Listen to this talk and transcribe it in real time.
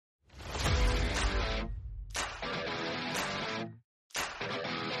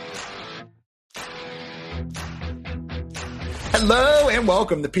Hello and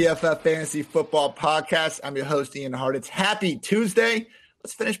welcome to PFF Fantasy Football Podcast. I'm your host, Ian Hart. It's Happy Tuesday.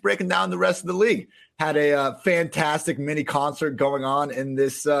 Let's finish breaking down the rest of the league. Had a fantastic mini concert going on in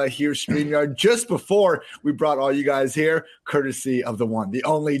this here StreamYard just before we brought all you guys here, courtesy of the one, the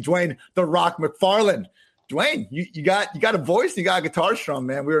only Dwayne "The Rock" McFarland. Dwayne, you got a voice, you got a guitar strum,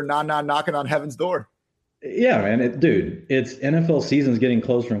 man. We were knocking on heaven's door. Yeah, man. It's NFL season's getting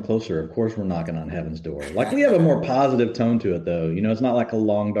closer and closer. Of course, we're knocking on heaven's door. Like, we have a more positive tone to it, though. You know, it's not like a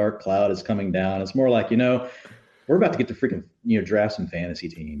long, dark cloud is coming down. It's more like, we're about to get to freaking, draft some fantasy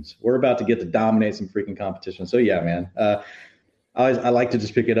teams. We're about to get to dominate some freaking competition. So, yeah, man. I like to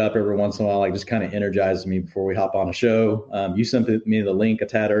just pick it up every once in a while, like just kind of energizes me before we hop on a show. You sent me the link a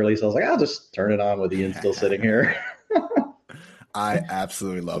tad early, so I was like, I'll just turn it on with Ian still sitting here. I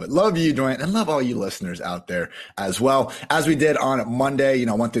absolutely love it. Love you, Dwayne, and love all you listeners out there as well. As we did on Monday,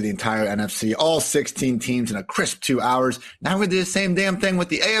 went through the entire NFC, all 16 teams in a crisp 2 hours. Now we're going to do the same damn thing with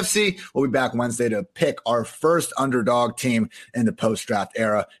the AFC. We'll be back Wednesday to pick our first underdog team in the post-draft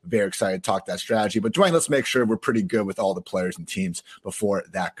era. Very excited to talk that strategy. But Dwayne, let's make sure we're pretty good with all the players and teams before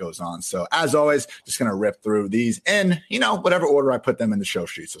that goes on. So as always, just going to rip through these in, whatever order I put them in the show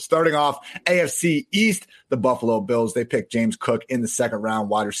sheet. So starting off, AFC East, the Buffalo Bills, they picked James Cook in the second round,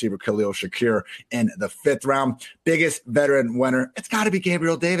 wide receiver Khalil Shakir in the fifth round. Biggest veteran winner, it's got to be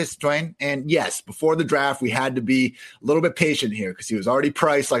Gabriel Davis, Dwayne. And yes, before the draft, we had to be a little bit patient here because he was already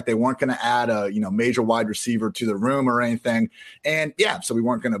priced like they weren't going to add a major wide receiver to the room or anything. And yeah, so we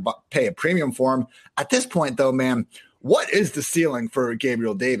weren't going to pay a premium for him. At this point, though, man, what is the ceiling for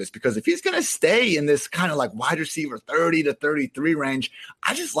Gabriel Davis? Because if he's going to stay in this kind of like wide receiver 30 to 33 range,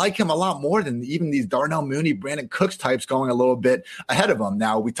 I just like him a lot more than even these Darnell Mooney, Brandon Cooks types going a little bit ahead of him.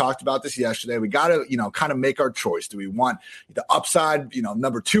 Now, we talked about this yesterday. We got to, kind of make our choice. Do we want the upside,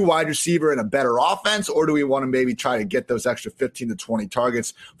 number 2 wide receiver and a better offense, or do we want to maybe try to get those extra 15 to 20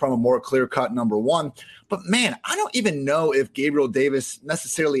 targets from a more clear-cut number 1? But, man, I don't even know if Gabriel Davis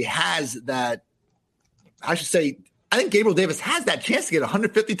necessarily has that, I think Gabriel Davis has that chance to get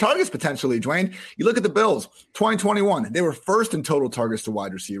 150 targets potentially, Dwayne. You look at the Bills, 2021, they were first in total targets to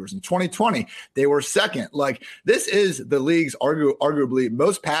wide receivers. In 2020, they were second. Like, this is the league's arguably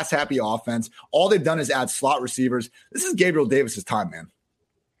most pass-happy offense. All they've done is add slot receivers. This is Gabriel Davis's time, man.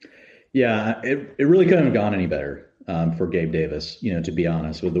 Yeah, it really couldn't have gone any better for Gabe Davis, to be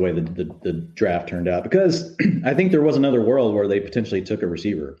honest, with the way the draft turned out. Because I think there was another world where they potentially took a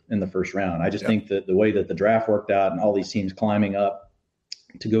receiver in the first round. I just think that the way that the draft worked out and all these teams climbing up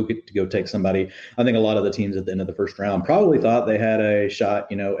to go take somebody, I think a lot of the teams at the end of the first round probably thought they had a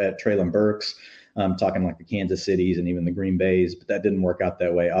shot, at Treylon Burks. Talking like the Kansas Cities and even the Green Bays, but that didn't work out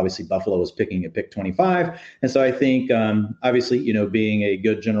that way. Obviously, Buffalo was picking at pick 25. And so I think, obviously, being a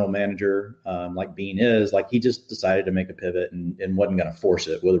good general manager like Bean is, like, he just decided to make a pivot and wasn't going to force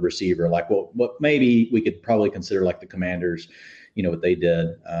it with a receiver. Like, what maybe we could probably consider like the Commanders, what they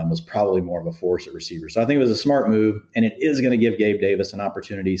did was probably more of a force at receiver. So I think it was a smart move, and it is going to give Gabe Davis an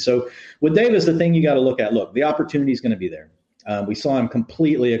opportunity. So with Davis, the thing you got to look at, the opportunity is going to be there. We saw him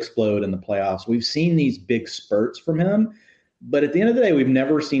completely explode in the playoffs. We've seen these big spurts from him, but at the end of the day, we've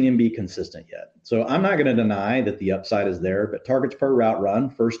never seen him be consistent yet. So I'm not going to deny that the upside is there, but targets per route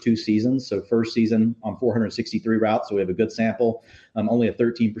run, first 2 seasons. So first season on 463 routes, so we have a good sample, only a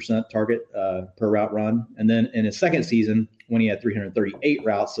 13% target per route run. And then in his second season, when he had 338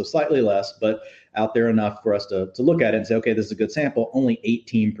 routes, so slightly less, but out there enough for us to look at it and say, okay, this is a good sample, only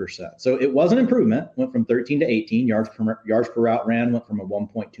 18%. So it was an improvement, went from 13 to 18. Yards per route ran went from a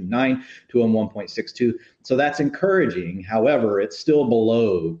 1.29 to a 1.62. So that's encouraging. However, it's still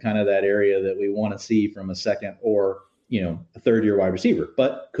below kind of that area that we want to see from a second or a third-year wide receiver.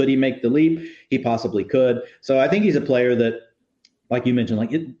 But could he make the leap? He possibly could. So I think he's a player that, like you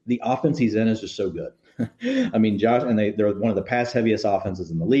mentioned, the offense he's in is just so good. I mean, Josh, and they're one of the pass heaviest offenses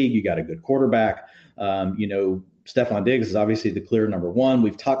in the league. You got a good quarterback. Stephon Diggs is obviously the clear number 1.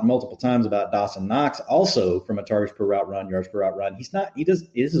 We've talked multiple times about Dawson Knox, also from a targets per route run, yards per route run. This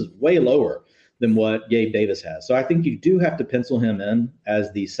is way lower than what Gabe Davis has. So I think you do have to pencil him in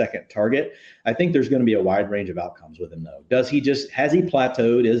as the second target. I think there's going to be a wide range of outcomes with him, though. Has he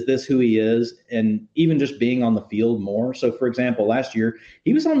plateaued? Is this who he is? And even just being on the field more. So, for example, last year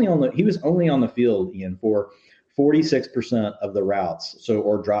he was only on the field, Ian, for 46% of the routes,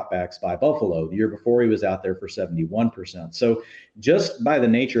 or dropbacks by Buffalo. The year before, he was out there for 71%. So just by the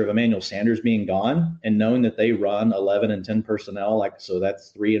nature of Emmanuel Sanders being gone and knowing that they run 11 and 10 personnel, so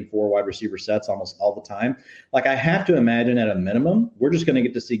that's 3 and 4 wide receiver sets almost all the time. I have to imagine at a minimum, we're just going to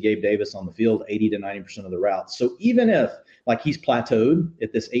get to see Gabe Davis on the field 80 to 90% of the routes. So even if he's plateaued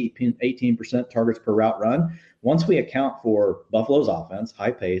at this 18% targets per route run, once we account for Buffalo's offense,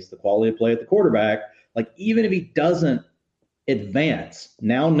 high pace, the quality of play at the quarterback, even if he doesn't advance,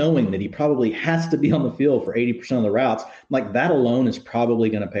 now knowing that he probably has to be on the field for 80% of the routes, that alone is probably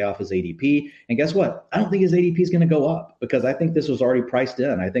going to pay off his ADP. And guess what? I don't think his ADP is going to go up because I think this was already priced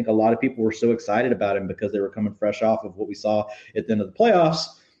in. I think a lot of people were so excited about him because they were coming fresh off of what we saw at the end of the playoffs.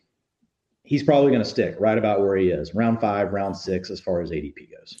 He's probably going to stick right about where he is, round 5, round 6, as far as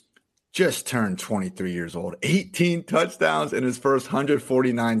ADP goes. Just turned 23 years old, 18 touchdowns in his first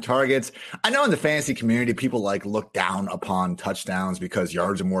 149 targets. I know in the fantasy community, people look down upon touchdowns because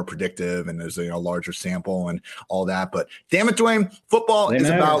yards are more predictive and there's a larger sample and all that. But damn it, Dwayne, football is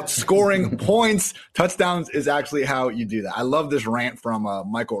about scoring points. Touchdowns is actually how you do that. I love this rant from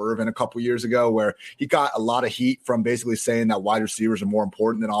Michael Irvin a couple years ago where he got a lot of heat from basically saying that wide receivers are more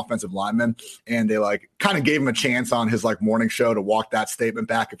important than offensive linemen. And they kind of gave him a chance on his morning show to walk that statement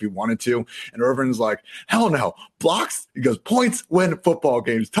back if he wanted to. And Irvin's like, hell no, blocks. He goes, points win football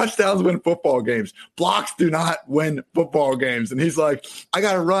games. Touchdowns win football games. Blocks do not win football games. And he's like, I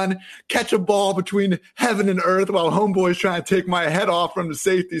got to run, catch a ball between heaven and earth while homeboy's trying to take my head off from the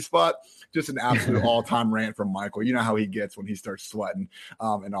safety spot. Just an absolute all-time rant from Michael. You know how he gets when he starts sweating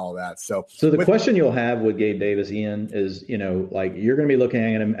and all that. So the question you'll have with Gabe Davis, Ian, is, you're going to be looking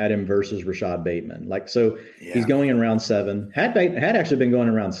at him versus Rashad Bateman. He's going in round 7. Had actually been going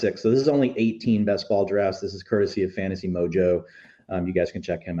in round 6. So this is only 18 best ball drafts. This is courtesy of Fantasy Mojo. You guys can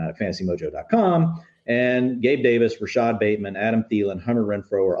check him out at fantasymojo.com. And Gabe Davis, Rashad Bateman, Adam Thielen, Hunter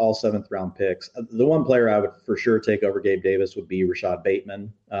Renfrow are all 7th-round picks. The one player I would for sure take over Gabe Davis would be Rashad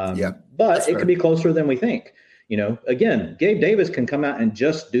Bateman. But it could be closer than we think. Again, Gabe Davis can come out and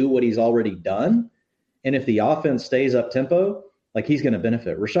just do what he's already done. And if the offense stays up-tempo, he's going to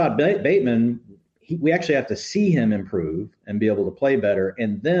benefit. Rashad Bateman, we actually have to see him improve and be able to play better.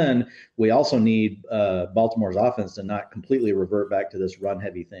 And then we also need Baltimore's offense to not completely revert back to this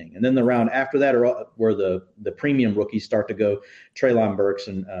run-heavy thing. And then the round after that are where the premium rookies start to go. Treylon Burks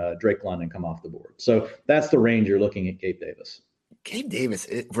and Drake London come off the board. So that's the range you're looking at Gabe Davis. Gabe Davis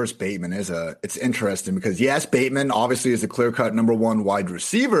versus Bateman it's interesting because yes, Bateman obviously is a clear-cut number 1 wide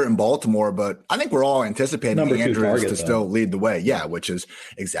receiver in Baltimore, but I think we're all anticipating Andrews to still lead the way. Yeah, which is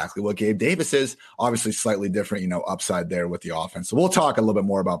exactly what Gabe Davis is. Obviously slightly different, upside there with the offense. So we'll talk a little bit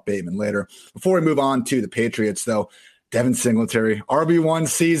more about Bateman later. Before we move on to the Patriots, though, Devin Singletary, RB1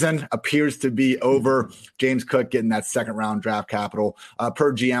 season appears to be over. James Cook getting that second-round draft capital.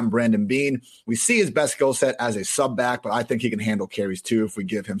 Per GM Brandon Beane, we see his best skill set as a sub-back, but I think he can handle carries too if we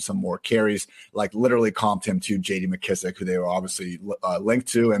give him some more carries, literally comped him to J.D. McKissick, who they were obviously linked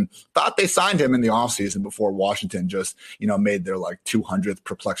to and thought they signed him in the offseason before Washington just, made their 200th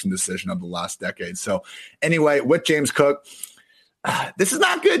perplexing decision of the last decade. So anyway, with James Cook, this is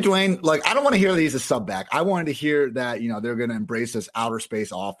not good, Dwayne. I don't want to hear that he's a sub back. I wanted to hear that, they're going to embrace this outer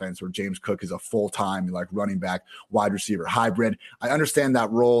space offense where James Cook is a full-time, running back, wide receiver hybrid. I understand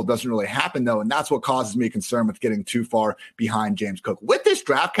that role doesn't really happen, though, and that's what causes me concern with getting too far behind James Cook. With this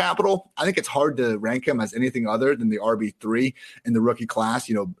draft capital, I think it's hard to rank him as anything other than the RB3 in the rookie class,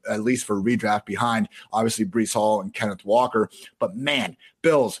 at least for redraft behind, obviously, Breece Hall and Kenneth Walker. But, man,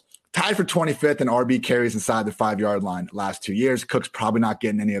 Bills, tied for 25th in RB carries inside the 5-yard line last 2 years. Cook's probably not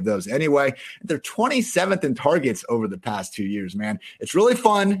getting any of those anyway. They're 27th in targets over the past 2 years, man. It's really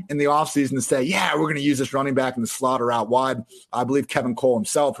fun in the offseason to say, yeah, we're going to use this running back in the slot or out wide. I believe Kevin Cole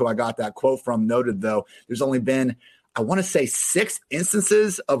himself, who I got that quote from, noted, though, there's only been, I want to say, 6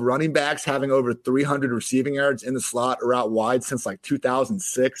 instances of running backs having over 300 receiving yards in the slot or out wide since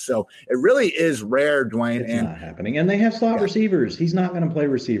 2006. So it really is rare, Dwayne. It's not happening. And they have slot receivers. He's not going to play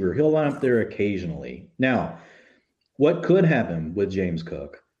receiver. He'll line up there occasionally. Now, what could happen with James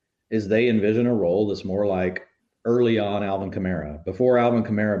Cook is they envision a role that's more like early on Alvin Kamara. Before Alvin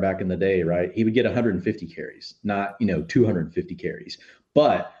Kamara back in the day, right, he would get 150 carries, not 250 carries.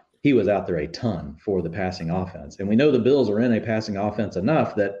 But he was out there a ton for the passing offense. And we know the Bills are in a passing offense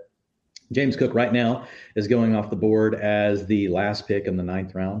enough that James Cook right now is going off the board as the last pick in the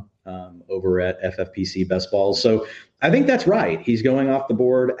 9th round over at FFPC Best Balls. So I think that's right. He's going off the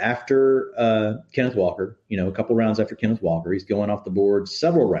board after Kenneth Walker, a couple rounds after Kenneth Walker. He's going off the board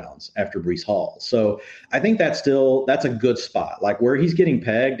several rounds after Breece Hall. So I think that's a good spot. Where he's getting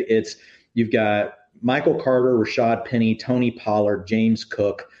pegged, you've got Michael Carter, Rashad Penny, Tony Pollard, James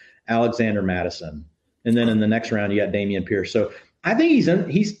Cook, Alexander Madison. And then in the next round, you got Dameon Pierce. So I think he's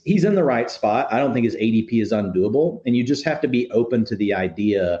in the right spot. I don't think his ADP is undoable. And you just have to be open to the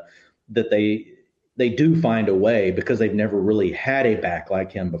idea that they do find a way, because they've never really had a back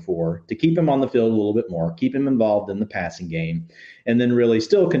like him before, to keep him on the field a little bit more, keep him involved in the passing game, and then really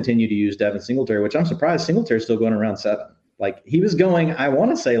still continue to use Devin Singletary, which I'm surprised Singletary's still going around 7. Like, he was going, I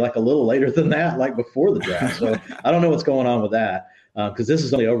want to say, like a little later than that, like before the draft. So I don't know what's going on with that, because this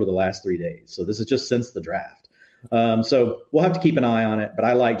is only over the last 3 days. So this is just since the draft. So we'll have to keep an eye on it, but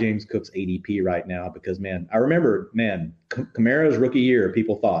I like James Cook's ADP right now because, man, I remember, Kamara's rookie year,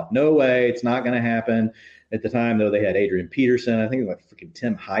 people thought, no way, it's not going to happen. At the time, though, they had Adrian Peterson. I think it was like freaking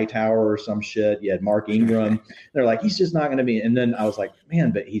Tim Hightower or some shit. You had Mark Ingram. They're like, he's just not going to be. And then I was like,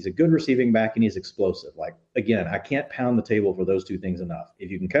 man, but he's a good receiving back and he's explosive. Like, again, I can't pound the table for those two things enough. If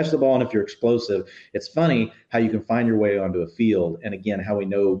you can catch the ball and if you're explosive, it's funny how you can find your way onto a field. And again, how we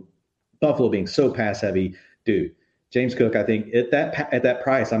know Buffalo being so pass heavy, dude. James Cook, I think at that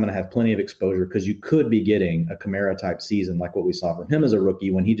price, I'm going to have plenty of exposure, because you could be getting a Kamara type season like what we saw from him as a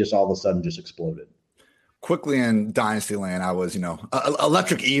rookie when he just all of a sudden just exploded. Quickly in Dynasty land, I was,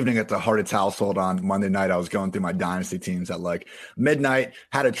 electric evening at the Harditz household on Monday night. I was going through my Dynasty teams at like midnight,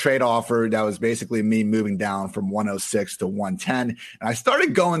 had a trade offer that was basically me moving down from 106 to 110. And I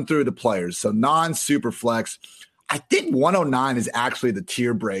started going through the players. So non-super flex, I think 109 is actually the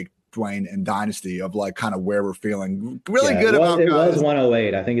tier break, Dwayne, in Dynasty, of like kind of where we're feeling really good about. It was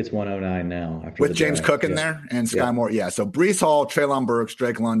 108. I think it's 109 now. After with James Cook in there and Sky Moore. Yeah. So Breece Hall, Treylon Burks,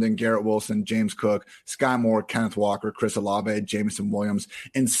 Drake London, Garrett Wilson, James Cook, Sky Moore, Kenneth Walker, Chris Olave, Jameson Williams.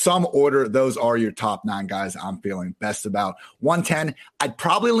 In some order, those are your top 9 guys I'm feeling best about. 110, I'd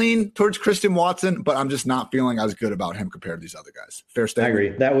probably lean towards Christian Watson, but I'm just not feeling as good about him compared to these other guys. Fair statement? I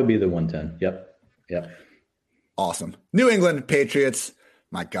agree. That would be the 110. Yep. Awesome. New England Patriots.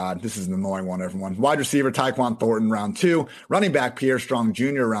 My God, this is an annoying one, everyone. Wide receiver Tyquan Thornton, round 2. Running back Pierre Strong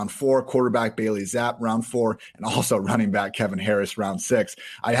Jr., round 4. Quarterback Bailey Zapp, round 4. And also running back Kevin Harris, round 6.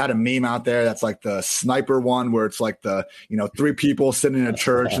 I had a meme out there that's like the sniper one where it's like the, 3 people sitting in a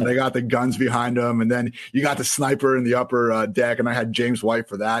church and they got the guns behind them. And then you got the sniper in the upper deck. And I had James White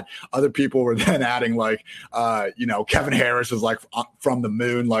for that. Other people were then adding like, Kevin Harris was like from the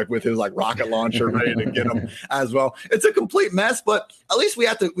moon, like with his like rocket launcher ready to get him as well. It's a complete mess, but at least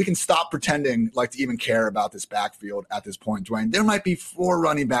we can stop pretending like to even care about this backfield at this point, Dwayne. There might be 4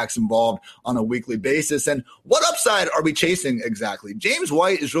 running backs involved on a weekly basis. And what upside are we chasing exactly? James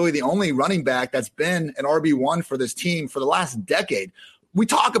White is really the only running back that's been an RB1 for this team for the last decade. We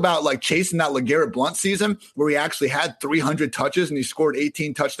talk about like chasing that LeGarrette Blount season where he actually had 300 touches and he scored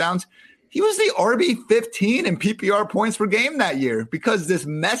 18 touchdowns. He was the RB15 in PPR points per game that year, because this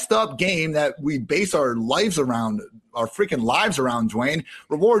messed up game that we base our lives around, our freaking lives around, Dwayne,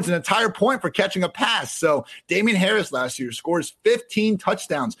 rewards an entire point for catching a pass. So Damian Harris last year scores 15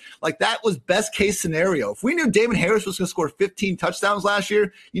 touchdowns. Like, that was best case scenario. If we knew Damian Harris was going to score 15 touchdowns last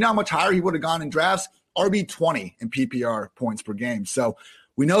year, you know how much higher he would have gone in drafts? RB20 in PPR points per game. So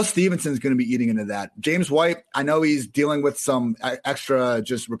we know Stevenson's going to be eating into that. James White, I know he's dealing with some extra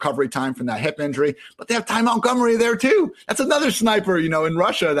just recovery time from that hip injury, but they have Ty Montgomery there too. That's another sniper, in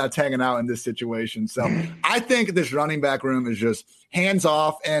Russia that's hanging out in this situation. So I think this running back room is just hands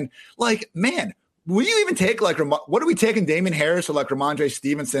off. And like, man, will you even take like, what are we taking Damian Harris or like Ramondre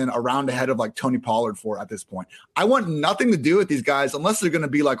Stevenson around ahead of like Tony Pollard for at this point? I want nothing to do with these guys unless they're going to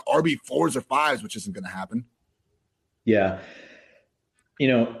be like RB4s or 5s, which isn't going to happen. Yeah.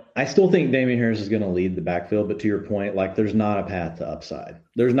 I still think Damian Harris is going to lead the backfield, but to your point, like, there's not a path to upside.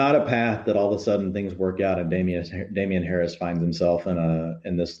 There's not a path that all of a sudden things work out and Damian Harris finds himself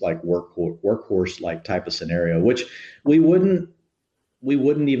in this like workhorse like type of scenario, which we wouldn't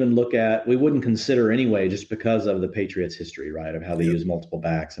even look at, we wouldn't consider anyway, just because of the Patriots' history, right, of how they use multiple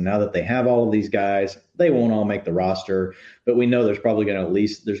backs. And now that they have all of these guys, they won't all make the roster, but we know there's probably going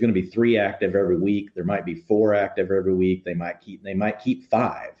to there's going to be 3 active every week. There might be 4 active every week. They might keep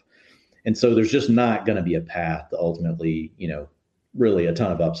 5. And so there's just not going to be a path to ultimately, really a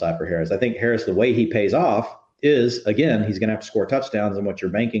ton of upside for Harris. I think Harris, the way he pays off is, again, he's going to have to score touchdowns. And what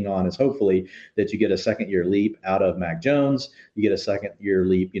you're banking on is hopefully that you get a second-year leap out of Mac Jones. You get a second-year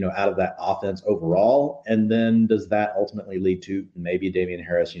leap, out of that offense overall. And then does that ultimately lead to maybe Damian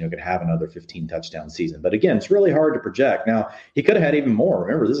Harris, could have another 15-touchdown season? But again, it's really hard to project. Now, he could have had even more.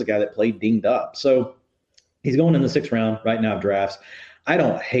 Remember, this is a guy that played dinged up. So he's going in the 6th round right now of drafts. I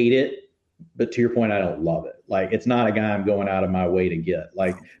don't hate it. But to your point, I don't love it. Like, it's not a guy I'm going out of my way to get.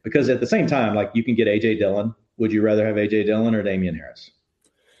 Like, because at the same time, like, you can get A.J. Dillon. Would you rather have A.J. Dillon or Damian Harris?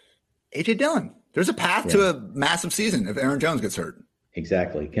 A.J. Dillon. There's a path to a massive season if Aaron Jones gets hurt.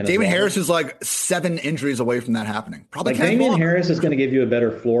 Exactly. Damien Harris is like 7 injuries away from that happening. Probably like Damien Harris is going to give you a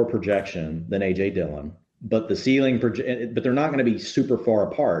better floor projection than A.J. Dillon, but the ceiling but they're not going to be super far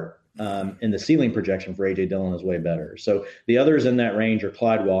apart. And the ceiling projection for A.J. Dillon is way better. So the others in that range are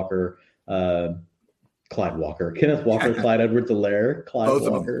Kenneth Walker, Clyde Edwards-Helaire, Clyde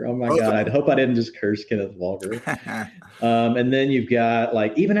Walker. Oh my God. I hope I didn't just curse Kenneth Walker. And then you've got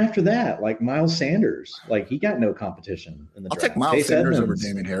like, even after that, like Miles Sanders, like he got no competition in the draft. I'll take Miles Sanders over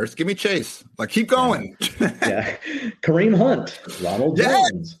Damien Harris. Give me Chase. Like keep going. Yeah. Kareem Hunt, Ronald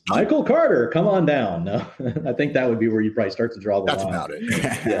Jones, Michael Carter. Come on down. No, I think that would be where you probably start to draw the line. That's about it.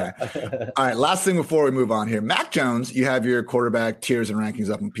 Yeah. All right. Last thing before we move on here, Mac Jones, you have your quarterback tiers and rankings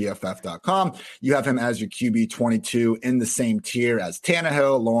up on pff.com. You have him as your QB 22 in the same tier as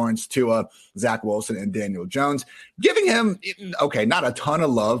Tannehill, Lawrence, Tua, Zach Wilson, and Daniel Jones, giving him, okay, not a ton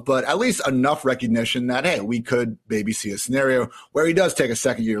of love, but at least enough recognition that, hey, we could maybe see a scenario where he does take a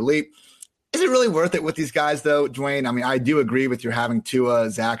second-year leap. Is it really worth it with these guys, though, Dwayne? I mean, I do agree with you having Tua,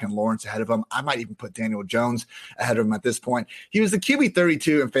 Zach, and Lawrence ahead of him. I might even put Daniel Jones ahead of him at this point. He was the QB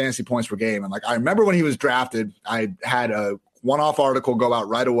 32 in fantasy points per game. And, like, I remember when he was drafted, I had a one-off article go out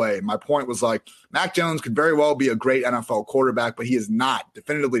right away. My point was like, Mac Jones could very well be a great NFL quarterback, but he is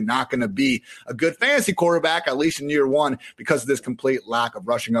definitively not going to be a good fantasy quarterback, at least in year one, because of this complete lack of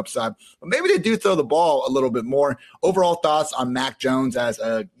rushing upside. But maybe they do throw the ball a little bit more. Overall thoughts on Mac Jones as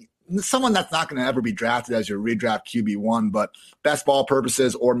someone that's not going to ever be drafted as your redraft QB1, but best ball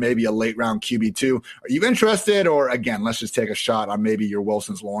purposes, or maybe a late round QB2. Are you interested? Or again, let's just take a shot on maybe your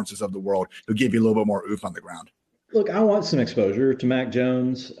Wilsons, Lawrences of the world who give you a little bit more oof on the ground. Look, I want some exposure to Mac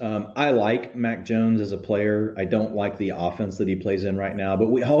Jones. I like Mac Jones as a player. I don't like the offense that he plays in right now, but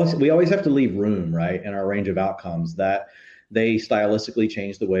we always have to leave room, right, in our range of outcomes that they stylistically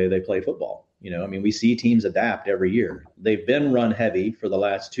change the way they play football. You know, I mean, we see teams adapt every year. They've been run heavy for the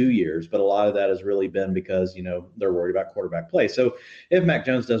last 2 years, but a lot of that has really been because, you know, they're worried about quarterback play. So if Mac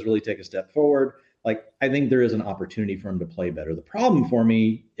Jones does really take a step forward, like, I think there is an opportunity for him to play better. The problem for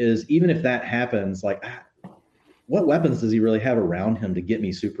me is even if that happens, like, what weapons does he really have around him to get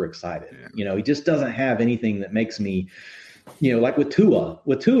me super excited? Yeah. You know, he just doesn't have anything that makes me, you know, like with Tua.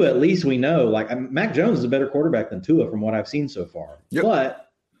 With Tua, at least we know, like, Mac Jones is a better quarterback than Tua from what I've seen so far. Yep.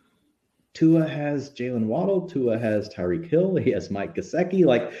 But Tua has Jalen Waddle. Tua has Tyreek Hill. He has Mike Gesicki.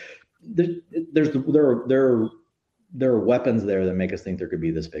 Like, there are weapons there that make us think there could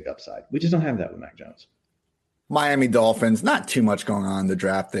be this big upside. We just don't have that with Mac Jones. Miami Dolphins, not too much going on in the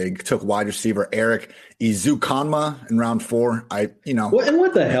draft. They took wide receiver Eric Ezukanma in round 4. And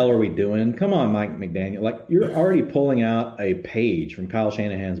what the hell are we doing? Come on, Mike McDaniel. Like, you're already pulling out a page from Kyle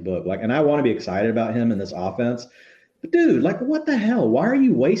Shanahan's book. Like, and I want to be excited about him in this offense. But dude, like, what the hell? Why are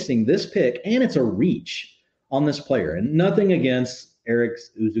you wasting this pick? And it's a reach on this player. And nothing against Eric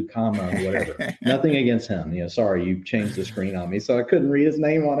Ezukanma or whatever. Nothing against him. You know, sorry, you changed the screen on me, so I couldn't read his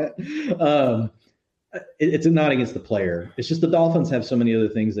name on it. It's not against the player. It's just the Dolphins have so many other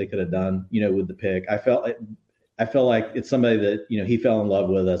things they could have done, you know, with the pick. I felt like it's somebody that, you know, he fell in love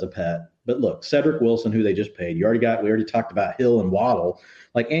with as a pet. But look, Cedric Wilson, who they just paid, we already talked about Hill and Waddle,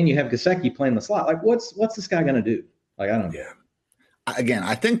 like, and you have Gesicki playing the slot. Like, what's this guy going to do? Like, I don't get it. Again,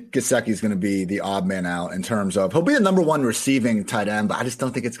 I think Gesicki is going to be the odd man out in terms of he'll be the number 1 receiving tight end, but I just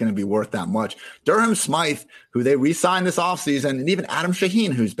don't think it's going to be worth that much. Durham Smythe, who they re-signed this offseason, and even Adam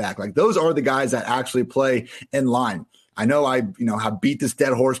Shaheen, who's back. Like, those are the guys that actually play in line. I know I have beat this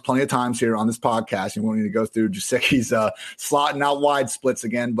dead horse plenty of times here on this podcast. You won't need to go through Gesicki's slotting out wide splits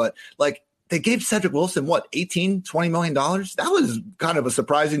again, but like, they gave Cedric Wilson, $18, $20 million? That was kind of a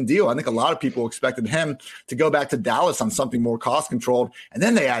surprising deal. I think a lot of people expected him to go back to Dallas on something more cost-controlled, and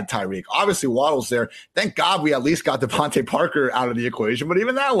then they add Tyreek. Obviously, Waddle's there. Thank God we at least got Devontae Parker out of the equation, but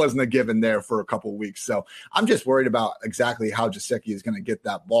even that wasn't a given there for a couple of weeks. So I'm just worried about exactly how Gesicki is going to get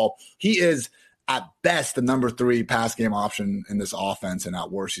that ball. He is, at best, the number 3 pass game option in this offense, and at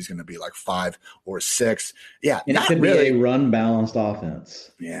worst, he's going to be like 5 or 6. Yeah, and it could really be a run-balanced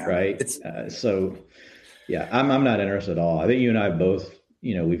offense. Yeah, right. I'm not interested at all. I think you and I both,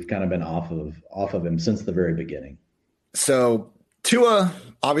 you know, we've kind of been off of him since the very beginning. So Tua,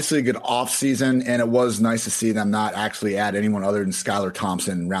 obviously a good offseason, and it was nice to see them not actually add anyone other than Skylar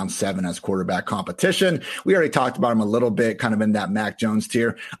Thompson in round 7 as quarterback competition. We already talked about him a little bit, kind of in that Mac Jones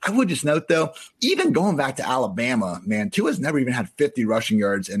tier. I would just note, though, even going back to Alabama, man, Tua's never even had 50 rushing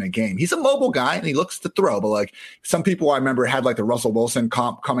yards in a game. He's a mobile guy, and he looks to throw, but like some people I remember had like the Russell Wilson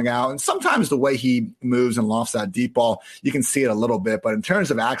comp coming out, and sometimes the way he moves and lofts that deep ball, you can see it a little bit, but in terms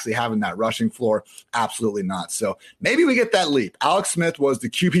of actually having that rushing floor, absolutely not. So maybe we get that leap. I'll Alex Smith was the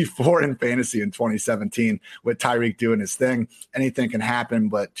QB4 in fantasy in 2017 with Tyreek doing his thing. Anything can happen,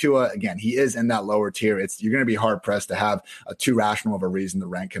 but Tua, again, he is in that lower tier. You're going to be hard pressed to have a too rational of a reason to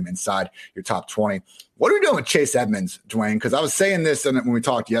rank him inside your top 20. What are we doing with Chase Edmonds, Dwayne? Because I was saying this when we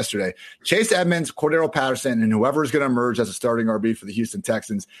talked yesterday. Chase Edmonds, Cordero Patterson, and whoever is going to emerge as a starting RB for the Houston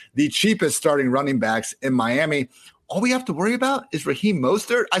Texans, the cheapest starting running backs in Miami. All we have to worry about is Raheem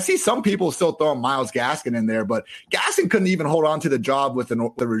Mostert. I see some people still throwing Myles Gaskin in there, but Gaskin couldn't even hold on to the job with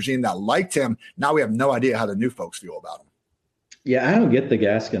the regime that liked him. Now we have no idea how the new folks feel about him. Yeah, I don't get the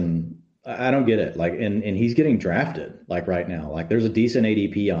Gaskin. I don't get it. Like, and he's getting drafted like right now. Like, there's a decent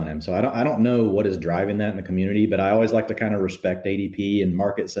ADP on him, so I don't know what is driving that in the community. But I always like to kind of respect ADP and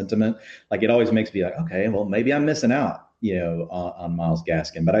market sentiment. Like, it always makes me like, okay, well, maybe I'm missing out, on Myles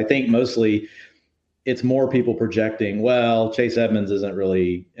Gaskin. But I think mostly it's more people projecting, well, Chase Edmonds isn't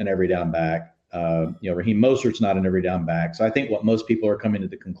really an every down back. Raheem Mostert's not an every down back. So I think what most people are coming to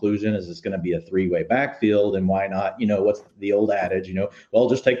the conclusion is it's going to be a three-way backfield. And why not, what's the old adage, well,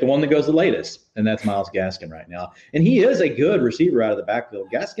 just take the one that goes the latest. And that's Myles Gaskin right now. And he is a good receiver out of the backfield.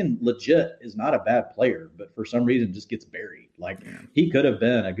 Gaskin legit is not a bad player, but for some reason just gets buried. Like, he could have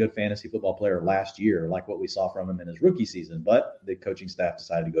been a good fantasy football player last year, like what we saw from him in his rookie season. But the coaching staff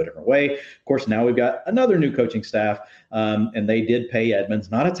decided to go a different way. Of course, now we've got another new coaching staff, and they did pay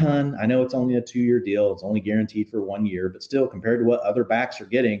Edmonds, not a ton. I know it's only a 2-year deal. It's only guaranteed for 1 year, but still, compared to what other backs are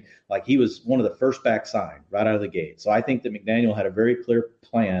getting, like, he was one of the first backs signed right out of the gate. So I think that McDaniel had a very clear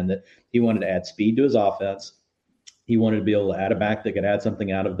plan that he wanted to add speed to his offense. He wanted to be able to add a back that could add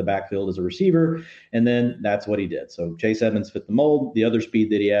something out of the backfield as a receiver, and then that's what he did. So Chase Edmonds fit the mold. The other speed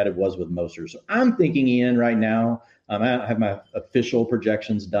that he added was with Mostert. So I'm thinking, Ian, right now, I don't have my official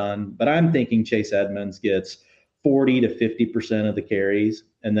projections done, but I'm thinking Chase Edmonds gets 40 to 50% of the carries,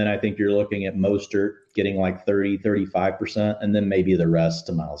 and then I think you're looking at Mostert getting like 30, 35%, and then maybe the rest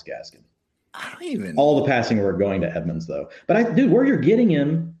to Myles Gaskin. All the passing work going to Edmonds, though. But where you're getting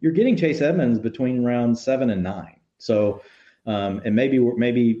him, you're getting Chase Edmonds between round 7 and 9. So, and maybe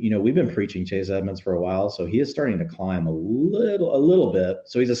we've been preaching Chase Edmonds for a while, so he is starting to climb a little bit.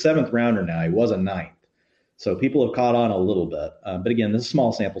 So he's a 7th rounder now. He was a 9th. So people have caught on a little bit. But again, this is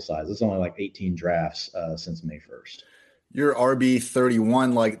small sample size. It's only like 18 drafts since May 1st. Your RB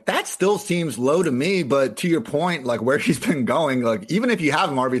 31, like, that still seems low to me, but to your point, like, where he's been going, like, even if you have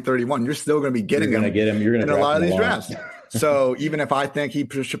him RB 31, you're still going to be getting him. You're going to in a lot of these drafts. So even if I think he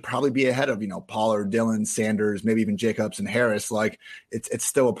should probably be ahead of, Pollard, Dillon, Sanders, maybe even Jacobs and Harris, like, it's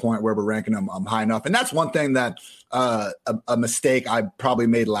still a point where we're ranking him high enough. And that's one thing that a mistake I probably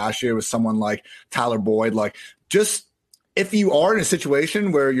made last year with someone like Tyler Boyd. Like, just if you are in a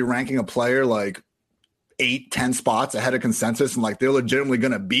situation where you're ranking a player like 8-10 spots ahead of consensus and like they're legitimately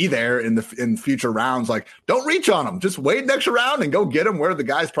going to be there in future rounds, like, don't reach on them. Just wait next round and go get them where the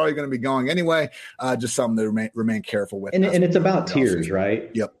guy's probably going to be going anyway. Just something to remain careful with. And it's about tiers,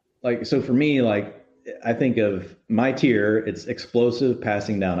 right? Yep. Like, so for me, like, I think of my tier, it's explosive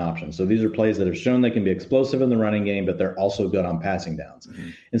passing down options. So these are plays that have shown they can be explosive in the running game, but they're also good on passing downs. Mm-hmm.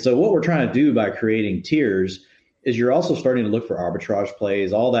 And so what we're trying to do by creating tiers is you're also starting to look for arbitrage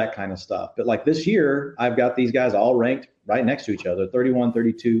plays, all that kind of stuff. But like this year, I've got these guys all ranked right next to each other, 31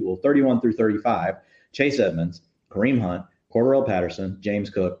 through 35, Chase Edmonds, Kareem Hunt, Cordero Patterson, James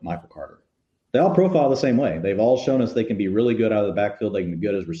Cook, Michael Carter. They all profile the same way. They've all shown us they can be really good out of the backfield. They can be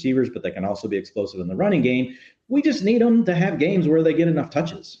good as receivers, but they can also be explosive in the running game. We just need them to have games where they get enough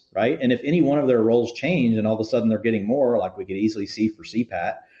touches, right? And if any one of their roles change and all of a sudden they're getting more, like we could easily see for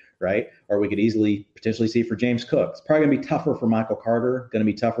CPAT, right? Or we could easily potentially see for James Cook. It's probably going to be tougher for Michael Carter, going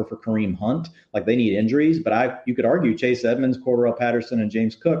to be tougher for Kareem Hunt. Like, they need injuries, but you could argue Chase Edmonds, Cordero Patterson, and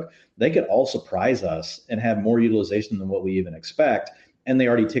James Cook, they could all surprise us and have more utilization than what we even expect. And they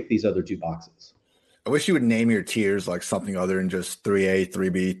already tick these other 2 boxes. I wish you would name your tiers like something other than just 3A,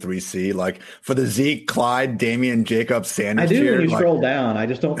 3B, 3C. Like for the Zeke, Clyde, Damian, Jacobs, Sanders I do tier, when you scroll down. I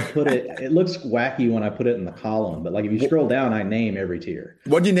just don't put it. It looks wacky when I put it in the column. But like if you scroll down, I name every tier.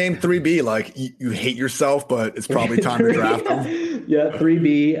 What'd you name 3B? Like you hate yourself, but it's probably time to draft them. Yeah,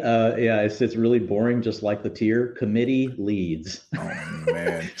 3B. It's really boring, just like the tier. Committee leads. Oh,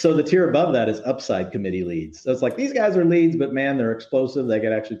 man. So the tier above that is upside committee leads. So it's like these guys are leads, but man, they're explosive. They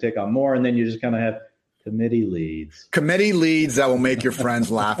could actually take on more. And then you just kind of have committee leads. Committee leads that will make your friends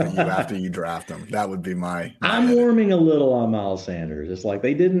laugh at you after you draft them. That would be my I'm warming a little on Miles Sanders. It's like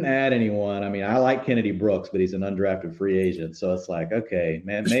they didn't add anyone. I mean, I like Kennedy Brooks, but he's an undrafted free agent. So it's like, okay,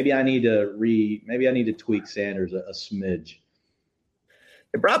 man, maybe I need to tweak Sanders a smidge.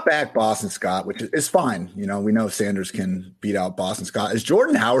 They brought back Boston Scott, which is fine. You know, we know Sanders can beat out Boston Scott. Is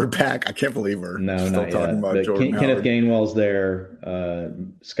Jordan Howard back? I can't believe we're still talking about but Jordan Kenneth Howard. Gainwell's there.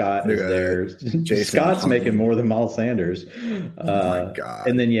 Scott is there. Scott's making more than Miles Sanders. Oh my God.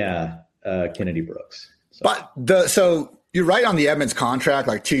 And then, Kennedy Brooks. So. But you're right on the Edmonds contract,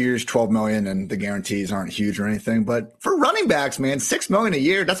 like 2 years, $12 million, and the guarantees aren't huge or anything. But for running backs, man, $6 million a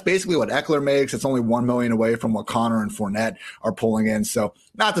year, that's basically what Eckler makes. It's only $1 million away from what Connor and Fournette are pulling in. So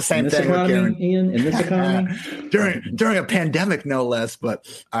not the same thing. In this economy? during a pandemic, no less. But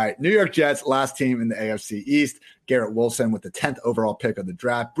all right, New York Jets, last team in the AFC East. Garrett Wilson with the 10th overall pick of the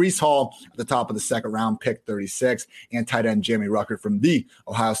draft. Breece Hall at the top of the second round, pick 36. And tight end Jamie Ruckert from the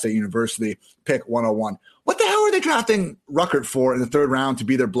Ohio State University, pick 101. What the hell are they drafting Ruckert for in the third round to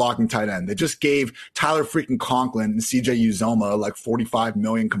be their blocking tight end? They just gave Tyler freaking Conklin and CJ Uzoma like $45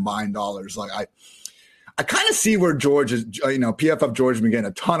 million combined dollars. Like I kind of see where George is, PFF George has been getting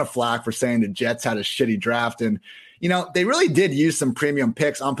a ton of flack for saying the Jets had a shitty draft. And, they really did use some premium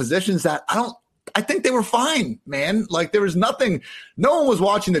picks on positions that I think they were fine, man. Like there was nothing, no one was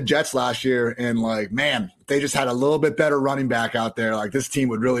watching the Jets last year and like, man, they just had a little bit better running back out there. Like this team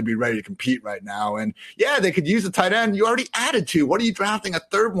would really be ready to compete right now. And yeah, they could use a tight end. You already added two. What are you drafting a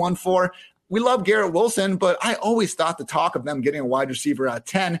third one for? We love Garrett Wilson, but I always thought the talk of them getting a wide receiver at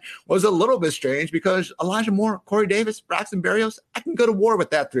 10 was a little bit strange because Elijah Moore, Corey Davis, Braxton Berrios, I can go to war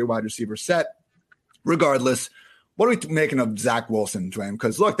with that 3 wide receiver set. Regardless, what are we making of Zach Wilson, Dwayne?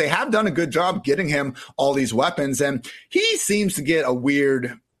 Because, look, they have done a good job getting him all these weapons, and he seems to get a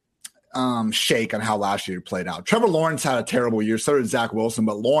weird shake on how last year played out. Trevor Lawrence had a terrible year, so did Zach Wilson,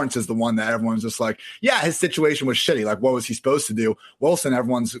 but Lawrence is the one that everyone's just like, yeah, his situation was shitty. Like, what was he supposed to do? Wilson,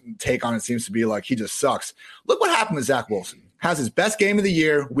 everyone's take on it seems to be like he just sucks. Look what happened with Zach Wilson. Has his best game of the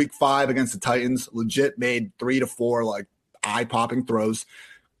year, week 5 against the Titans, legit made 3 to 4 like eye-popping throws,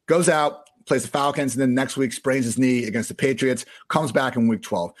 goes out, plays the Falcons, and then next week sprains his knee against the Patriots, comes back in week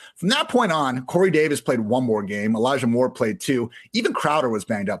 12. From that point on, Corey Davis played 1 more game. Elijah Moore played 2. Even Crowder was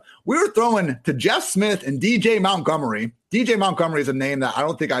banged up. We were throwing to Jeff Smith and DJ Montgomery. DJ Montgomery is a name that I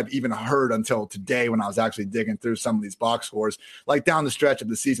don't think I've even heard until today when I was actually digging through some of these box scores, like down the stretch of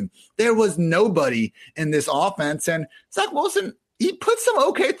the season. There was nobody in this offense, and Zach Wilson, he put some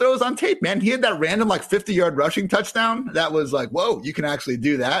okay throws on tape, man. He had that random 50-yard rushing touchdown. That was like, whoa, you can actually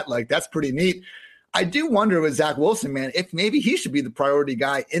do that. Like, that's pretty neat. I do wonder with Zach Wilson, man, if maybe he should be the priority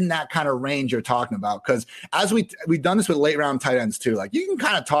guy in that kind of range you're talking about. Because as we've done this with late round tight ends too. Like you can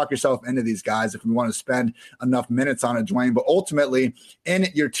kind of talk yourself into these guys if we want to spend enough minutes on it, Dwayne. But ultimately, in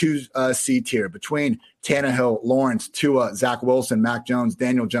your 2C tier between Tannehill, Lawrence, Tua, Zach Wilson, Mac Jones,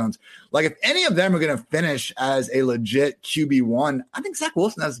 Daniel Jones, like if any of them are going to finish as a legit QB1, I think Zach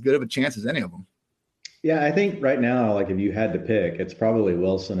Wilson has as good of a chance as any of them. Yeah, I think right now, like if you had to pick, it's probably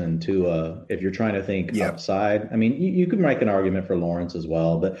Wilson and Tua. If you're trying to think upside, I mean, you could make an argument for Lawrence as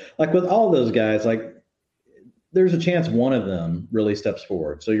well. But like with all those guys, like there's a chance one of them really steps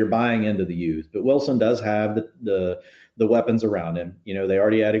forward. So you're buying into the youth. But Wilson does have the weapons around him. You know, they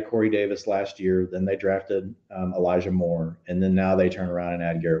already added Corey Davis last year. Then they drafted Elijah Moore. And then now they turn around and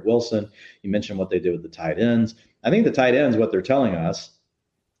add Garrett Wilson. You mentioned what they did with the tight ends. I think the tight ends, what they're telling us,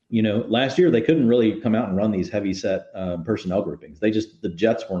 you know, last year they couldn't really come out and run these heavy set personnel groupings. The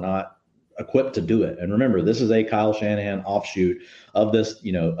Jets were not equipped to do it. And remember, this is a Kyle Shanahan offshoot of this,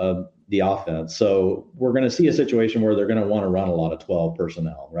 you know, of the offense. So we're going to see a situation where they're going to want to run a lot of 12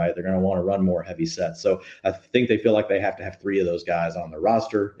 personnel, right? They're going to want to run more heavy sets. So I think they feel like they have to have 3 of those guys on their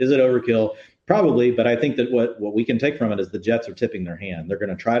roster. Is it overkill? Probably, but I think that what we can take from it is the Jets are tipping their hand. They're going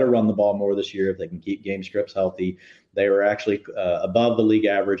to try to run the ball more this year if they can keep game scripts healthy. They were actually above the league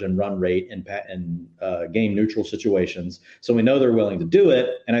average in run rate in game neutral situations. So we know they're willing to do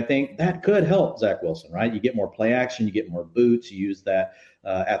it. And I think that could help Zach Wilson, right? You get more play action, you get more boots, you use that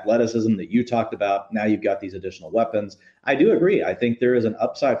athleticism that you talked about. Now you've got these additional weapons. I do agree. I think there is an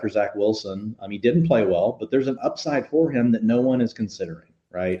upside for Zach Wilson. He didn't play well, but there's an upside for him that no one is considering,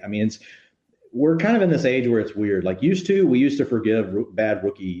 right? I mean, we're kind of in this age where it's weird. Like we used to forgive bad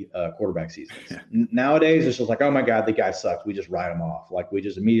rookie quarterback seasons. Yeah. Nowadays, it's just like, oh my God, the guy sucks. We just write him off. Like we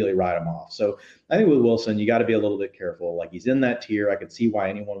just immediately write him off. So I think with Wilson, you got to be a little bit careful. Like he's in that tier. I could see why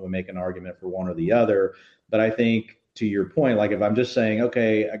anyone would make an argument for one or the other. But I think to your point, like if I'm just saying,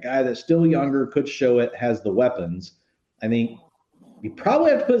 okay, a guy that's still younger could show it, has the weapons. I think you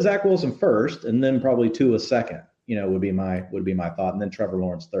probably have to put Zach Wilson first and then probably Tua second, you know, would be my thought. And then Trevor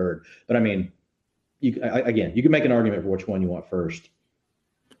Lawrence third. But I mean, you can make an argument for which one you want first.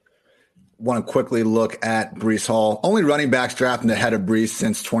 want to quickly look at Breece Hall. Only running backs drafted ahead of Breece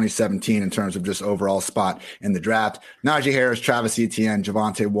since 2017 in terms of just overall spot in the draft. Najee Harris, Travis Etienne,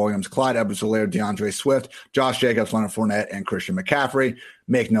 Javonte Williams, Clyde Edwards-Helaire, DeAndre Swift, Josh Jacobs, Leonard Fournette, and Christian McCaffrey.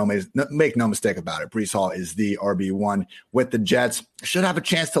 Make no mistake about it. Breece Hall is the RB1 with the Jets. Should have a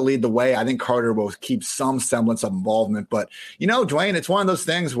chance to lead the way. I think Carter will keep some semblance of involvement. But, Dwayne, it's one of those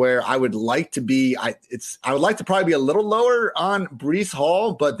things where I would like to probably be a little lower on Breece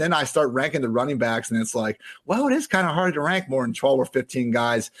Hall, but then I start ranking the running backs, and it's like, well, it is kind of hard to rank more than 12 or 15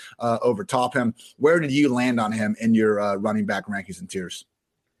 guys over top him. Where did you land on him in your running back rankings and tiers?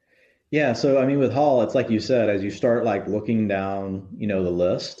 Yeah. So, I mean, with Hall, it's like you said, as you start looking down, the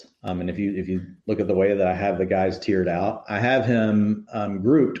list, and if you look at the way that I have the guys tiered out, I have him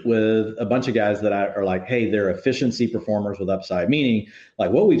grouped with a bunch of guys that are like, hey, they're efficiency performers with upside, meaning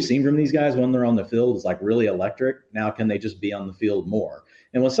like what we've seen from these guys when they're on the field is like really electric. Now, can they just be on the field more?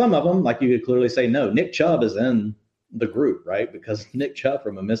 And with some of them, like you could clearly say, no, Nick Chubb is in the group, right? Because Nick Chubb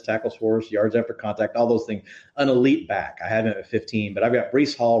from a missed tackles force, yards after contact, all those things, an elite back. I have him at 15, but I've got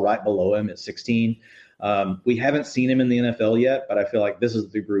Breece Hall right below him at 16. We haven't seen him in the NFL yet, but I feel like this is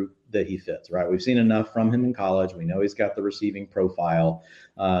the group that he fits, right? We've seen enough from him in college. We know he's got the receiving profile.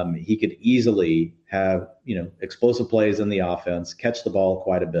 He could easily have, explosive plays in the offense, catch the ball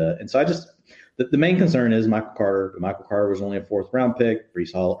quite a bit. And so the main concern is Michael Carter. Michael Carter was only a 4th-round pick.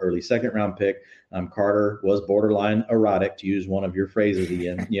 Breece Hall, early 2nd-round pick. Carter was borderline erotic, to use one of your phrases,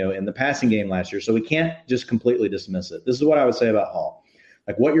 Ian, in the passing game last year. So we can't just completely dismiss it. This is what I would say about Hall.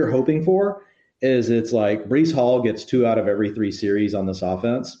 Like what you're hoping for is it's like Breece Hall gets 2 out of every 3 series on this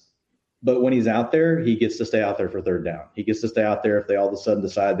offense. But when he's out there, he gets to stay out there for 3rd down. He gets to stay out there if they all of a sudden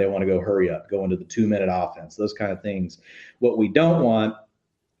decide they want to go hurry up, go into the 2-minute offense, those kind of things. What we don't want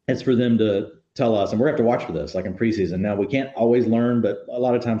is for them to tell us, and we're going to have to watch for this, like in preseason. Now, we can't always learn, but a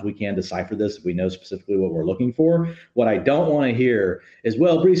lot of times we can decipher this if we know specifically what we're looking for. What I don't want to hear is,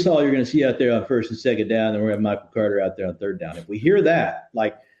 well, Breece Hall, you're going to see out there on 1st and 2nd down, and we're going to have Michael Carter out there on 3rd down. If we hear that,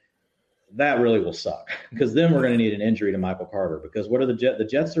 that really will suck, because then we're going to need an injury to Michael Carter, because what are the Jets? The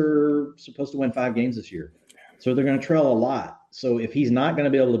Jets are supposed to win 5 games this year, so they're going to trail a lot. So if he's not going to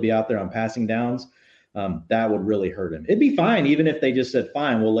be able to be out there on passing downs, that would really hurt him. It'd be fine even if they just said,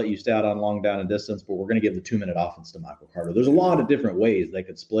 fine, we'll let you stay out on long down and distance, but we're going to give the 2-minute offense to Michael Carter. There's a lot of different ways they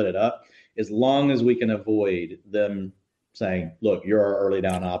could split it up, as long as we can avoid them saying, look, you're our early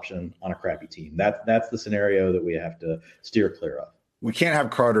down option on a crappy team. That's the scenario that we have to steer clear of. We can't have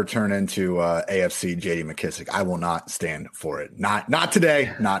Carter turn into AFC J.D. McKissick. I will not stand for it. Not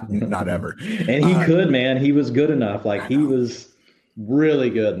today. Not ever. And he could, man. He was good enough. He was really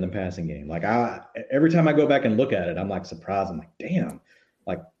good in the passing game. Every time I go back and look at it, I'm surprised. I'm like, damn,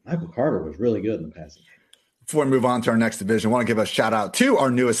 Michael Carter was really good in the passing game. Before we move on to our next division, I want to give a shout out to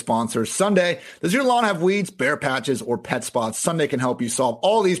our newest sponsor, Sunday. Does your lawn have weeds, bare patches, or pet spots? Sunday can help you solve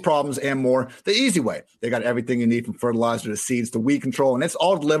all these problems and more the easy way. They got everything you need, from fertilizer to seeds to weed control, and it's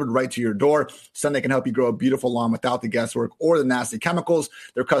all delivered right to your door. Sunday can help you grow a beautiful lawn without the guesswork or the nasty chemicals.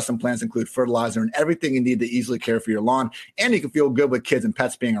 Their custom plans include fertilizer and everything you need to easily care for your lawn, and you can feel good with kids and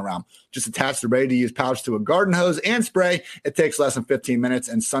pets being around. Just attach the ready-to-use pouch to a garden hose and spray. It takes less than 15 minutes,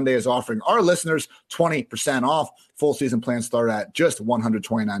 and Sunday is offering our listeners 20% off. Full season plans start at just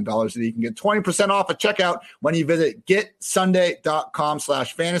 $129. And you can get 20% off at checkout when you visit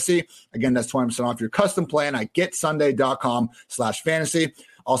getsunday.com/fantasy. Again, that's 20% off your custom plan at getsunday.com/fantasy.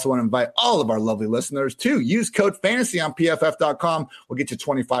 Also want to invite all of our lovely listeners to use code fantasy on pff.com. We'll get you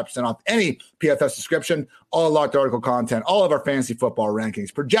 25% off any PFF subscription. All locked article content, all of our fantasy football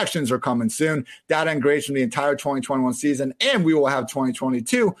rankings, projections are coming soon. Data and grades from the entire 2021 season, and we will have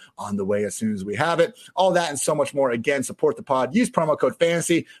 2022 on the way as soon as we have it. All that and so much more. Again, support the pod. Use promo code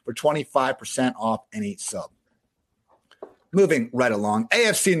fantasy for 25% off any sub. Moving right along,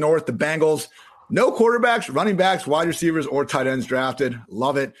 AFC North, the Bengals. No quarterbacks, running backs, wide receivers, or tight ends drafted.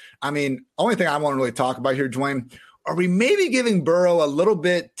 Love it. I mean, only thing I want to really talk about here, Dwayne, are we maybe giving Burrow a little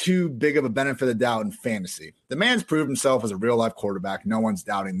bit too big of a benefit of the doubt in fantasy? The man's proved himself as a real-life quarterback. No one's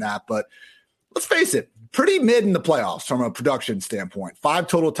doubting that. But let's face it, pretty mid in the playoffs from a production standpoint. 5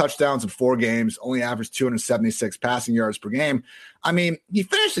 total touchdowns in 4 games, only averaged 276 passing yards per game. I mean, he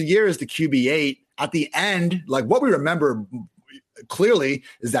finished the year as the QB8. At the end, what we remember clearly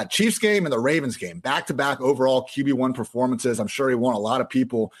is that Chiefs game and the Ravens game, back-to-back overall QB1 performances. I'm sure he won a lot of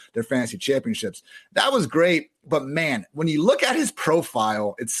people their fantasy championships. That was great. But man, when you look at his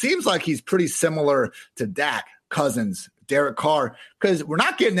profile, it seems like he's pretty similar to Dak, Cousins, Derek Carr, because we're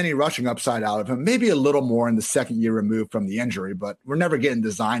not getting any rushing upside out of him, maybe a little more in the second year removed from the injury, but we're never getting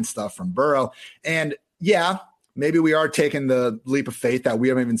design stuff from Burrow. And yeah, maybe we are taking the leap of faith that we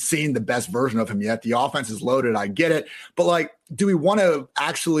haven't even seen the best version of him yet. The offense is loaded. I get it. But like, do we want to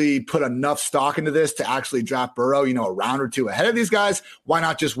actually put enough stock into this to actually draft Burrow, a round or two ahead of these guys? Why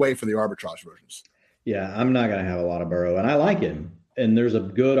not just wait for the arbitrage versions? Yeah, I'm not going to have a lot of Burrow, and I like him. And there's a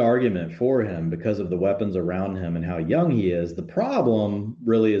good argument for him because of the weapons around him and how young he is. The problem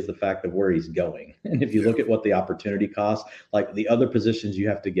really is the fact of where he's going. And if you look at what the opportunity costs, like the other positions you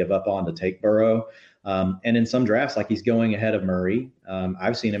have to give up on to take Burrow, and in some drafts, like he's going ahead of Murray.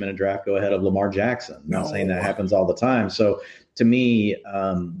 I've seen him in a draft go ahead of Lamar Jackson. I'm not saying that happens all the time. So to me,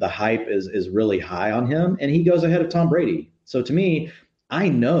 the hype is really high on him, and he goes ahead of Tom Brady. So to me, I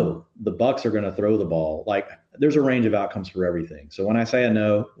know the Bucs are going to throw the ball. Like, there's a range of outcomes for everything. So when I say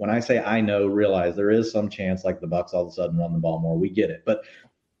I know, realize there is some chance like the Bucs all of a sudden run the ball more. We get it. But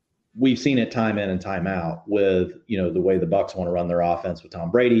we've seen it time in and time out with, the way the Bucs want to run their offense with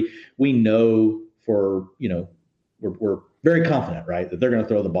Tom Brady. We know we're very confident, right, that they're going to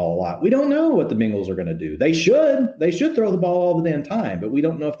throw the ball a lot. We don't know what the Bengals are going to do. They should throw the ball all the damn time, but we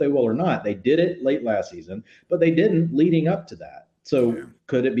don't know if they will or not. They did it late last season, but they didn't leading up to that. So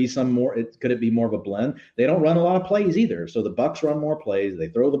could it be could it be more of a blend? They don't run a lot of plays either. So the Bucs run more plays. They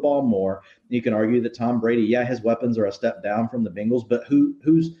throw the ball more. You can argue that Tom Brady, his weapons are a step down from the Bengals, but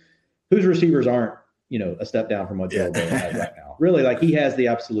whose receivers aren't, a step down from what Joe Burrow has right now. Really, like, he has the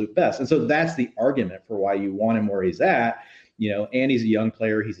absolute best. And so that's the argument for why you want him where he's at. And he's a young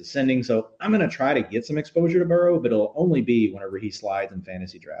player. He's ascending. So I'm going to try to get some exposure to Burrow, but it'll only be whenever he slides in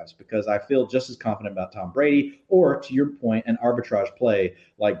fantasy drafts, because I feel just as confident about Tom Brady, or, to your point, an arbitrage play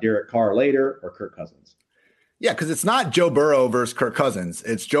like Derek Carr later or Kirk Cousins. Yeah, because it's not Joe Burrow versus Kirk Cousins.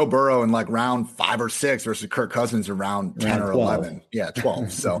 It's Joe Burrow in like round 5 or 6 versus Kirk Cousins around 10 or 11. Yeah,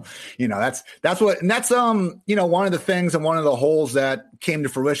 12. So, that's one of the things and one of the holes that came to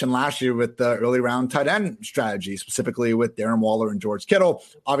fruition last year with the early round tight end strategy, specifically with Darren Waller and George Kittle.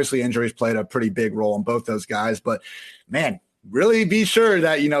 Obviously, injuries played a pretty big role in both those guys, but man, really be sure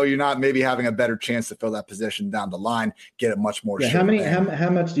that, you're not maybe having a better chance to fill that position down the line, get it much more. How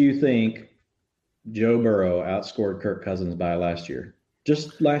much do you think Joe Burrow outscored Kirk Cousins by last year?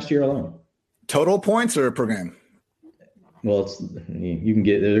 Just last year alone. Total points or per game? Well, they're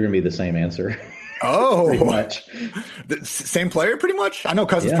going to be the same answer. Oh, pretty much. The same player, pretty much. I know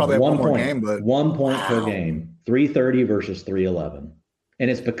Cousins probably had one more game, but 1 point per game, 330 versus 311.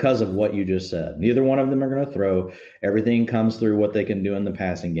 And it's because of what you just said. Neither one of them are going to throw. Everything comes through what they can do in the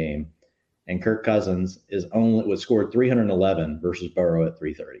passing game. And Kirk Cousins was scored 311 versus Burrow at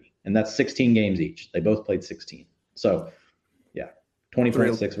 330. And that's 16 games each. They both played 16. So,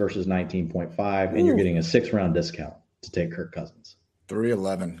 20.6 versus 19.5, and you're getting a 6-round discount to take Kirk Cousins.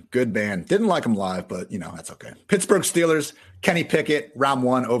 311. Good band. Didn't like him live, but, that's okay. Pittsburgh Steelers, Kenny Pickett, round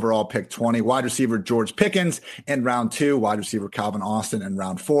 1, overall pick 20. Wide receiver George Pickens in round 2. Wide receiver Calvin Austin in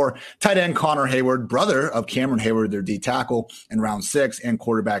round 4. Tight end Connor Hayward, brother of Cameron Hayward, their D tackle, in round 6. And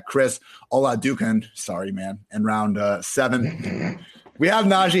quarterback Chris Olajuwon, sorry, man, in round 7. We have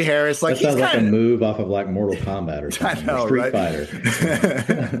Najee Harris. Like, that sounds like a move off of like Mortal Kombat or something. I know, Street right? Fighter.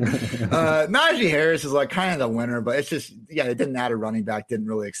 Najee Harris is like kind of the winner, but it's just, they didn't add a running back. Didn't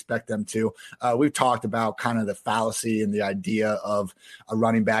really expect them to. We've talked about kind of the fallacy and the idea of a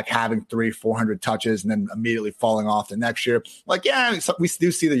running back having 300-400 touches and then immediately falling off the next year. Like, we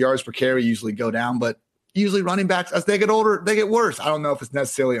do see the yards per carry usually go down, but usually running backs, as they get older, they get worse. I don't know if it's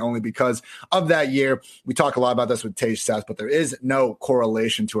necessarily only because of that year. We talk a lot about this with Tage Seth, but there is no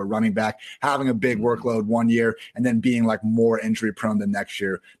correlation to a running back having a big workload one year and then being like more injury prone the next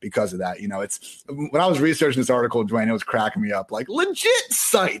year because of that. It's when I was researching this article, Dwayne, it was cracking me up. Like, legit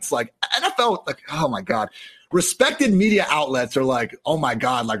sites, like NFL, like, oh my God. Respected media outlets are like, oh my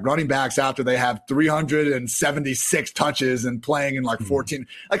God, like running backs after they have 376 touches and playing in like 14.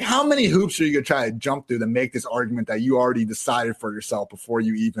 Like, how many hoops are you going to try to jump through to make this argument that you already decided for yourself before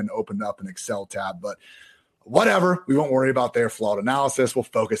you even opened up an Excel tab? But whatever, we won't worry about their flawed analysis. We'll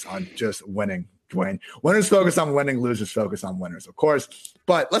focus on just winning, Dwayne. Winners focus on winning, losers focus on winners, of course.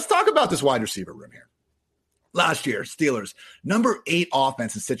 But let's talk about this wide receiver room here. Last year, Steelers, number 8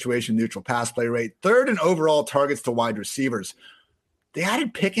 offense in situation neutral pass play rate, 3rd in overall targets to wide receivers. They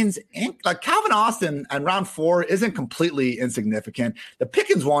added Pickens and Calvin Austin in round 4 isn't completely insignificant. The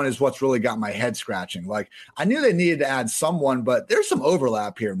Pickens one is what's really got my head scratching. Like, I knew they needed to add someone, but there's some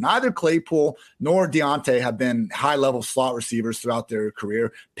overlap here. Neither Claypool nor Deontay have been high-level slot receivers throughout their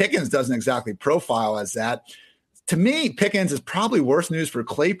career. Pickens doesn't exactly profile as that. To me, Pickens is probably worse news for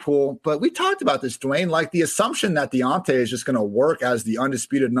Claypool, but we talked about this, Dwayne, like the assumption that Deontay is just going to work as the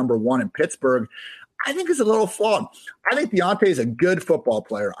undisputed number 1 in Pittsburgh. I think is a little flawed. I think Deontay is a good football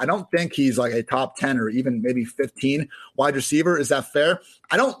player. I don't think he's like a top 10 or even maybe 15 wide receiver. Is that fair?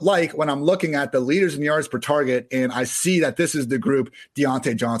 I don't like when I'm looking at the leaders in yards per target and I see that this is the group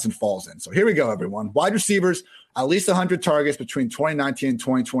Deontay Johnson falls in. So here we go, everyone. Wide receivers, at least 100 targets between 2019 and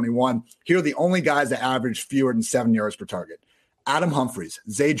 2021. Here are the only guys that average fewer than 7 yards per target. Adam Humphries,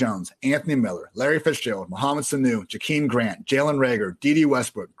 Zay Jones, Anthony Miller, Larry Fitzgerald, Mohamed Sanu, Jakeem Grant, Jalen Reagor, D.D.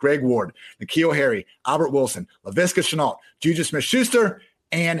 Westbrook, Greg Ward, N'Keal Harry, Albert Wilson, Laviska Shenault, Juju Smith-Schuster,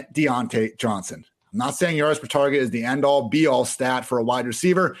 and Deontay Johnson. I'm not saying yards per target is the end-all, be-all stat for a wide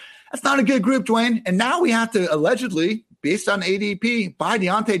receiver. That's not a good group, Dwayne. And now we have to allegedly, based on ADP, buy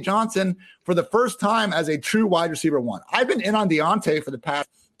Deontay Johnson for the first time as a true wide receiver one. I've been in on Deontay for the past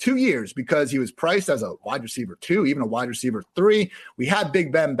 2 years because he was priced as a wide receiver 2, even a wide receiver 3. We had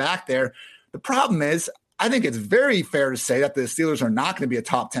Big Ben back there. The problem is, I think it's very fair to say that the Steelers are not going to be a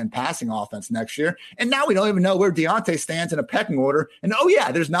top 10 passing offense next year. And now we don't even know where Deontay stands in a pecking order. And oh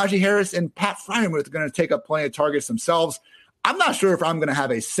yeah, there's Najee Harris and Pat Freiermuth going to take up plenty of targets themselves. I'm not sure if I'm going to have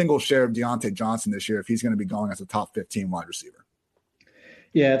a single share of Deontay Johnson this year if he's going to be going as a top 15 wide receiver.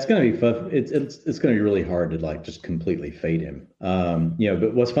 Yeah, it's going to be fun. It's going to be really hard to like just completely fade him.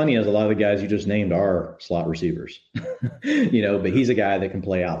 But what's funny is a lot of the guys you just named are slot receivers. But he's a guy that can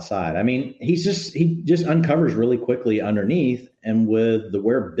play outside. I mean, he just uncovers really quickly underneath, and with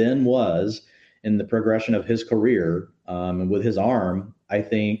where Ben was in the progression of his career, and with his arm, I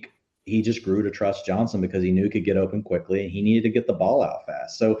think he just grew to trust Johnson because he knew he could get open quickly and he needed to get the ball out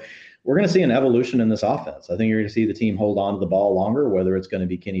fast. So we're going to see an evolution in this offense. I think you're going to see the team hold on to the ball longer, whether it's going to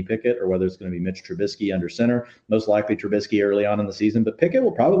be Kenny Pickett or whether it's going to be Mitch Trubisky under center. Most likely Trubisky early on in the season, but Pickett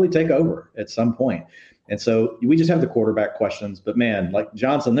will probably take over at some point. And so we just have the quarterback questions. But, man, like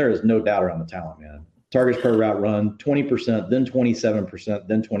Johnson, there is no doubt around the talent, man. Targets per route run, 20%, then 27%,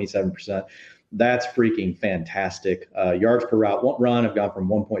 then 27%. That's freaking fantastic. Yards per route run have gone from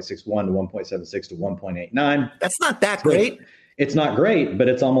 1.61 to 1.76 to 1.89. That's not that great. It's not great, but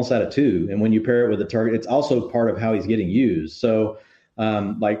it's almost at a 2. And when you pair it with the target, it's also part of how he's getting used. So,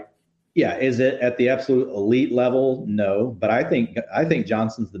 is it at the absolute elite level? No, but I think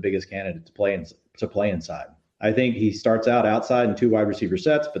Johnson's the biggest candidate to play inside. I think he starts out outside in 2 wide receiver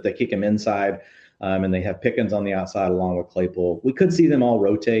sets, but they kick him inside, and they have Pickens on the outside along with Claypool. We could see them all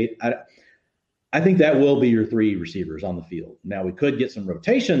rotate. I think that will be your 3 receivers on the field. Now, we could get some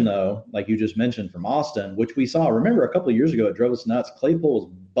rotation, though, like you just mentioned from Austin, which we saw. Remember, a couple of years ago, it drove us nuts. Claypool was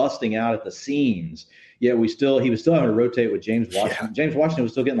busting out at the seams, yet he was still having to rotate with James Washington. Yeah. James Washington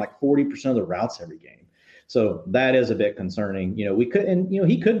was still getting like 40% of the routes every game. So that is a bit concerning.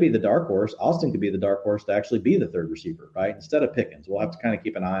 He could be the dark horse. Austin could be the dark horse to actually be the 3rd receiver, right? Instead of Pickens. We'll have to kind of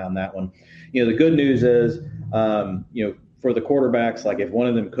keep an eye on that one. The good news is, for the quarterbacks, like if one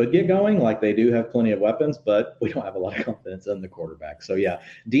of them could get going, like they do have plenty of weapons, but we don't have a lot of confidence in the quarterback. So yeah,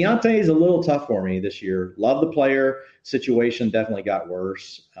 Deontay is a little tough for me this year. Love the player. Situation definitely got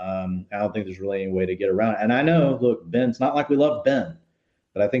worse. I don't think there's really any way to get around it. And I know, look, Ben, it's not like we love Ben,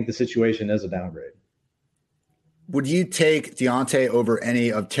 but I think the situation is a downgrade. Would you take Deontay over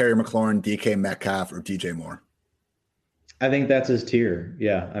any of Terry McLaurin, DK Metcalf, or DJ Moore? I think that's his tier.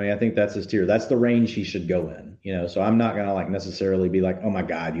 Yeah. I mean, I think that's his tier. That's the range he should go in, so I'm not going to like necessarily be like, oh my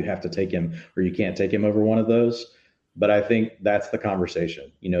God, you have to take him or you can't take him over one of those. But I think that's the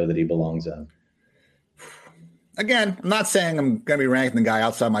conversation, that he belongs in. Again, I'm not saying I'm going to be ranking the guy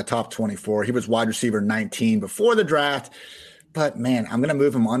outside my top 24. He was wide receiver 19 before the draft, but man, I'm going to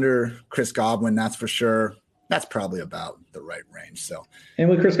move him under Chris Godwin. That's for sure. That's probably about the right range. So, and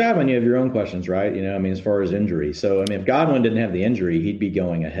with Chris Godwin, you have your own questions, right? As far as injury. So, if Godwin didn't have the injury, he'd be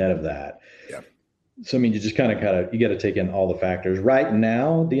going ahead of that. Yeah. So, you just kind of, you got to take in all the factors. Right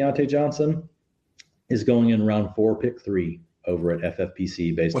now, Deontay Johnson is going in round 4, pick 3 over at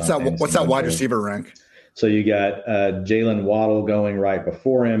FFPC based on what's that wide receiver rank? So you got Jalen Waddle going right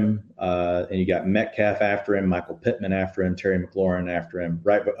before him, and you got Metcalf after him, Michael Pittman after him, Terry McLaurin after him,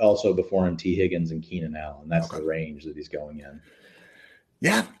 right, but also before him, T. Higgins and Keenan Allen. That's the range that he's going in.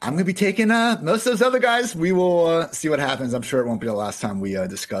 Yeah, I'm going to be taking most of those other guys. We will see what happens. I'm sure it won't be the last time we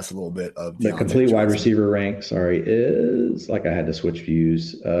discuss a little bit of the complete Johnson. Wide receiver rank. Is like I had to switch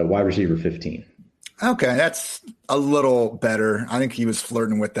views. Wide receiver 15. Okay, that's a little better. I think he was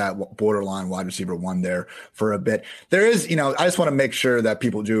flirting with that borderline wide receiver 1 there for a bit. There is, I just want to make sure that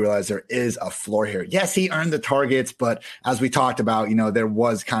people do realize there is a floor here. Yes, he earned the targets, but as we talked about, there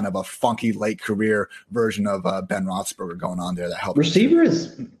was kind of a funky late career version of Ben Roethlisberger going on there that helped.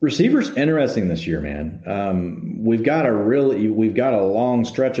 Receivers interesting this year, man. We've got a long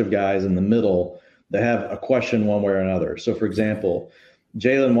stretch of guys in the middle that have a question one way or another. So, for example,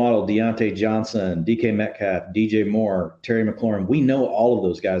 Jalen Waddle, Deontay Johnson, DK Metcalf, DJ Moore, Terry McLaurin. We know all of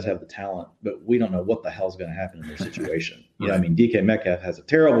those guys have the talent, but we don't know what the hell's going to happen in their situation. You know, I mean, DK Metcalf has a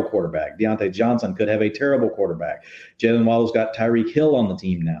terrible quarterback. Deontay Johnson could have a terrible quarterback. Jalen Waddle's got Tyreek Hill on the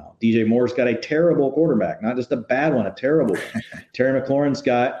team now. DJ Moore's got a terrible quarterback, not just a bad one, a terrible one. Terry McLaurin's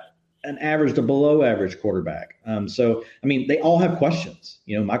got an average to below average quarterback. So, I mean, they all have questions.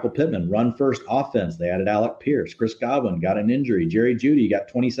 You know, Michael Pittman, run first offense. They added Alec Pierce. Chris Godwin got an injury. Jerry Jeudy got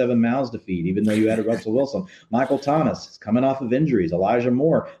 27 mouths to feed, even though you added Russell Wilson. Michael Thomas is coming off of injuries. Elijah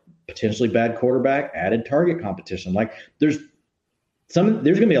Moore, potentially bad quarterback, added target competition. Like there's going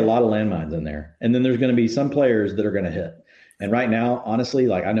to be a lot of landmines in there. And then there's going to be some players that are going to hit. And right now, honestly,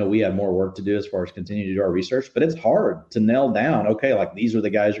 like I know we have more work to do as far as continuing to do our research, but it's hard to nail down, okay, like these are the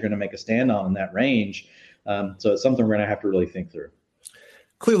guys you're going to make a stand on in that range. So it's something we're going to have to really think through.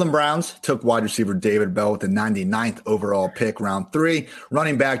 Cleveland Browns took wide receiver David Bell with the 99th overall pick, round 3.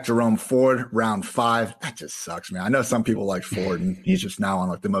 Running back Jerome Ford, round 5. That just sucks, man. I know some people like Ford, and he's just now on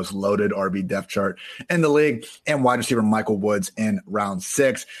like the most loaded RB depth chart in the league. And wide receiver Michael Woods in round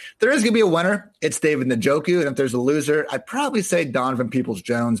 6. There is going to be a winner. It's David Njoku. And if there's a loser, I'd probably say Donovan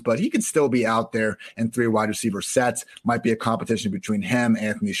Peoples-Jones, but he could still be out there in 3 wide receiver sets. Might be a competition between him,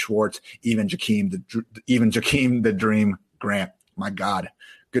 Anthony Schwartz, even Jakeem the Dream Grant. My God.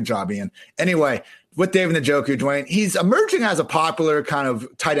 Good job, Ian. Anyway, with David Njoku, Dwayne, he's emerging as a popular kind of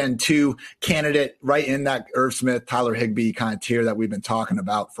tight end 2 candidate right in that Irv Smith, Tyler Higbee kind of tier that we've been talking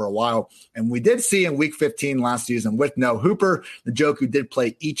about for a while. And we did see in week 15 last season with no Hooper, Njoku did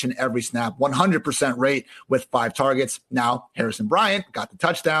play each and every snap, 100% rate with 5 targets. Now, Harrison Bryant got the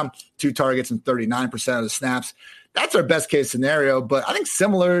touchdown, 2 targets and 39% of the snaps. That's our best case scenario, but I think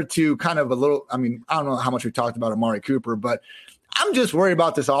similar to kind of a little, I mean, I don't know how much we talked about Amari Cooper, but I'm just worried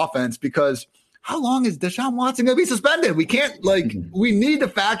about this offense because how long is Deshaun Watson going to be suspended? We can't, we need to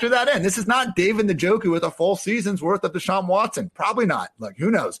factor that in. This is not David Njoku with a full season's worth of Deshaun Watson. Probably not. Like,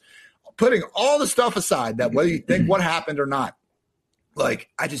 who knows? Putting all the stuff aside, that whether you think what happened or not, like,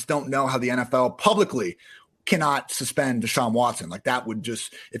 I just don't know how the NFL publicly cannot suspend Deshaun Watson. Like, that would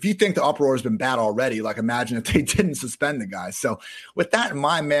just, if you think the uproar has been bad already, like, imagine if they didn't suspend the guy. So with that in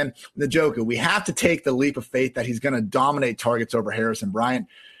mind, man, Njoku, we have to take the leap of faith that he's going to dominate targets over Harrison Bryant.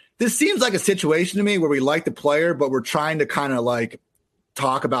 This seems like a situation to me where we like the player, but we're trying to kind of like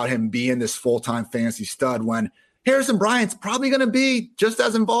talk about him being this full-time fantasy stud when Harrison Bryant's probably going to be just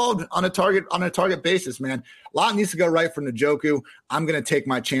as involved on a target basis, man. A lot needs to go right for Njoku. I'm going to take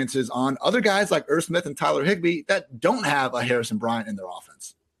my chances on other guys like Irv Smith and Tyler Higbee that don't have a Harrison Bryant in their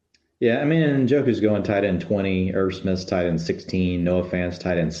offense. Yeah, I mean, Njoku's going tight end 20, Irv Smith's tight end 16, Noah Fant's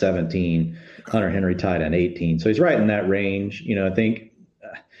tight end 17, Hunter Henry tight end 18. So he's right in that range. You know, I think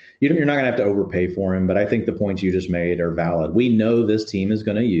you're not going to have to overpay for him, but I think the points you just made are valid. We know this team is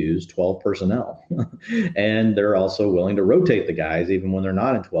going to use 12 personnel, and they're also willing to rotate the guys even when they're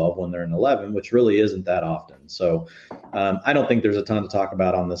not in 12, when they're in 11, which really isn't that often. So I don't think there's a ton to talk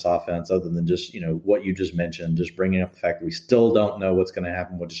about on this offense other than just, you know, what you just mentioned, just bringing up the fact that we still don't know what's going to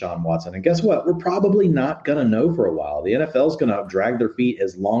happen with Deshaun Watson. And guess what? We're probably not going to know for a while. The NFL is going to drag their feet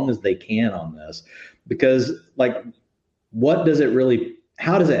as long as they can on this because, like, what does it really –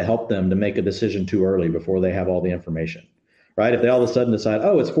 how does it help them to make a decision too early before they have all the information, right? If they all of a sudden decide,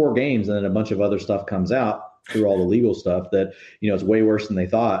 oh, it's 4 games, and then a bunch of other stuff comes out through all the legal stuff that, you know, it's way worse than they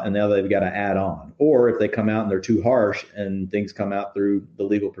thought, and now they've got to add on. Or if they come out and they're too harsh and things come out through the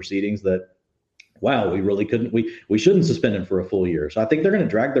legal proceedings that, wow, we really couldn't, we shouldn't suspend him for a full year. So I think they're going to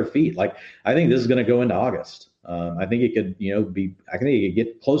drag their feet. Like, I think this is going to go into August. I think it could, you know, I think it could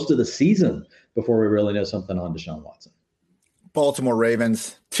get close to the season before we really know something on Deshaun Watson. Baltimore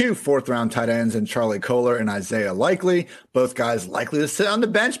Ravens, 2 fourth-round tight ends in Charlie Kolar and Isaiah Likely. Both guys likely to sit on the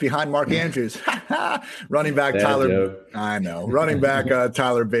bench behind Mark Andrews. Running back Running back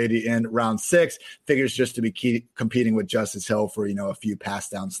Tyler Beatty in round 6. Figures just to be competing with Justice Hill for, you know, a few pass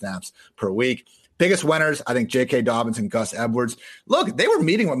down snaps per week. Biggest winners, I think J.K. Dobbins and Gus Edwards. Look, they were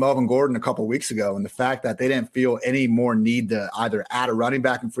meeting with Melvin Gordon a couple weeks ago, and the fact that they didn't feel any more need to either add a running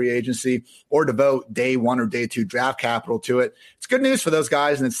back in free agency or devote day 1 or day 2 draft capital to it, it's good news for those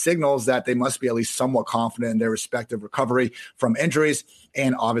guys, and it signals that they must be at least somewhat confident in their respective recovery from injuries.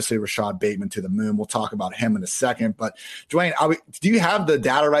 And obviously Rashad Bateman to the moon. We'll talk about him in a second. But Dwayne, do you have the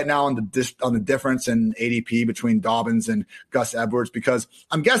data right now on the difference in ADP between Dobbins and Gus Edwards? Because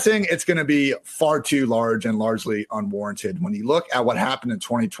I'm guessing it's going to be far too large and largely unwarranted. When you look at what happened in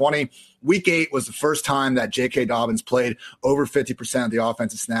 2020, Week 8 was the first time that J.K. Dobbins played over 50% of the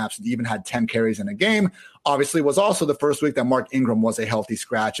offensive snaps and even had 10 carries in a game. Obviously, was also the first week that Mark Ingram was a healthy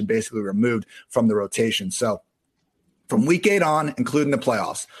scratch and basically removed from the rotation. So From week 8 on, including the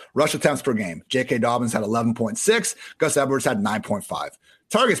playoffs, rush attempts per game, J.K. Dobbins had 11.6, Gus Edwards had 9.5.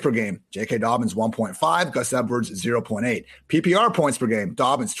 Targets per game, J.K. Dobbins 1.5, Gus Edwards 0.8. PPR points per game,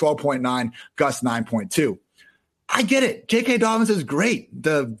 Dobbins 12.9, Gus 9.2. I get it. J.K. Dobbins is great.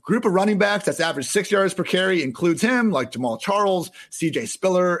 The group of running backs that's averaged 6 yards per carry includes him, like Jamal Charles, C.J.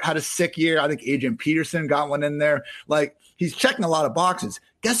 Spiller had a sick year. I think Adrian Peterson got one in there. Like, he's checking a lot of boxes.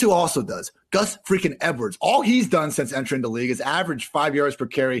 Guess who also does? Gus freaking Edwards. All he's done since entering the league is average 5 yards per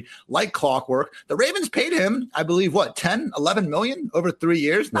carry like clockwork. The Ravens paid him, I believe, 10, 11 million over 3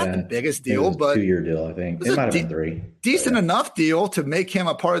 years? Not the biggest deal, but 2-year deal, I think. It might have been 3. Decent enough deal to make him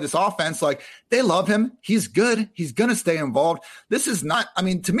a part of this offense. Like, they love him. He's good. He's going to stay involved. This is not, I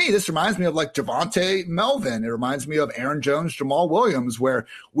mean, to me, this reminds me of like Javonte Melvin. It reminds me of Aaron Jones, Jamal Williams, where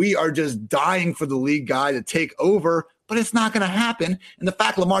we are just dying for the league guy to take over, but it's not going to happen. And the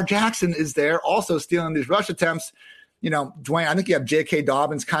fact Lamar Jackson is there also stealing these rush attempts, Dwayne, I think you have J.K.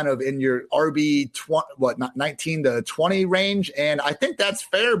 Dobbins kind of in your RB 19 to 20 range. And I think that's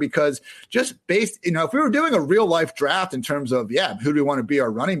fair because just based, if we were doing a real life draft in terms of, who do we want to be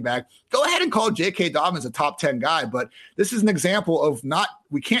our running back? Go ahead and call J.K. Dobbins a top 10 guy. But this is an example of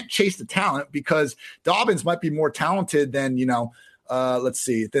we can't chase the talent because Dobbins might be more talented than,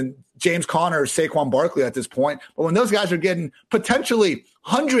 than James Conner or Saquon Barkley at this point. But when those guys are getting potentially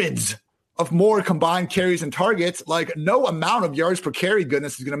hundreds of more combined carries and targets, like no amount of yards per carry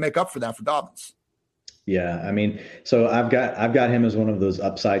goodness is going to make up for that for Dobbins. Yeah, I mean, so I've got him as one of those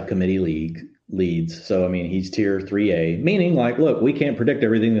upside committee leads. So, I mean, he's tier 3A, meaning like, look, we can't predict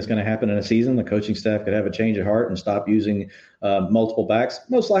everything that's going to happen in a season. The coaching staff could have a change of heart and stop using multiple backs.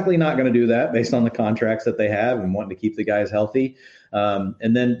 Most likely not going to do that based on the contracts that they have and wanting to keep the guys healthy.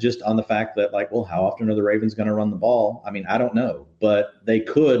 And then just on the fact that like, well, how often are the Ravens going to run the ball? I mean, I don't know, but they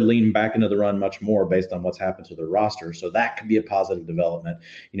could lean back into the run much more based on what's happened to their roster. So that could be a positive development,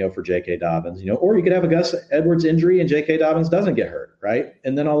 for J.K. Dobbins, or you could have a Gus Edwards injury and J.K. Dobbins doesn't get hurt, right?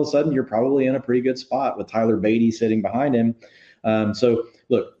 And then all of a sudden you're probably in a pretty good spot with Tyler Beatty sitting behind him. So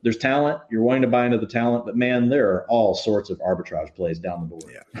look, there's talent. You're wanting to buy into the talent, but man, there are all sorts of arbitrage plays down the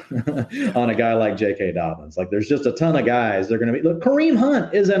board on a guy like J.K. Dobbins. Like there's just a ton of guys. They're going to be, look, Kareem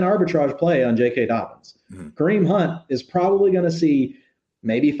Hunt is an arbitrage play on J.K. Dobbins. Mm-hmm. Kareem Hunt is probably going to see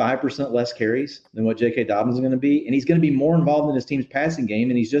maybe 5% less carries than what J.K. Dobbins is going to be. And he's going to be more involved in his team's passing game.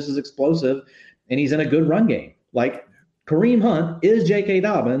 And he's just as explosive and he's in a good run game. Like Kareem Hunt is J.K.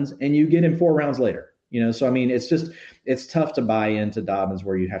 Dobbins and you get him 4 rounds later. So, I mean, it's tough to buy into Dobbins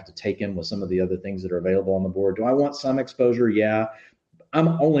where you have to take him with some of the other things that are available on the board. Do I want some exposure? Yeah. I'm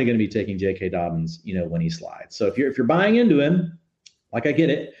only going to be taking J.K. Dobbins, when he slides. So if you're buying into him, like I get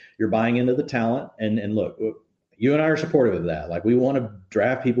it, you're buying into the talent. And look, you and I are supportive of that. Like we want to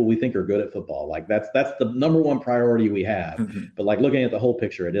draft people we think are good at football. Like that's the number one priority we have. Mm-hmm. But like looking at the whole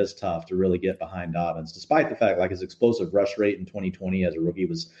picture, it is tough to really get behind Dobbins, despite the fact like his explosive rush rate in 2020 as a rookie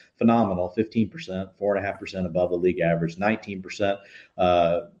was phenomenal, 15%, 4.5% above the league average, 19%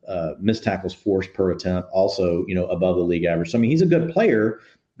 missed tackles forced per attempt, also, above the league average. So, I mean, he's a good player,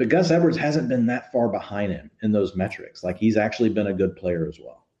 but Gus Edwards hasn't been that far behind him in those metrics. Like he's actually been a good player as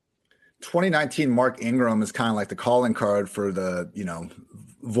well. 2019 Mark Ingram is kind of like the calling card for the,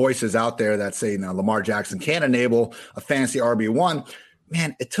 voices out there that say, Lamar Jackson can enable a fantasy RB1.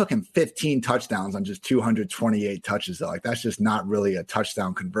 Man, it took him 15 touchdowns on just 228 touches. Though. Like that's just not really a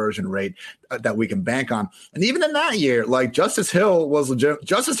touchdown conversion rate that we can bank on. And even in that year, like Justice Hill was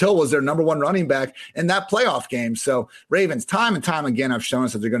their number one running back in that playoff game. So Ravens time and time again have shown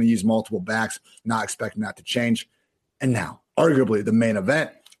us that they're going to use multiple backs, not expecting that to change. And now, arguably the main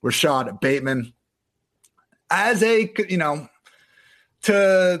event, Rashad Bateman, as a,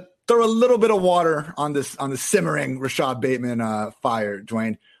 to throw a little bit of water on the simmering Rashad Bateman fire,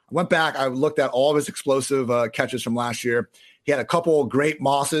 Dwayne. I went back, I looked at all of his explosive catches from last year. He had a couple great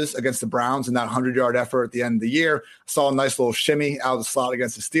mosses against the Browns in that 100-yard effort at the end of the year. I saw a nice little shimmy out of the slot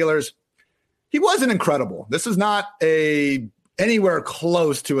against the Steelers. He wasn't incredible. This is not anywhere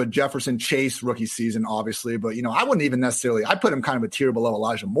close to a Jefferson Chase rookie season, obviously. But, I wouldn't even necessarily – I put him kind of a tier below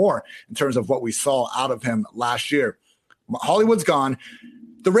Elijah Moore in terms of what we saw out of him last year. Hollywood's gone.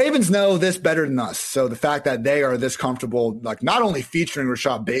 The Ravens know this better than us. So the fact that they are this comfortable, like not only featuring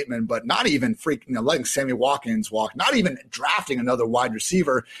Rashad Bateman, but not even letting Sammy Watkins walk, not even drafting another wide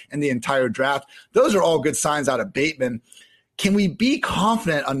receiver in the entire draft. Those are all good signs out of Bateman. Can we be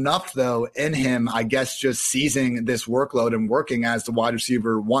confident enough, though, in him, I guess, just seizing this workload and working as the wide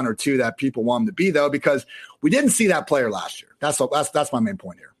receiver 1 or 2 that people want him to be, though, because we didn't see that player last year. That's my main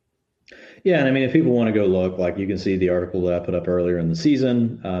point here. Yeah, and I mean, if people want to go look, like you can see the article that I put up earlier in the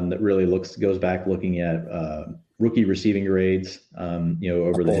season that really goes back looking at rookie receiving grades, I'll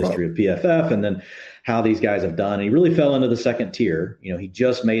over the pull it up. history of PFF, and then how these guys have done. And he really fell into the second tier. He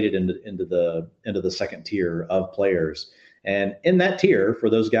just made it into the second tier of players. And in that tier, for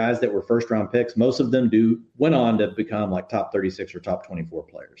those guys that were first round picks, most of them went on to become like top 36 or top 24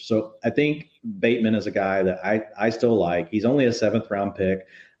 players. So I think Bateman is a guy that I still like. He's only a seventh round pick.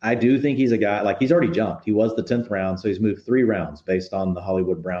 I do think he's a guy, like, he's already jumped. He was the 10th round, so he's moved 3 rounds based on the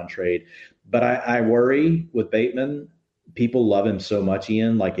Hollywood Brown trade. But I worry with Bateman, people love him so much,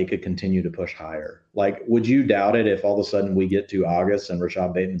 Ian, like it could continue to push higher. Like, would you doubt it if all of a sudden we get to August and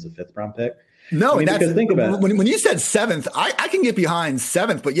Rashad Bateman's a 5th round pick? No, I mean, because think about it. When you said 7th, I can get behind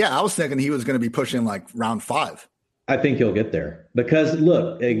 7th, but yeah, I was thinking he was going to be pushing like round 5. I think he'll get there because,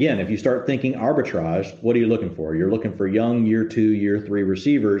 look, again, if you start thinking arbitrage, what are you looking for? You're looking for young year 2, year 3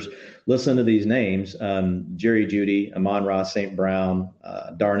 receivers. Listen to these names: Jerry Jeudy, Amon-Ra St. Brown,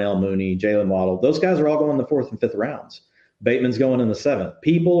 Darnell Mooney, Jalen Waddle. Those guys are all going in the 4th and 5th rounds. Bateman's going in the 7th.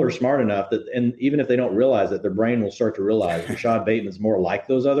 People are smart enough that, and even if they don't realize it, their brain will start to realize Rashad Bateman's more like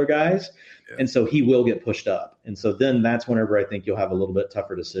those other guys. And so he will get pushed up. And so then that's whenever I think you'll have a little bit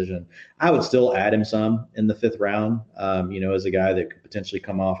tougher decision. I would still add him some in the 5th round, as a guy that could potentially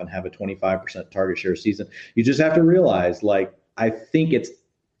come off and have a 25% target share season. You just have to realize, like, I think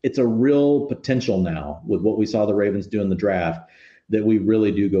it's a real potential now with what we saw the Ravens do in the draft, that we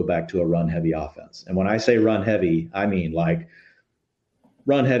really do go back to a run-heavy offense. And when I say run-heavy, I mean like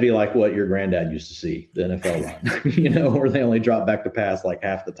run-heavy like what your granddad used to see, the NFL run, where they only drop back to pass like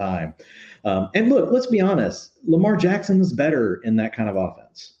half the time. And look, let's be honest, Lamar Jackson was better in that kind of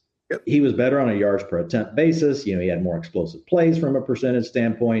offense. Yep. He was better on a yards per attempt basis. He had more explosive plays from a percentage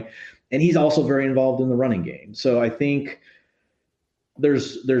standpoint, and he's also very involved in the running game. So I think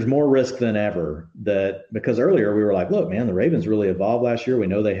there's more risk than ever, that because earlier we were like, look, man, the Ravens really evolved last year. We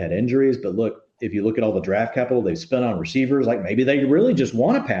know they had injuries, but look, if you look at all the draft capital they've spent on receivers, like maybe they really just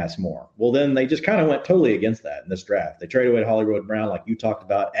want to pass more. Well, then they just kind of went totally against that in this draft. They traded away Hollywood Brown, like you talked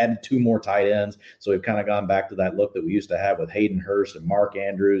about, added 2 more tight ends. So we've kind of gone back to that look that we used to have with Hayden Hurst and Mark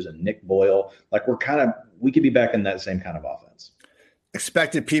Andrews and Nick Boyle. Like we could be back in that same kind of offense.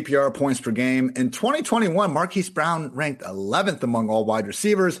 Expected PPR points per game. In 2021, Marquise Brown ranked 11th among all wide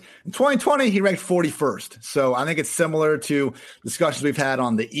receivers. In 2020, he ranked 41st. So I think it's similar to discussions we've had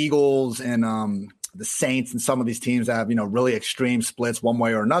on the Eagles and the Saints and some of these teams that have, really extreme splits one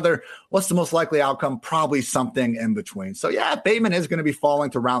way or another. What's the most likely outcome? Probably something in between. So yeah, Bateman is going to be falling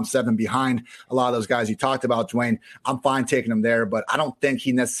to round 7 behind a lot of those guys you talked about, Dwayne. I'm fine taking him there, but I don't think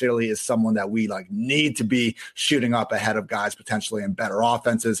he necessarily is someone that we need to be shooting up ahead of guys potentially in better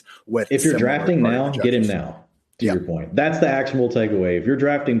offenses with. If you're drafting now, get him now. To your point, that's the actionable takeaway. If you're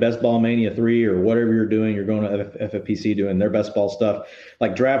drafting Best Ball Mania 3 or whatever you're doing, you're going to FFPC doing their best ball stuff,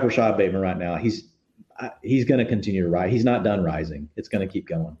 like draft Rashad Bateman right now. He's going to continue to rise. He's not done rising. It's going to keep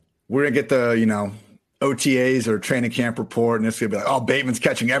going. We're going to get the, OTAs or training camp report, and it's going to be like, oh, Bateman's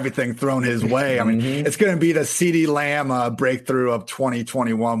catching everything thrown his way. I mean, It's going to be the CeeDee Lamb breakthrough of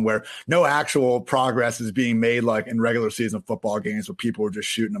 2021, where no actual progress is being made like in regular season football games where people are just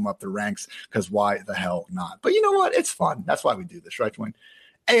shooting them up the ranks, because why the hell not? But you know what? It's fun. That's why we do this, right, Dwayne?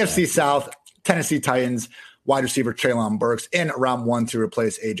 AFC South, Tennessee Titans. Wide receiver Treylon Burks in round 1 to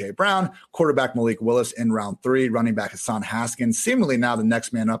replace A.J. Brown. Quarterback Malik Willis in round 3. Running back Hassan Haskins, seemingly now the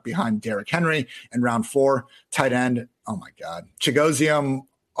next man up behind Derrick Henry in round 4. Tight end, oh my God, Chigozium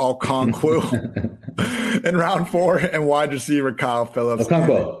Okonkwo in round 4. And wide receiver Kyle Phillips.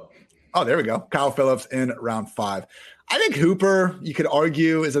 Oh, there we go. Kyle Phillips in round 5. I think Hooper, you could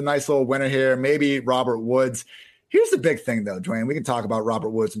argue, is a nice little winner here. Maybe Robert Woods. Here's the big thing, though, Dwayne. We can talk about Robert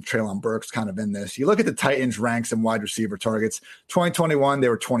Woods and Treylon Burks kind of in this. You look at the Titans' ranks and wide receiver targets. 2021, they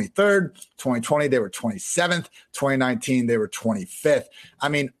were 23rd. 2020, they were 27th. 2019, they were 25th. I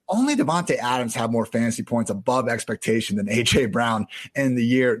mean, only Devontae Adams had more fantasy points above expectation than A.J. Brown in the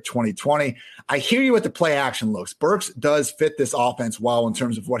year 2020. I hear you with the play action looks. Burks does fit this offense well in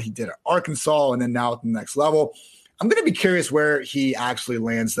terms of what he did at Arkansas and then now at the next level. I'm going to be curious where he actually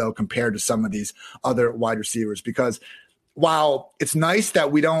lands, though, compared to some of these other wide receivers, because while it's nice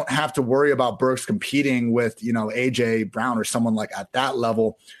that we don't have to worry about Burks competing with, A.J. Brown or someone like at that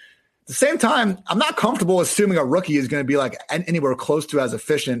level, at the same time, I'm not comfortable assuming a rookie is going to be like anywhere close to as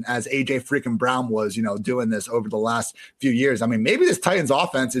efficient as A.J. freaking Brown was, doing this over the last few years. I mean, maybe this Titans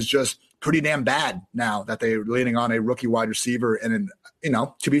offense is just pretty damn bad now that they're leaning on a rookie wide receiver and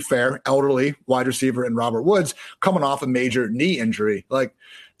to be fair, elderly wide receiver in Robert Woods coming off a major knee injury. Like,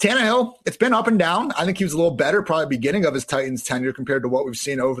 Tannehill, it's been up and down. I think he was a little better probably beginning of his Titans tenure compared to what we've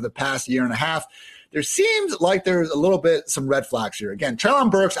seen over the past year and a half. There seems like there's a little bit some red flags here. Again,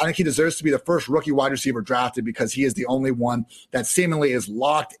 Treylon Burks, I think he deserves to be the first rookie wide receiver drafted because he is the only one that seemingly is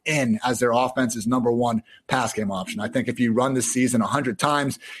locked in as their offense's number one pass game option. I think if you run this season 100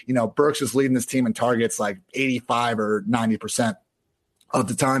 times, Burks is leading this team in targets like 85 or 90% of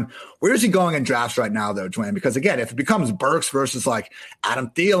the time. Where is he going in drafts right now, though, Dwayne? Because, again, if it becomes Burks versus like Adam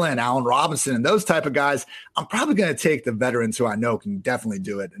Thielen, Allen Robinson, and those type of guys, I'm probably going to take the veterans who I know can definitely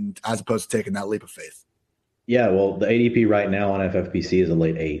do it, and as opposed to taking that leap of faith. Yeah, well, the ADP right now on FFPC is a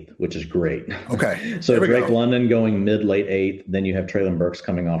late 8th, which is great. Okay. So Drake London going mid-late 8th, then you have Treylon Burks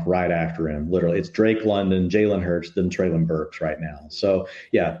coming off right after him. Literally, it's Drake London, Jalen Hurts, then Treylon Burks right now. So,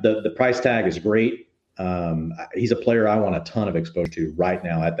 yeah, the price tag is great. He's a player I want a ton of exposure to right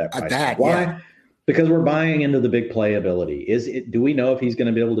now at that price. Why? Yeah. Because we're buying into the big play ability. Do we know if he's going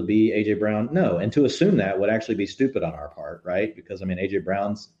to be able to be AJ Brown? No. And to assume that would actually be stupid on our part, right? Because AJ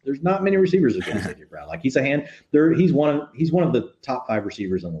Brown's, there's not many receivers against AJ Brown. Like he's one of the top 5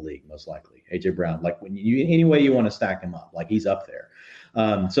 receivers in the league, most likely. AJ Brown, like any way you want to stack him up, like he's up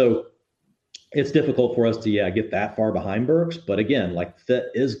there. So it's difficult for us to get that far behind Burks, but again, like fit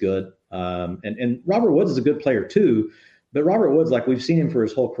is good. And Robert Woods is a good player too, but Robert Woods, like we've seen him for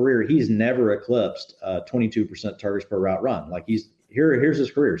his whole career, he's never eclipsed 22% targets per route run. Like here's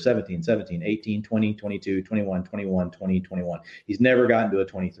his career: 17, 18, 20, 22, 21, 21, 20, 21. He's never gotten to a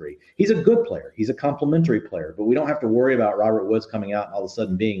 23. He's a good player. He's a complimentary player, but we don't have to worry about Robert Woods coming out and all of a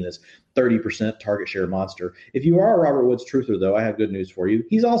sudden being this 30% target share monster. If you are a Robert Woods truther, though, I have good news for you.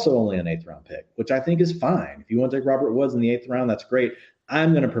 He's also only an 8th round pick, which I think is fine. If you want to take Robert Woods in the 8th round, that's great.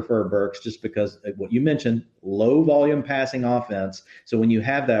 I'm going to prefer Burks just because of what you mentioned, low volume passing offense. So when you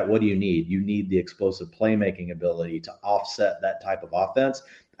have that, what do you need? You need the explosive playmaking ability to offset that type of offense.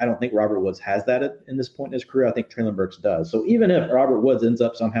 I don't think Robert Woods has that in this point in his career. I think Treylon Burks does. So even if Robert Woods ends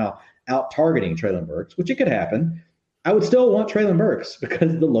up somehow out targeting Treylon Burks, which it could happen, I would still want Treylon Burks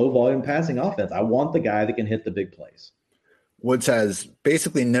because of the low volume passing offense. I want the guy that can hit the big plays. Woods has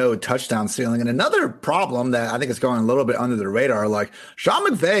basically no touchdown ceiling. And another problem that I think is going a little bit under the radar, like Sean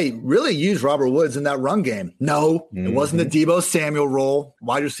McVay really used Robert Woods in that run game. No, It wasn't the Deebo Samuel role.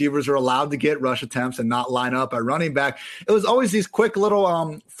 Wide receivers are allowed to get rush attempts and not line up at running back. It was always these quick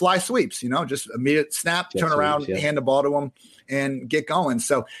little fly sweeps, just immediate snap, turn around, hand the ball to him and get going.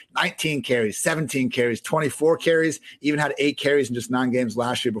 So 19 carries, 17 carries, 24 carries, even had 8 carries in just 9 games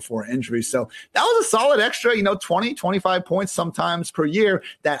last year before injury. So that was a solid extra, 20, 25 points sometimes per year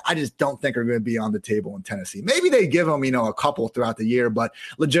that I just don't think are going to be on the table in Tennessee. Maybe they give them, a couple throughout the year, but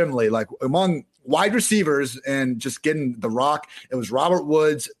legitimately, like among wide receivers and just getting the rock, it was Robert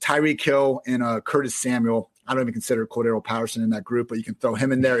Woods, Tyreek Hill, and Curtis Samuel. I don't even consider Cordero Patterson in that group, but you can throw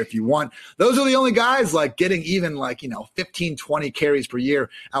him in there if you want. Those are the only guys like getting even 15, 20 carries per year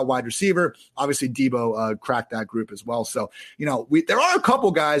at wide receiver. Obviously, Deebo cracked that group as well. So, there are a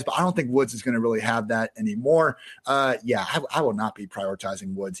couple guys, but I don't think Woods is going to really have that anymore. I will not be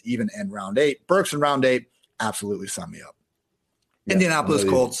prioritizing Woods even in round 8. Burks in round 8, absolutely sign me up. Yeah, Indianapolis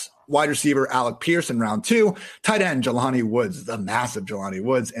Colts. Wide receiver Alec Pierce in round 2, tight end Jelani Woods, the massive Jelani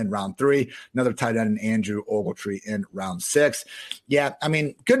Woods in round 3, another tight end Andrew Ogletree in round 6. Yeah,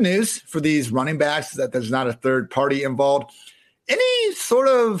 good news for these running backs is that there's not a third party involved. Any sort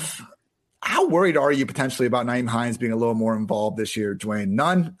of, how worried are you potentially about Nyheim Hines being a little more involved this year, Dwayne?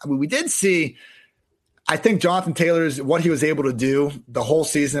 None. We did see, I think Jonathan Taylor's, what he was able to do the whole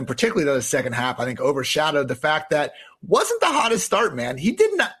season, particularly the second half, I think overshadowed the fact that wasn't the hottest start, man. He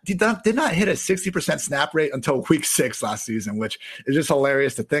did not hit a 60% snap rate until week 6 last season, which is just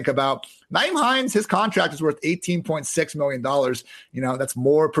hilarious to think about. Nyheim Hines, his contract is worth $18.6 million. That's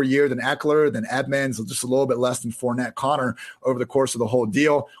more per year than Eckler, than Edmonds, just a little bit less than Fournette, Connor over the course of the whole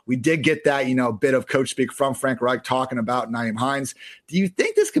deal. We did get that, bit of coach speak from Frank Reich talking about Nyheim Hines. Do you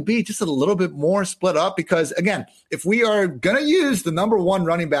think this could be just a little bit more split up? Because again, if we are going to use the number 1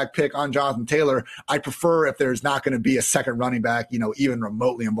 running back pick on Jonathan Taylor, I prefer if there's not going to be a second running back, even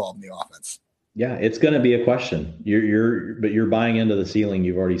remotely involved in the offense. Yeah, it's going to be a question. You're buying into the ceiling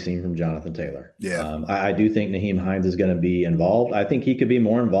you've already seen from Jonathan Taylor. Yeah, I do think Nyheim Hines is going to be involved. I think he could be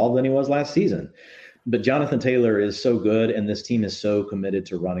more involved than he was last season. But Jonathan Taylor is so good, and this team is so committed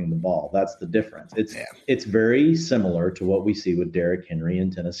to running the ball. That's the difference. It's very similar to what we see with Derrick Henry in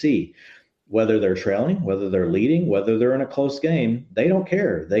Tennessee. Whether they're trailing, whether they're leading, whether they're in a close game, they don't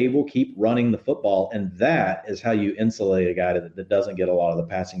care. They will keep running the football, and that is how you insulate a guy that doesn't get a lot of the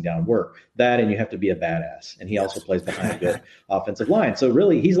passing down work. That, and you have to be a badass. And he also plays behind a good offensive line. So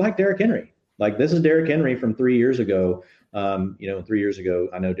really, he's like Derrick Henry. Like, this is Derrick Henry from 3 years ago You know, 3 years ago,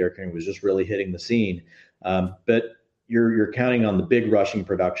 I know Derrick Henry was just really hitting the scene. But you're counting on the big rushing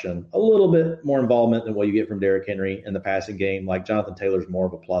production, a little bit more involvement than what you get from Derrick Henry in the passing game. Like Jonathan Taylor's more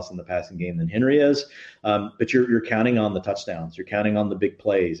of a plus in the passing game than Henry is. But you're counting on the touchdowns, you're counting on the big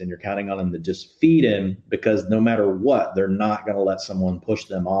plays, and you're counting on them to just feed him, because no matter what, they're not going to let someone push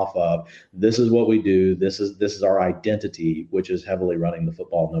them off of, this is what we do. This is our identity, which is heavily running the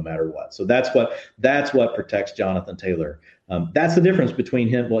football no matter what. So that's what protects Jonathan Taylor. That's the difference between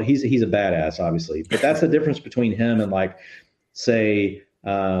him. Well, he's a badass, obviously, but that's the difference between him and, like, say,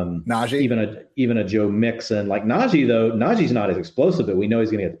 Najee, even a Joe Mixon. Like Najee, though, Najee's not as explosive, but we know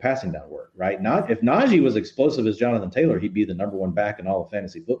he's going to get the passing down work, right? If Najee was explosive as Jonathan Taylor, he'd be the number one back in all of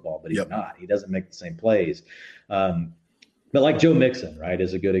fantasy football, but he's not. He doesn't make the same plays. But like Joe Mixon, right,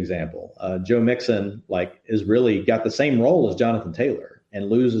 is a good example. Joe Mixon, like, is really got the same role as Jonathan Taylor and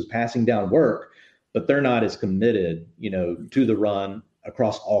loses passing down work, but they're not as committed, you know, to the run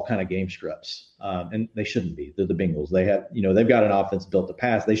across all kind of game scripts. And they shouldn't be. They're the Bengals. They have, you know, they've got an offense built to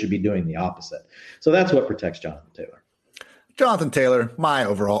pass. They should be doing the opposite. So that's what protects Jonathan Taylor. Jonathan Taylor, my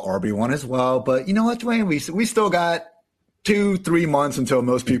overall RB1 as well. But you know what, Dwayne? We still got 2-3 months until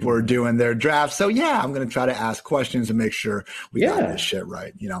most people are doing their drafts. So yeah, I'm going to try to ask questions and make sure we got this shit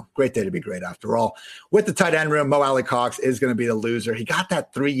right. You know, great day to be great after all. With the tight end room, Mo Alley-Cox is going to be the loser. He got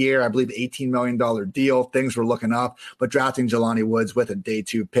that 3-year, I believe, $18 million deal. Things were looking up, but drafting Jelani Woods with a day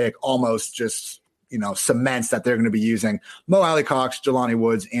 2 pick almost just, you know, cements that they're going to be using Mo Alley-Cox, Jelani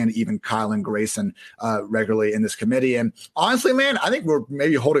Woods, and even Kylan Grayson regularly in this committee. And honestly, man, I think we're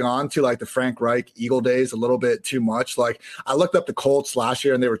maybe holding on to like the Frank Reich Eagle days a little bit too much. Like, I looked up the Colts last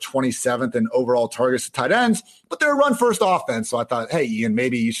year and they were 27th in overall targets to tight ends, but they're a run first offense. So I thought, hey, Ian,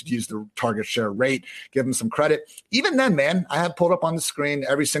 maybe you should use the target share rate, give them some credit. Even then, man, I have pulled up on the screen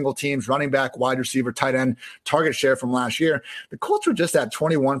every single team's running back, wide receiver, tight end target share from last year. The Colts were just at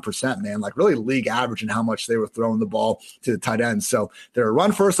 21%, man, like really league average in how much they were throwing the ball to the tight ends. So they're a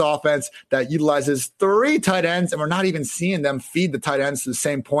run first offense that utilizes 3 tight ends, and we're not even seeing them feed the tight ends to the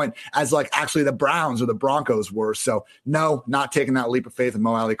same point as like actually the Browns or the Broncos were. So no, not taking that leap of faith in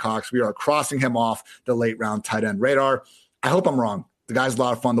Mo Alley-Cox. We are crossing him off the late round tight end radar. I hope I'm wrong. The guy's a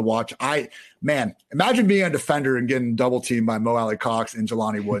lot of fun to watch. Man, imagine being a defender and getting double teamed by Mo Alley-Cox and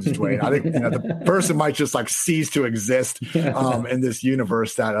Jelani Woods, Dwayne. I think, you know, the person might just like cease to exist in this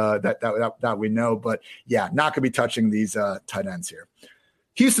universe that we know. But yeah, not going to be touching these tight ends here.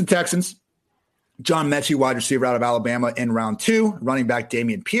 Houston Texans, John Mechie, wide receiver out of Alabama in round 2, running back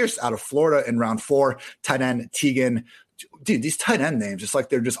Dameon Pierce out of Florida in round 4, tight end Tegan. Dude, these tight end names, it's like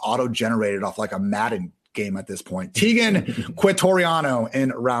they're just auto-generated off like a Madden game at this point. Tegan Quitoriano in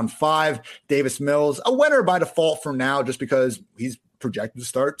round 5. Davis Mills, a winner by default for now, just because he's projected to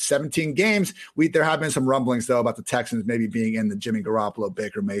start 17 games. There have been some rumblings, though, about the Texans maybe being in the Jimmy Garoppolo,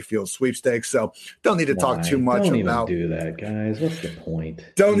 Baker Mayfield sweepstakes. So don't need to talk too much don't about. Don't even do that, guys. What's the point?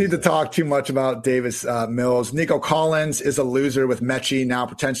 Don't need to talk too much about Davis Mills. Nico Collins is a loser with Mechie now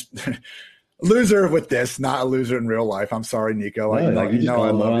potential. Loser with this, not a loser in real life. I'm sorry, Nico. No, you just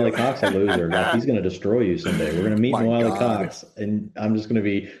call Mo Alley-Cox a loser. Like, he's going to destroy you someday. We're going to meet Mo Alley-Cox, and I'm just going to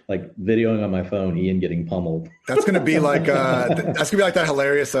be like videoing on my phone, Ian getting pummeled. That's going to be like that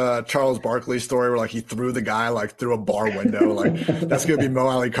hilarious Charles Barkley story where like he threw the guy like through a bar window. Like that's going to be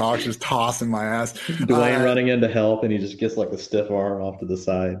Mo Alley-Cox just tossing my ass. Dwayne running in to help, and he just gets like the stiff arm off to the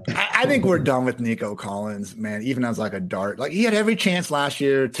side. I think we're done with Nico Collins, man. Even as like a dart, like he had every chance last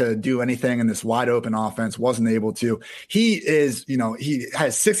year to do anything in this wide open offense, wasn't able to. He is, you know, he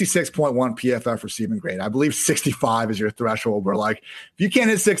has 66.1 PFF receiving grade. I believe 65 is your threshold where like, if you can't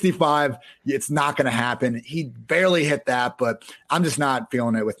hit 65, it's not going to happen. He barely hit that, but I'm just not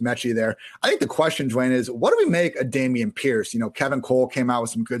feeling it with Mechie there. I think the question, Dwayne, is what do we make of Dameon Pierce? You know, Kevin Cole came out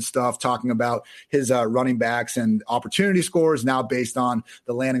with some good stuff talking about his running backs and opportunity scores now based on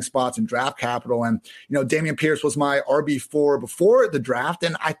the landing spots and draft capital. And, you know, Dameon Pierce was my RB4 before the draft,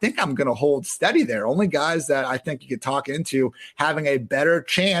 and I think I'm going to hold steady there. Only guys that I think you could talk into having a better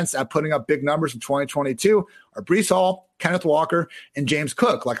chance at putting up big numbers in 2022 are Breece Hall, Kenneth Walker, and James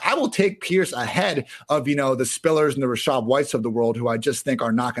Cook. Like, I will take Pierce ahead of, you know, the Spillers and the Rashad Whites of the world, who I just think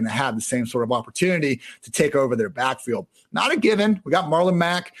are not going to have the same sort of opportunity to take over their backfield. Not a given. We got Marlon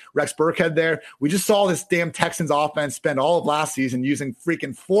Mack, Rex Burkhead there. We just saw this damn Texans offense spend all of last season using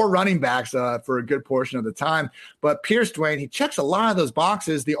freaking 4 running backs for a good portion of the time. But Pierce, Dwayne, he checks a lot of those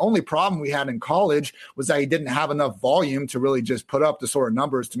boxes. The only problem we had in college was that he didn't have enough volume to really just put up the sort of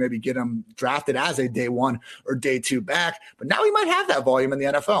numbers to maybe get him drafted as a day 1 or day 2 back. But now he might have that volume in the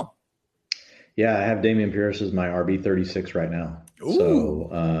NFL. Yeah, I have Dameon Pierce as my RB 36 right now. Ooh. So,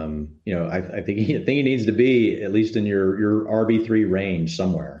 I think he needs to be at least in your RB3 range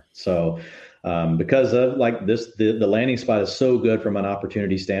somewhere. So, because of like this, the landing spot is so good from an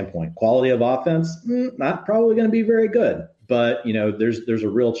opportunity standpoint. Quality of offense, not probably going to be very good, but there's a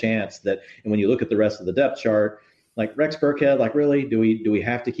real chance that. And when you look at the rest of the depth chart, like Rex Burkhead, like really, do we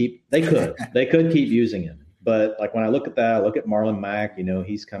have to keep? They could keep using him. But like when I look at that, I look at Marlon Mack,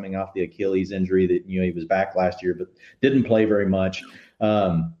 he's coming off the Achilles injury that, he was back last year, but didn't play very much.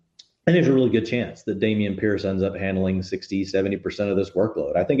 And there's a really good chance that Dameon Pierce ends up handling 60, 70% of this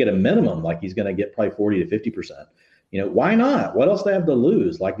workload. I think at a minimum, like he's going to get probably 40 to 50%. Why not? What else do they have to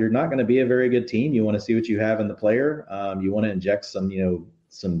lose? Like you're not going to be a very good team. You want to see what you have in the player. You want to inject some,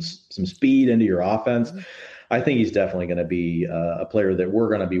 some speed into your offense. I think he's definitely going to be a player that we're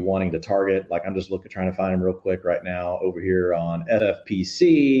going to be wanting to target. Like I'm just trying to find him real quick right now over here on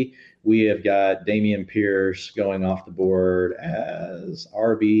FFPC. We have got Dameon Pierce going off the board as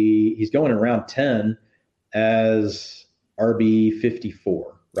RB. He's going in round 10 as RB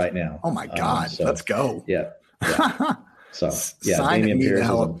 54 right now. Oh my God. Let's go. Yeah. So yeah, Sign Dameon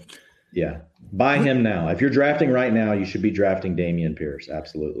Pierce. Yeah. Buy him now. If you're drafting right now, you should be drafting Dameon Pierce.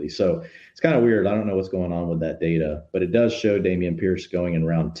 Absolutely. So it's kind of weird. I don't know what's going on with that data, but it does show Dameon Pierce going in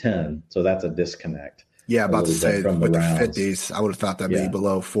round 10. So that's a disconnect. Yeah, about to say with the 50s, I would have thought that'd be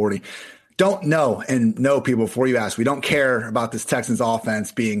below 40. Don't know people before you ask. We don't care about this Texans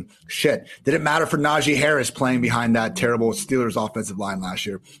offense being shit. Did it matter for Najee Harris playing behind that terrible Steelers offensive line last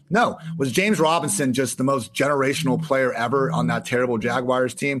year? No. Was James Robinson just the most generational player ever on that terrible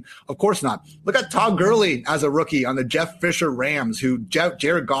Jaguars team? Of course not. Look at Todd Gurley as a rookie on the Jeff Fisher Rams, who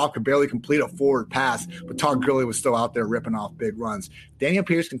Jared Goff could barely complete a forward pass, but Todd Gurley was still out there ripping off big runs. Daniel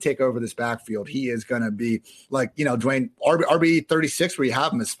Pierce can take over this backfield. He is going to be like, Dwayne, RB 36 where you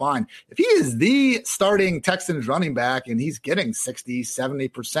have him is fine. If he is the starting Texans running back and he's getting 60,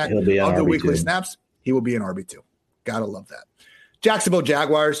 70% of the RB2. Weekly snaps, he will be an RB2. Gotta love that. Jacksonville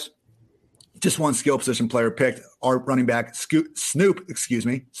Jaguars, just one skill position player picked. Our running back,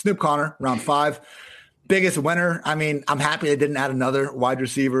 Snoop Connor, round 5. Biggest winner. I mean, I'm happy they didn't add another wide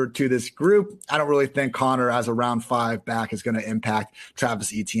receiver to this group. I don't really think Connor as a round 5 back is going to impact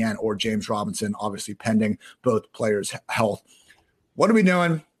Travis Etienne or James Robinson, obviously pending both players' health. What are we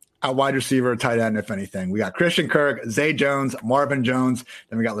doing at wide receiver, tight end, if anything? We got Christian Kirk, Zay Jones, Marvin Jones.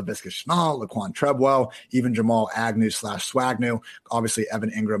 Then we got Laviska Shenault, Laquan Treadwell, even Jamal Agnew/Swagnew. Obviously,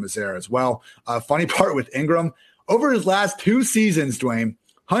 Evan Ingram is there as well. Funny part with Ingram, over his last 2 seasons, Dwayne,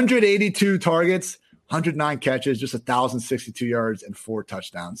 182 targets, 109 catches, just 1,062 yards and 4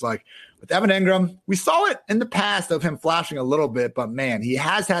 touchdowns. Like with Evan Ingram, we saw it in the past of him flashing a little bit, but man, he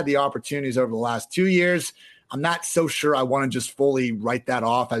has had the opportunities over the last 2 years. I'm not so sure I want to just fully write that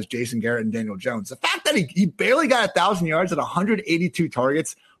off as Jason Garrett and Daniel Jones. The fact that he barely got 1,000 yards at 182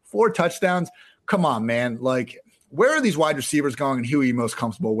 targets, 4 touchdowns. Come on, man. Like, where are these wide receivers going and who are you most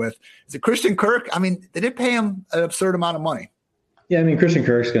comfortable with? Is it Christian Kirk? I mean, they did pay him an absurd amount of money. Yeah, I mean, Christian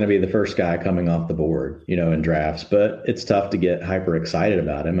Kirk's going to be the first guy coming off the board, in drafts, but it's tough to get hyper excited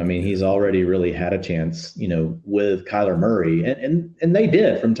about him. I mean, he's already really had a chance, with Kyler Murray, and they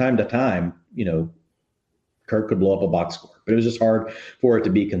did from time to time, Kirk could blow up a box score, but it was just hard for it to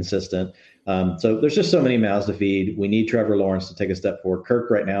be consistent. So there's just so many mouths to feed. We need Trevor Lawrence to take a step forward. Kirk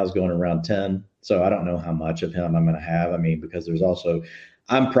right now is going around 10. So I don't know how much of him I'm going to have. I mean, because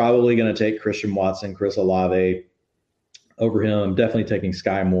I'm probably going to take Christian Watson, Chris Olave over him. I'm definitely taking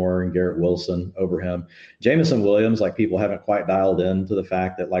Sky Moore and Garrett Wilson over him. Jameson Williams, like people haven't quite dialed into the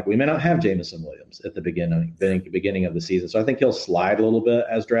fact that like we may not have Jameson Williams at the beginning of the season. So I think he'll slide a little bit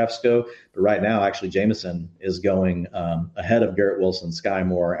as drafts go. But right now, actually, Jameson is going ahead of Garrett Wilson, Sky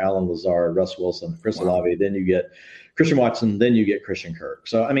Moore, Alan Lazard, Russ Wilson, Chris Olave. Then you get Christian Watson, then you get Christian Kirk.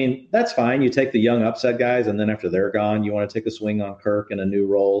 So, I mean, that's fine. You take the young upset guys, and then after they're gone, you want to take a swing on Kirk in a new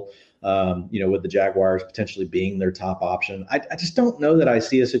role, with the Jaguars potentially being their top option. I just don't know that I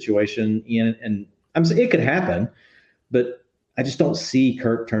see a situation, Ian, and I'm saying it could happen, but I just don't see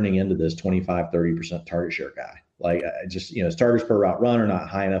Kirk turning into this 25, 30% target share guy. Like, I just, his targets per route run are not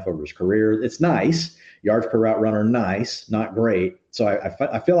high enough over his career. It's nice. Yards per route run are nice, not great. So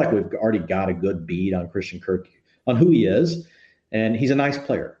I feel like we've already got a good bead on Christian Kirk, on who he is. And he's a nice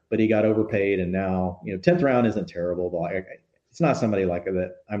player, but he got overpaid. And now, 10th round isn't terrible, but it's not somebody like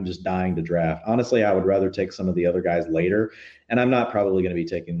that I'm just dying to draft. Honestly, I would rather take some of the other guys later, and I'm not probably going to be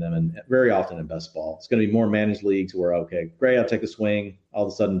taking them in very often in best ball. It's going to be more managed leagues where, okay, great, I'll take a swing. All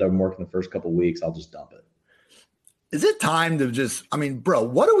of a sudden, doesn't work in the first couple of weeks. I'll just dump it. Is it time to bro,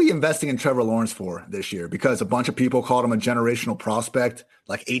 what are we investing in Trevor Lawrence for this year? Because a bunch of people called him a generational prospect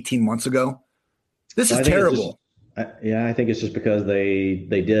like 18 months ago. This is terrible. I think it's just because they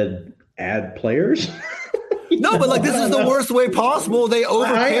did add players. No, but like this is the worst way possible. They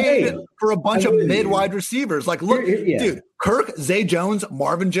overpaid for a bunch of mid-wide receivers. Like, look, dude, Kirk, Zay Jones,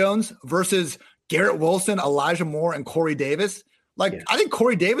 Marvin Jones versus Garrett Wilson, Elijah Moore, and Corey Davis. Like, I think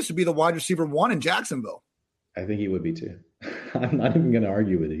Corey Davis would be the wide receiver 1 in Jacksonville. I think he would be too. I'm not even going to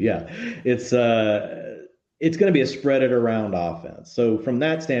argue with you. Yeah, it's going to be a spread it around offense. So from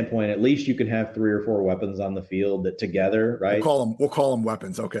that standpoint, at least you can have 3 or 4 weapons on the field that together, right? We'll call them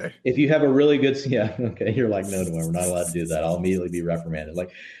weapons. Okay. If you have a really good, okay. You're like, no, we're not allowed to do that. I'll immediately be reprimanded.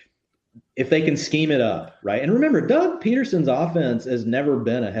 Like, if they can scheme it up, right? And remember, Doug Peterson's offense has never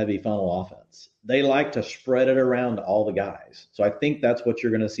been a heavy funnel offense. They like to spread it around to all the guys. So I think that's what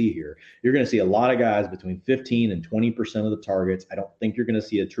you're going to see here. You're going to see a lot of guys between 15 and 20% of the targets. I don't think you're going to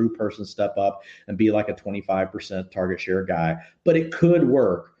see a true person step up and be like a 25% target share guy, but it could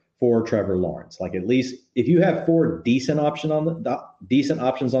work for Trevor Lawrence. Like, at least if you have 4 decent options on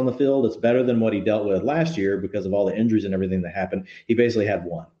the field, it's better than what he dealt with last year because of all the injuries and everything that happened. He basically had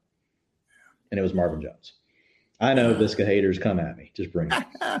 1, and it was Marvin Jones. I know Visca haters, come at me. Just bring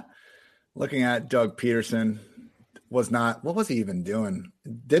it. Looking at Doug Peterson, what was he even doing?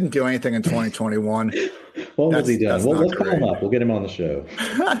 Didn't do anything in 2021. What was he doing? Well, let's call him up. We'll get him on the show.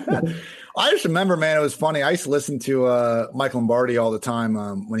 I just remember, man, it was funny. I used to listen to Mike Lombardi all the time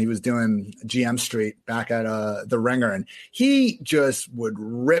when he was doing GM Street back at the Ringer, and he just would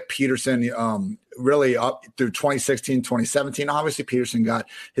rip Peterson really up through 2016, 2017. Obviously, Peterson got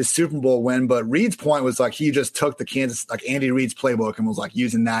his Super Bowl win, but Reed's point was like he just took the Andy Reid's playbook and was like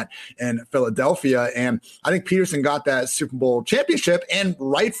using that in Philadelphia. And I think Peterson got that Super Bowl championship, and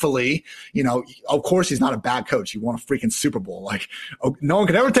rightfully, of course, he's not a bad coach. He won a freaking Super Bowl. Like, no one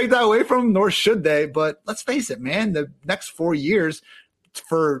can ever take that away from him, nor should they. But let's face it, man, the next 4 years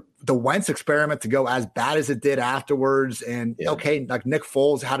for the Wentz experiment to go as bad as it did afterwards. And okay, like Nick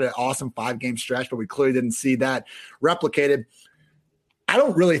Foles had an awesome 5-game stretch, but we clearly didn't see that replicated. I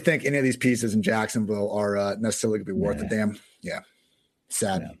don't really think any of these pieces in Jacksonville are necessarily going to be worth a damn. Yeah.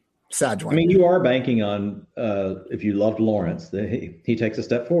 Sad. Yeah. Sad, Dwayne. I mean, you are banking on, if you loved Lawrence, he takes a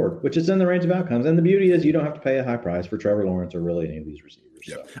step forward, which is in the range of outcomes. And the beauty is you don't have to pay a high price for Trevor Lawrence or really any of these receivers.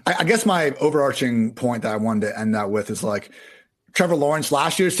 Yeah. So. I guess my overarching point that I wanted to end that with is like, Trevor Lawrence,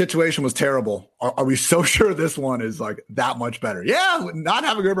 last year's situation was terrible. Are we so sure this one is like that much better? Yeah, not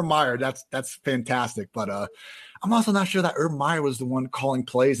having Urban Meyer, that's fantastic. But I'm also not sure that Urban Meyer was the one calling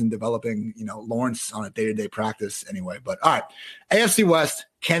plays and developing, Lawrence on a day-to-day practice anyway. But all right, AFC West,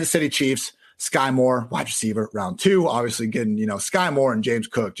 Kansas City Chiefs, Sky Moore, wide receiver, round 2. Obviously getting, Sky Moore and James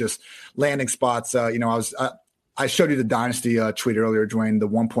Cook just landing spots. I showed you the Dynasty tweet earlier, Dwayne, the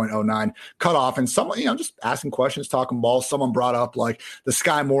 1.09 cutoff, and someone, just asking questions, talking balls. Someone brought up like the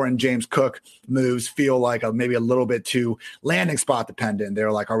Sky Moore and James Cook moves feel like maybe a little bit too landing spot dependent.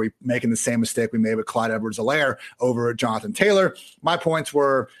 They're like, are we making the same mistake we made with Clyde Edwards-Helaire over Jonathan Taylor? My points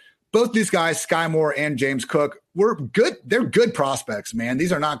were both these guys, Sky Moore and James Cook, were good. They're good prospects, man.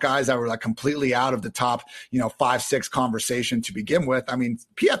 These are not guys that were like completely out of the top, 5-6 conversation to begin with. I mean,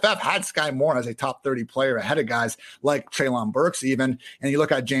 PFF had Sky Moore as a top 30 player ahead of guys like Treylon Burks even. And you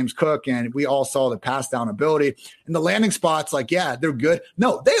look at James Cook, and we all saw the pass down ability and the landing spots. Like, yeah, they're good.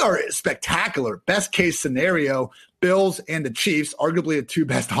 No, they are spectacular. Best case scenario, Bills and the Chiefs, arguably the 2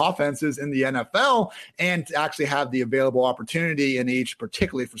 best offenses in the NFL, and to actually have the available opportunity in each,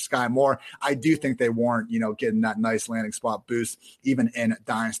 particularly for Sky Moore, I do think they warrant, getting that nice landing spot boost even in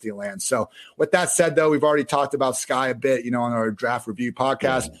Dynasty land. So with that said, though, we've already talked about Sky a bit, on our draft review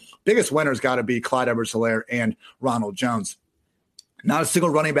podcast. Biggest winner's got to be Clyde Edwards-Helaire and Ronald Jones. Not a single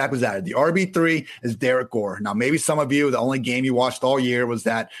running back was added. The RB3 is Derek Gore. Now, maybe some of you, the only game you watched all year was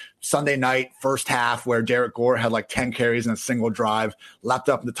that Sunday night first half where Derek Gore had like 10 carries in a single drive, leapt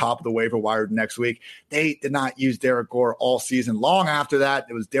up at the top of the waiver wire next week. They did not use Derek Gore all season long. After that,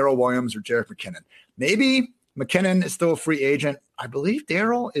 it was Darrell Williams or Jerick McKinnon. Maybe McKinnon is still a free agent. I believe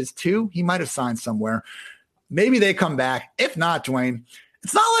Darrell is too. He might have signed somewhere. Maybe they come back. If not, Dwayne,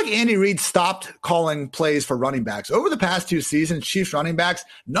 it's not like Andy Reid stopped calling plays for running backs. Over the past 2 seasons, Chiefs running backs,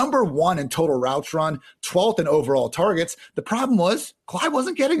 number 1 in total routes run, 12th in overall targets. The problem was Clyde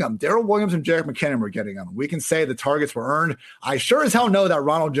wasn't getting them. Darrell Williams and Jerick McKinnon were getting them. We can say the targets were earned. I sure as hell know that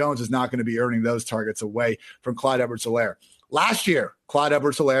Ronald Jones is not going to be earning those targets away from Clyde Edwards-Helaire. Last year, Clyde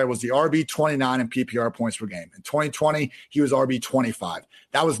Edwards-Helaire was the RB 29 in PPR points per game. In 2020, he was RB 25.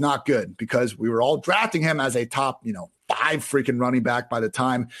 That was not good because we were all drafting him as a top, 5 freaking running back by the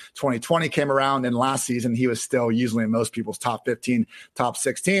time 2020 came around. And last season, he was still usually in most people's top 15, top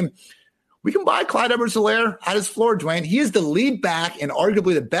 16. we can buy Clyde Edwards-Helaire at his floor, Dwayne. He is the lead back in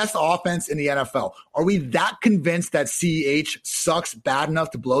arguably the best offense in the NFL. Are we that convinced that CEH sucks bad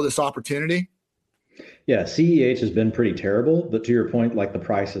enough to blow this opportunity? Yeah, CEH has been pretty terrible, but to your point, like the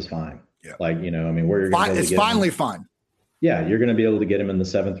price is fine. Yeah. Like, where you're going to it's finally fun. Yeah, you're going to be able to get him in the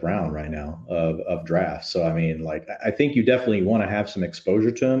 7th round right now of drafts. So, I think you definitely want to have some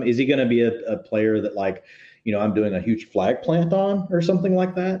exposure to him. Is he going to be a player that I'm doing a huge flag plant on or something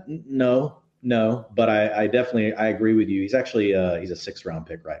like that? No. But I definitely agree with you. He's actually he's a 6th round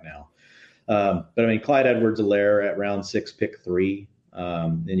pick right now. But Clyde Edwards-Helaire at round 6, pick 3.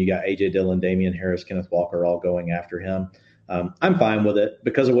 Then you got AJ Dillon, Damian Harris, Kenneth Walker all going after him. I'm fine with it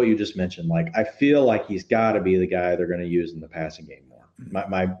because of what you just mentioned. I feel like he's got to be the guy they're going to use in the passing game more.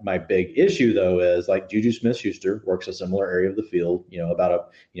 My big issue though is Juju Smith-Schuster works a similar area of the field.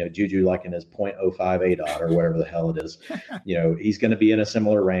 Juju in his .05 ADOT or whatever the hell it is. He's going to be in a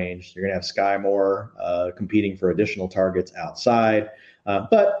similar range. You're going to have Sky Moore competing for additional targets outside.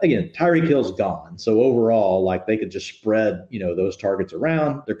 But again, Tyreek Hill's gone. So overall, they could just spread, those targets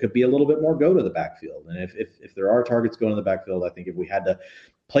around. There could be a little bit more go to the backfield. And if there are targets going to the backfield, I think if we had to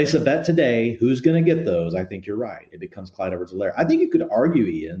place a bet today, who's going to get those? I think you're right. It becomes Clyde Edwards-Helaire. I think you could argue,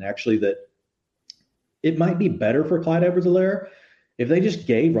 Ian, actually, that it might be better for Clyde Edwards-Helaire if they just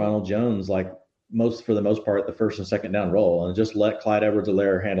gave Ronald Jones, for the most part, the 1st and 2nd down role and just let Clyde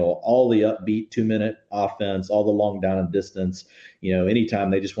Edwards-Helaire handle all the upbeat 2-minute offense, all the long down and distance.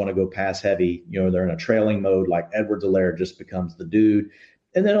 Anytime they just want to go pass heavy, they're in a trailing mode, Edwards-Helaire just becomes the dude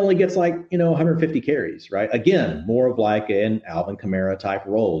and then only gets 150 carries, right? Again, more of an Alvin Kamara type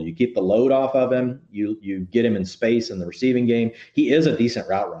role. You keep the load off of him. You get him in space in the receiving game. He is a decent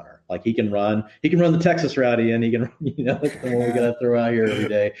route runner. He can run the Texas route, Ian. He can, that's the one we got to throw out here every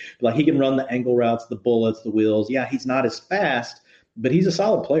day. He can run the angle routes, the bullets, the wheels. Yeah, he's not as fast, but he's a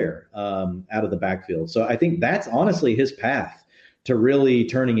solid player out of the backfield. So I think that's honestly his path to really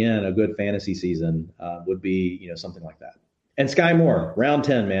turning in a good fantasy season would be, something like that. And Sky Moore, round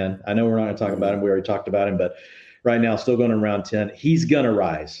 10, man. I know we're not going to talk about him. We already talked about him, but right now still going in round 10. He's going to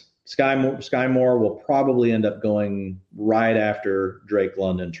rise. Sky Moore will probably end up going right after Drake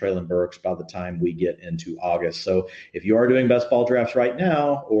London, Treylon Burks by the time we get into August. So if you are doing best ball drafts right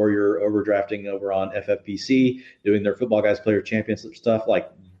now, or you're overdrafting over on FFPC, doing their Football Guys Player Championship stuff,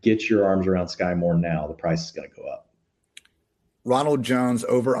 get your arms around Sky Moore now. The price is going to go up. Ronald Jones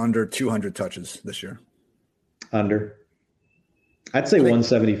over under 200 touches this year. Under. I'd say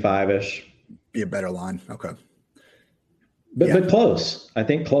 175-ish. Be a better line. Okay. But close. I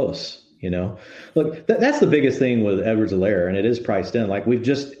think close, Look, that's the biggest thing with Edwards-Helaire, and it is priced in.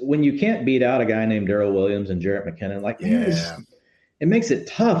 When you can't beat out a guy named Darrell Williams and Jarrett McKinnon, it makes it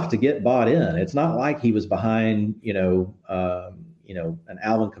tough to get bought in. It's not like he was behind, an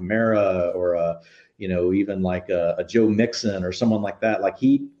Alvin Kamara or even a Joe Mixon or someone like that.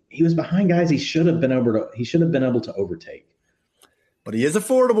 He was behind guys he should have been able to overtake. But he is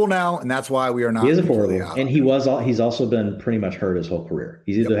affordable now, and that's why we are not. He is affordable, and he's also been pretty much hurt his whole career.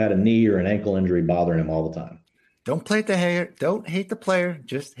 He's either had a knee or an ankle injury bothering him all the time. Don't hate the player,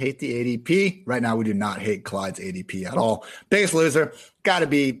 just hate the ADP. Right now, we do not hate Clyde's ADP at all. Biggest loser, got to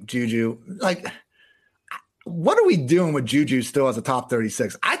be Juju. What are we doing with Juju still as a top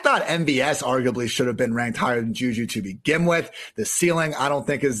 36? I thought MVS arguably should have been ranked higher than Juju to begin with. The ceiling, I don't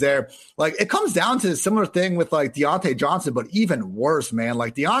think, is there. It comes down to a similar thing with Deontay Johnson, but even worse, man.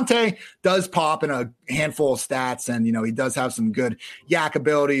 Deontay does pop in a handful of stats, and, he does have some good yak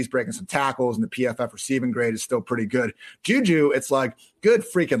abilities, breaking some tackles, and the PFF receiving grade is still pretty good. Juju, it's good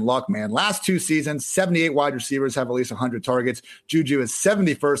freaking luck, man. Last 2 seasons, 78 wide receivers have at least 100 targets. Juju is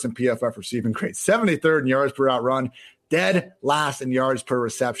 71st in PFF receiving grade, 73rd in yards per out run, dead last in yards per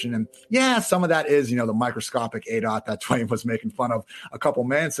reception. And yeah, some of that is, the microscopic ADOT that Dwayne was making fun of a couple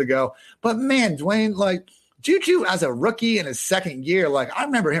minutes ago. But man, Dwayne, Juju as a rookie in his 2nd year, I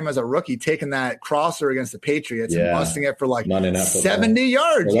remember him as a rookie taking that crosser against the Patriots and busting it for 70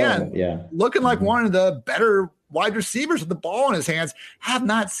 yards. Looking like one of the better wide receivers with the ball in his hands. Have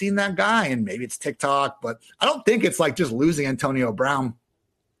not seen that guy, and maybe it's TikTok, but I don't think it's just losing Antonio Brown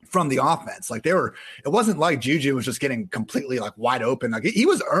from the offense. It wasn't like Juju was just getting completely wide open. He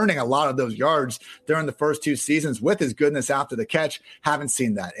was earning a lot of those yards during the first 2 seasons with his goodness after the catch. Haven't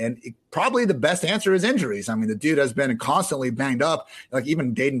seen that. And probably the best answer is injuries. The dude has been constantly banged up,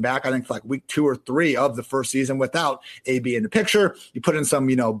 even dating back, I think week 2 or 3 of the first season without AB in the picture. You put in some,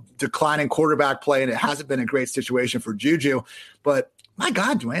 declining quarterback play, and it hasn't been a great situation for Juju. But my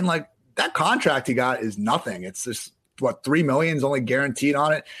God, Dwayne, that contract he got is nothing. It's just, $3 million is only guaranteed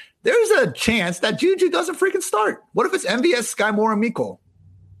on it. There's a chance that Juju doesn't freaking start. What if it's MVS, Sky Moore, and Mecole?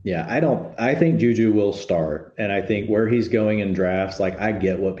 Yeah, I think Juju will start. And I think where he's going in drafts, like I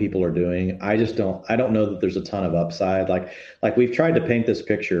get what people are doing. I don't know that there's a ton of upside. Like we've tried to paint this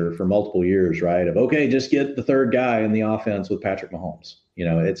picture for multiple years, right? Of okay, just get the third guy in the offense with Patrick Mahomes.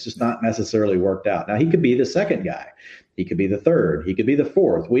 It's just not necessarily worked out. Now he could be the second guy. He could be the third. He could be the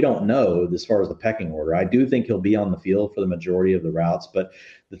fourth. We don't know as far as the pecking order. I do think he'll be on the field for the majority of the routes. But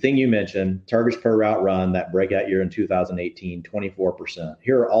the thing you mentioned, targets per route run, that breakout year in 2018, 24%.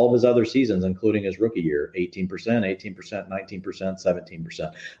 Here are all of his other seasons, including his rookie year, 18%, 18%, 19%,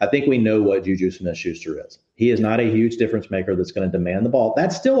 17%. I think we know what Juju Smith-Schuster is. He is not a huge difference maker that's going to demand the ball.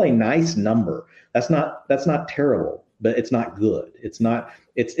 That's still a nice number. That's not terrible, but it's not good.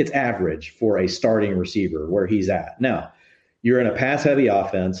 It's average for a starting receiver where he's at. Now, you're in a pass-heavy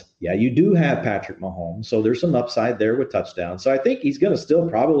offense. Yeah, you do have Patrick Mahomes, so there's some upside there with touchdowns. So I think he's going to still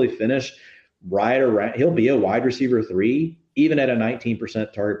probably finish right around. He'll be a wide receiver 3, even at a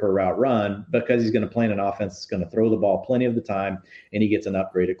 19% target per route run, because he's going to play in an offense that's going to throw the ball plenty of the time, and he gets an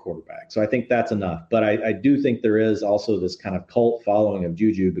upgraded quarterback. So I think that's enough. But I do think there is also this kind of cult following of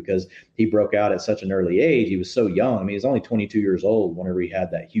Juju because he broke out at such an early age. He was so young. I mean, he's only 22 years old whenever he had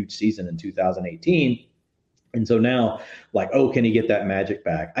that huge season in 2018. And so now, like, oh, can he get that magic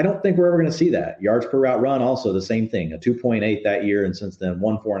back? I don't think we're ever going to see that. Yards per route run, also the same thing, a 2.8 that year. And since then,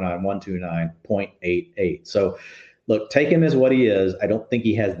 149, 129, 0.88. So look, take him as what he is. I don't think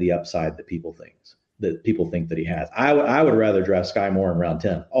he has the upside that people think that he has. I would rather draft Sky Moore in round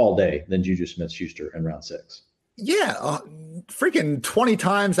 10 all day than Juju Smith-Schuster in round 6. Yeah, freaking 20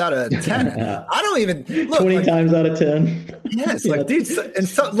 times out of 10. I don't even look 20 times out of 10. Yes, like dude, and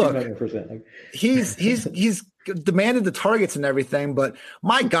so look, he's demanded the targets and everything, but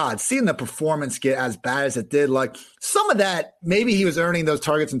my God, seeing the performance get as bad as it did, like some of that, maybe he was earning those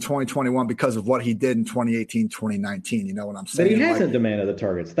targets in 2021 because of what he did in 2018, 2019. You know what I'm saying? But he hasn't demanded the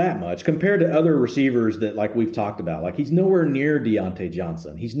targets that much compared to other receivers that like we've talked about. Like he's nowhere near Deontay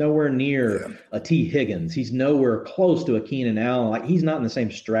Johnson. He's nowhere near a T. Higgins. He's nowhere close to a Keenan Allen. Like he's not in the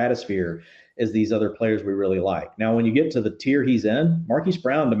same stratosphere as these other players we really like. Now, when you get to the tier he's in, Marquise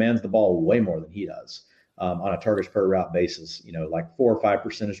Brown demands the ball way more than he does. On a targets per route basis, like 4 or 5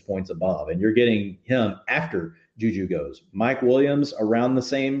 percentage points above. And you're getting him after Juju goes. Mike Williams around the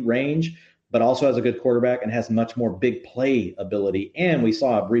same range, but also has a good quarterback and has much more big play ability. And we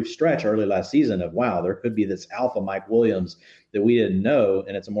saw a brief stretch early last season of, wow, there could be this alpha Mike Williams that we didn't know,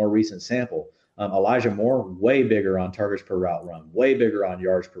 and it's a more recent sample. Elijah Moore, way bigger on targets per route run, way bigger on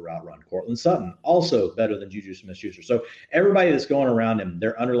yards per route run. Cortland Sutton, also better than Juju Smith-Schuster. So everybody that's going around him,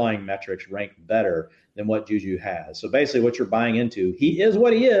 their underlying metrics rank better than what Juju has. So basically what you're buying into, he is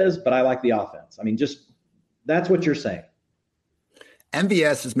what he is, but I like the offense. I mean, just that's what you're saying.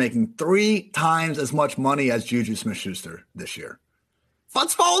 MVS is making 3 times as much money as Juju Smith-Schuster this year.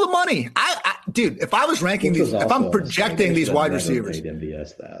 Let's follow the money. Dude, if I was ranking these, if I'm projecting these wide receivers,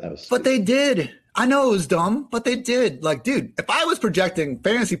 but they did. I know it was dumb, but they did. Like, dude, if I was projecting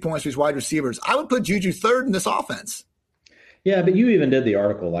fantasy points for these wide receivers, I would put Juju third in this offense. Yeah, but you even did the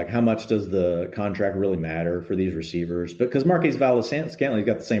article, like how much does the contract really matter for these receivers? Because Marquise Valdes-Scantling's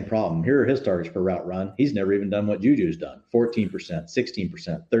got the same problem. Here are his targets per route run. He's never even done what Juju's done. 14%,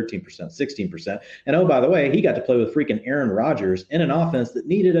 16%, 13%, 16%. And oh, by the way, he got to play with freaking Aaron Rodgers in an offense that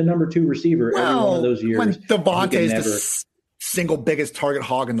needed a number 2 receiver every one of those years. When Devontae's the single biggest target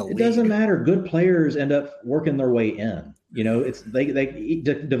hog in the league. It doesn't matter. Good players end up working their way in. It's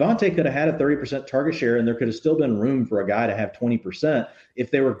Devontae could have had a 30% target share, and there could have still been room for a guy to have 20%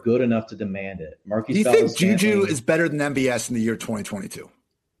 if they were good enough to demand it. Do you think Juju is better than MVS in the year 2022?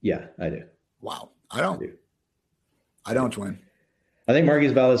 Yeah, I do. Wow, I don't, Dwayne. I think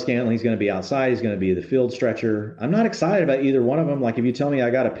Marquise Valdes-Scantling, he's going to be outside. He's going to be the field stretcher. I'm not excited about either one of them. Like, if you tell me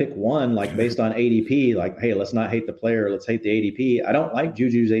I got to pick one, like based on ADP, like, hey, let's not hate the player. Let's hate the ADP. I don't like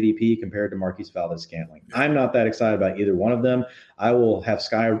Juju's ADP compared to Marquise Valdes-Scantling. I'm not that excited about either one of them. I will have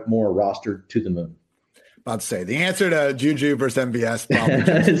Sky Moore rostered to the moon. About to say the answer to Juju versus MVS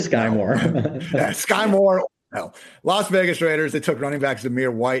probably Sky Moore. Sky Moore. No. Las Vegas Raiders, they took running back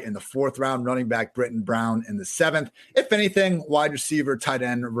Zamir White in the 4th round, running back Britton Brown in the 7th. If anything, wide receiver, tight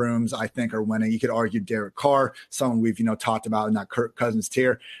end rooms, I think, are winning. You could argue Derek Carr, someone we've, talked about in that Kirk Cousins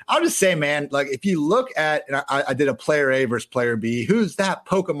tier. I'll just say, man, like if you look at, and I did a player A versus player B, who's that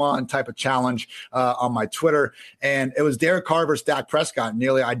Pokemon type of challenge on my Twitter. And it was Derek Carr versus Dak Prescott,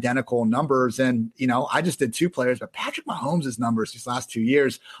 nearly identical numbers. And, I just did 2 players, but Patrick Mahomes' numbers these last 2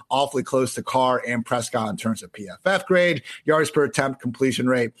 years, awfully close to Carr and Prescott in terms terms of PFF grade, yards per attempt, completion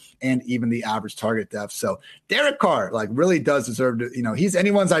rate, and even the average target depth. So Derek Carr, like, really does deserve to, he's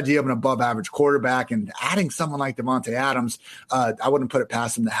anyone's idea of an above average quarterback, and adding someone like Devontae Adams, I wouldn't put it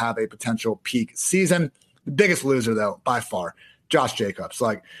past him to have a potential peak season. The biggest loser, though, by far, Josh Jacobs.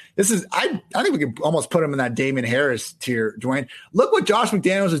 Like, this is, I think we could almost put him in that Damon Harris tier, Dwayne. Look what Josh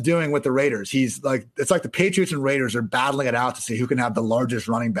McDaniels is doing with the Raiders. He's like, it's like the Patriots and Raiders are battling it out to see who can have the largest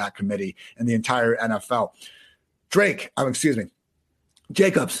running back committee in the entire NFL.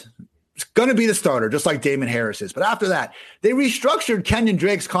 Jacobs is going to be the starter, just like Damon Harris is. But after that, they restructured Kenyon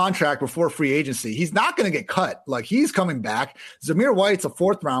Drake's contract before free agency. He's not going to get cut. Like, he's coming back. Zamir White's a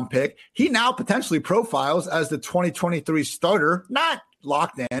 4th-round pick. He now potentially profiles as the 2023 starter, not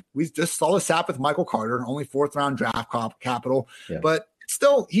locked in. We just saw this happen with Michael Carter, only 4th-round draft capital. Yeah. But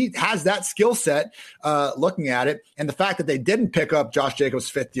still, he has that skill set looking at it. And the fact that they didn't pick up Josh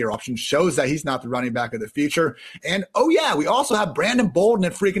Jacobs' 5th-year option shows that he's not the running back of the future. And, we also have Brandon Bolden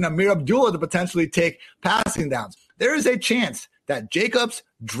and freaking Amir Abdullah to potentially take passing downs. There is a chance that Jacobs,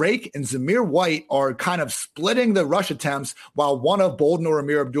 Drake, and Zamir White are kind of splitting the rush attempts while one of Bolden or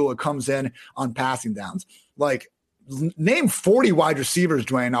Amir Abdullah comes in on passing downs. Like, name 40 wide receivers,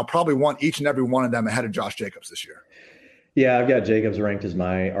 Dwayne. I'll probably want each and every one of them ahead of Josh Jacobs this year. Yeah, I've got Jacobs ranked as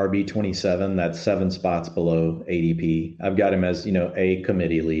my RB 27. That's 7 spots below ADP. I've got him as, a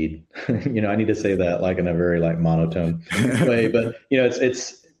committee lead. I need to say that like in a very monotone way, but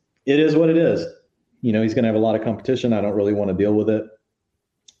it is what it is. He's going to have a lot of competition. I don't really want to deal with it.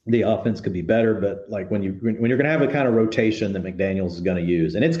 The offense could be better, but like when you're going to have a kind of rotation that McDaniels is going to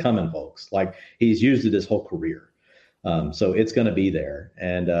use, and it's coming, folks. Like, he's used it his whole career. So it's going to be there.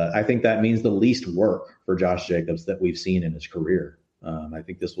 And I think that means the least work for Josh Jacobs that we've seen in his career. I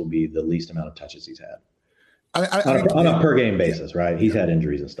think this will be the least amount of touches he's had on a per game basis, right? He's had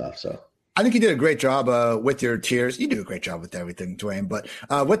injuries and stuff. So I think you did a great job with your tiers. You do a great job with everything, Dwayne. But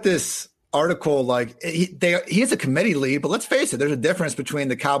with this article, like, he is a committee lead, but let's face it, there's a difference between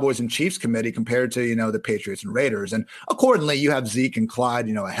the Cowboys and Chiefs committee compared to, the Patriots and Raiders. And accordingly, you have Zeke and Clyde,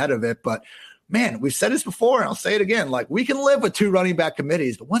 ahead of it. But man, we've said this before, and I'll say it again. Like, we can live with 2 running back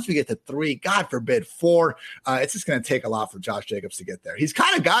committees, but once we get to 3, God forbid 4, it's just going to take a lot for Josh Jacobs to get there. He's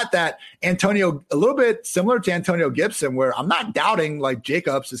kind of got that a little bit similar to Antonio Gibson, where I'm not doubting like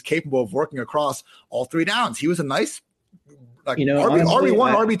Jacobs is capable of working across all 3 downs. He was a nice, RB1,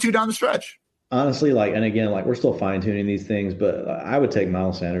 RB2 down the stretch. Honestly, and again, we're still fine tuning these things, but I would take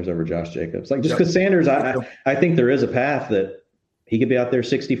Miles Sanders over Josh Jacobs. Just because Sanders, I think there is a path that he could be out there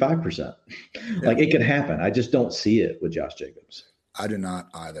 65%. It could happen. I just don't see it with Josh Jacobs. I do not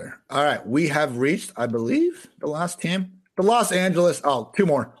either. All right. We have reached, I believe, the last team. The Los Angeles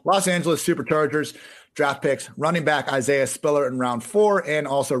Superchargers draft picks. Running back Isaiah Spiller in round 4, and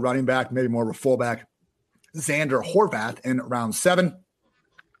also running back, maybe more of a fullback, Xander Horvath in round 7.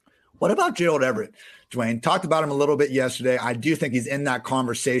 What about Gerald Everett? Dwayne talked about him a little bit yesterday. I do think he's in that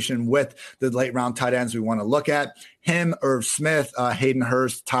conversation with the late round tight ends we want to look at. Him, Irv Smith, Hayden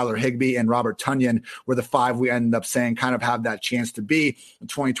Hurst, Tyler Higbee, and Robert Tonyan were the 5 we ended up saying kind of have that chance to be the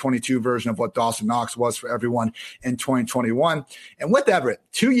 2022 version of what Dawson Knox was for everyone in 2021. And with Everett,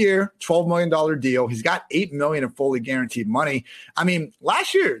 2-year, $12 million deal. He's got $8 million in fully guaranteed money. I mean,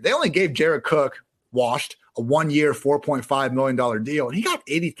 last year they only gave Jared Cook, washed, a 1-year, $4.5 million deal. And he got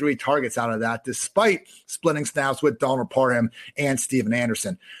 83 targets out of that, despite splitting snaps with Donald Parham and Steven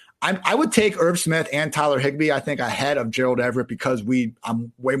Anderson. I would take Irv Smith and Tyler Higbee, I think, ahead of Gerald Everett because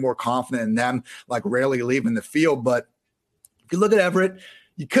I'm way more confident in them, rarely leaving the field. But if you look at Everett,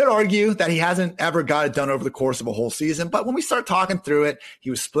 you could argue that he hasn't ever got it done over the course of a whole season. But when we start talking through it, he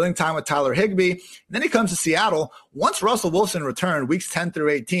was splitting time with Tyler Higbee. And then he comes to Seattle. Once Russell Wilson returned weeks 10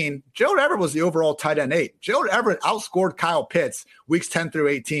 through 18, Gerald Everett was the overall tight end 8. Gerald Everett outscored Kyle Pitts weeks 10 through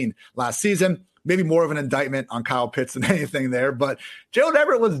 18 last season. Maybe more of an indictment on Kyle Pitts than anything there. But Gerald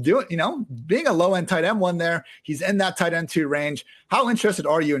Everett was doing, being a low-end tight end 1 there. He's in that tight end 2 range. How interested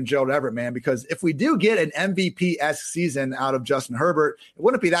are you in Gerald Everett, man? Because if we do get an MVP-esque season out of Justin Herbert, it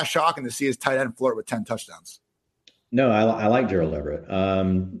wouldn't be that shocking to see his tight end flirt with 10 touchdowns. No, I like Gerald Everett.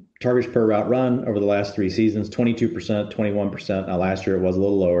 Targets per route run over the last 3 seasons, 22%, 21%. Now, last year it was a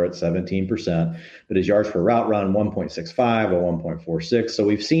little lower at 17%. But his yards per route run, 1.65 or 1.46. So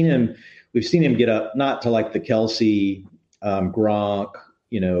we've seen him get up, not to the Kelsey, Gronk,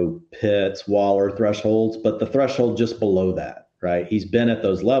 Pitts, Waller thresholds, but the threshold just below that, right? He's been at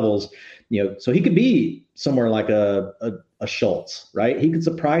those levels, so he could be somewhere like a Schultz, right? He could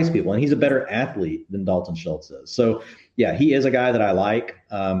surprise people, and he's a better athlete than Dalton Schultz is. So, yeah, he is a guy that I like.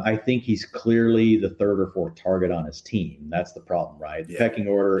 I think he's clearly the 3rd or 4th target on his team. That's the problem, right? The pecking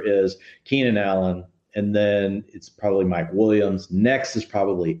order is Keenan Allen, And then it's probably Mike Williams. Next is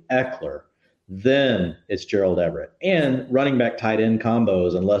probably Eckler. Then it's Gerald Everett. And running back tight end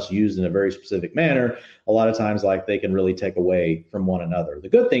combos, unless used in a very specific manner, a lot of times like they can really take away from one another. The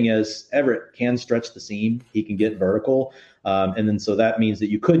good thing is Everett can stretch the seam. He can get vertical. And then so that means that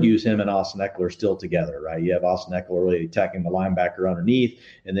you could use him and Austin Eckler still together, right? You have Austin Eckler really attacking the linebacker underneath,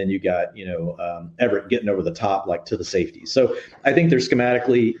 and then you got, Everett getting over the top, like to the safety. So I think there's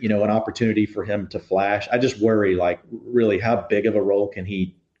schematically, an opportunity for him to flash. I just worry, like, really how big of a role can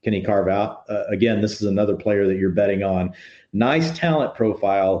he carve out? Again, this is another player that you're betting on. Nice talent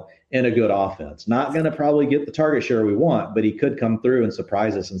profile and a good offense. Not going to probably get the target share we want, but he could come through and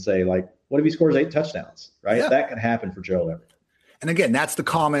surprise us and say, like, what if he scores 8 touchdowns, right? Yeah. That could happen for Gerald Everett. And again, that's the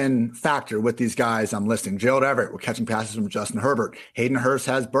common factor with these guys I'm listing. Gerald Everett, we're catching passes from Justin Herbert. Hayden Hurst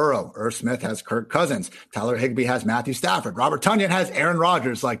has Burrow. Irv Smith has Kirk Cousins. Tyler Higbee has Matthew Stafford. Robert Tonyan has Aaron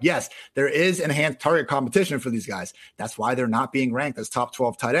Rodgers. Like, yes, there is enhanced target competition for these guys. That's why they're not being ranked as top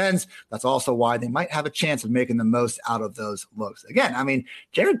 12 tight ends. That's also why they might have a chance of making the most out of those looks. Again, I mean,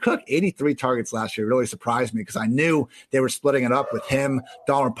 Jared Cook, 83 targets last year really surprised me because I knew they were splitting it up with him,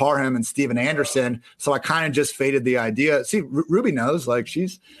 Donald Parham, and Steven Anderson. So I kind of just faded the idea. See, Ruby knows, like,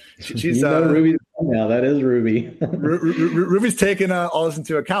 she's Ruby now. That is Ruby. Ruby's taking all this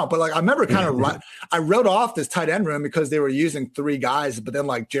into account. But like, I remember kind of I wrote off this tight end room because they were using 3 guys, but then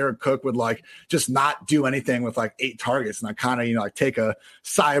like Jared Cook would like just not do anything with like 8 targets, and I kind of like take a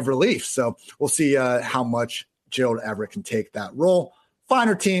sigh of relief. So we'll see how much Gerald Everett can take that role.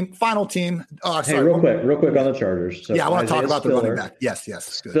 Final team. Oh, sorry. Hey, real quick on the Chargers. So I want to talk about the running back. Yes.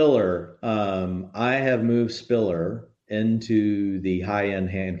 Spiller. I have moved Spiller into the high-end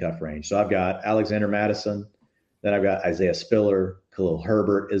handcuff range. So I've got Alexander Madison, then I've got Isaiah Spiller, Khalil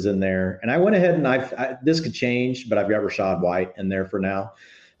Herbert is in there. And I went ahead and this could change, but I've got Rachaad White in there for now.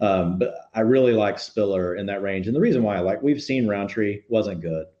 But I really like Spiller in that range. And the reason why we've seen Roundtree wasn't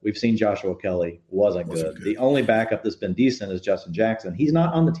good. We've seen Joshua Kelly wasn't good. The only backup that's been decent is Justin Jackson. He's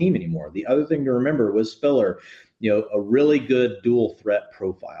not on the team anymore. The other thing to remember was Spiller, a really good dual threat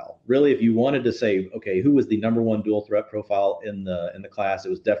profile. Really, if you wanted to say, okay, who was the number one dual threat profile in the class, it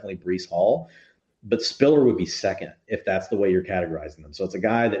was definitely Breece Hall. But Spiller would be second if that's the way you're categorizing them. So it's a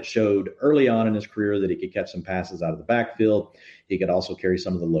guy that showed early on in his career that he could catch some passes out of the backfield. He could also carry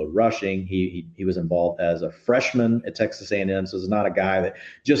some of the load rushing. He was involved as a freshman at Texas A&M, so it's not a guy that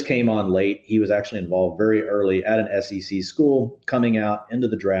just came on late. He was actually involved very early at an SEC school, coming out into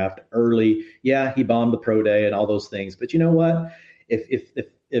the draft early. Yeah, he bombed the pro day and all those things. But you know what?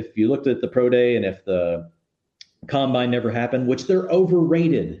 If you looked at the pro day and if the combine never happened, which they're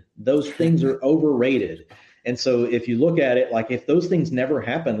overrated. Those things are overrated. And so if you look at it, like if those things never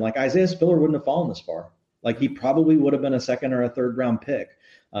happened, like Isaiah Spiller wouldn't have fallen this far. Like he probably would have been a second or a third round pick.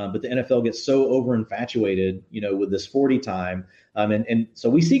 But the NFL gets so over infatuated, with this 40 time. And so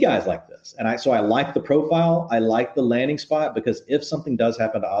we see guys like this. And I like the profile. I like the landing spot because if something does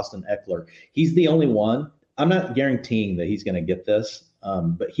happen to Austin Eckler, he's the only one. I'm not guaranteeing that he's going to get this.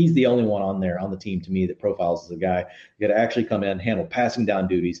 But he's the only one on the team to me that profiles as a guy who could actually come in, handle passing down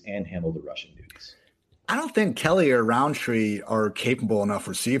duties and handle the rushing duties. I don't think Kelly or Roundtree are capable enough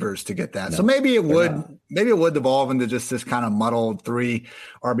receivers to get that. No, so maybe it would devolve into just this kind of muddled 3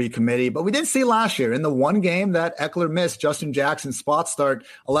 RB committee. But we did see last year in the one game that Eckler missed, Justin Jackson spot start,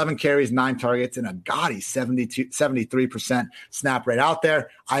 11 carries, 9 targets, and a gaudy 73% snap rate out there.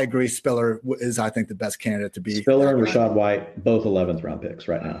 I agree. Spiller is, I think, the best candidate to be. Spiller and Rachaad White, both 11th round picks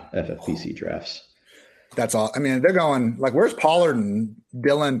right now, FFPC drafts. That's all. I mean, they're going like, where's Pollard and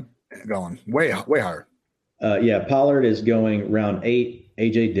Dillon going? Way higher. Pollard is going round 8.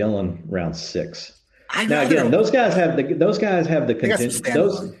 AJ Dillon round 6. Now again, those guys have the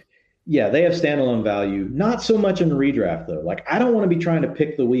contention. They have standalone value. Not so much in the redraft though. Like I don't want to be trying to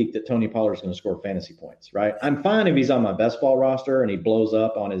pick the week that Tony Pollard's going to score fantasy points. Right? I'm fine if he's on my best ball roster and he blows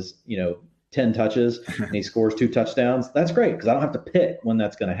up on his 10 touches and he scores 2 touchdowns. That's great because I don't have to pick when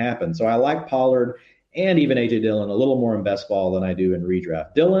that's going to happen. So I like Pollard and even A.J. Dillon a little more in best ball than I do in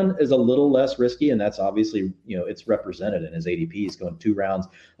redraft. Dillon is a little less risky, and that's obviously, it's represented in his ADP. He's going 2 rounds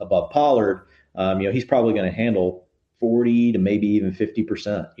above Pollard. He's probably going to handle 40 to maybe even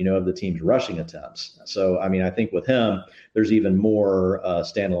 50%, of the team's rushing attempts. So, I think with him, there's even more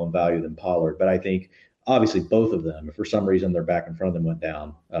standalone value than Pollard. But I think obviously both of them, if for some reason their back in front of them went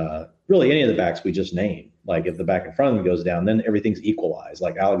down, really any of the backs we just named, like if the back in front of them goes down, then everything's equalized.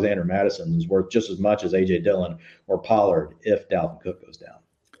 Like Alexander Madison is worth just as much as A.J. Dillon or Pollard if Dalvin Cook goes down.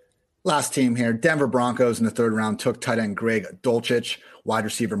 Last team here, Denver Broncos in the third round took tight end Greg Dulcich, wide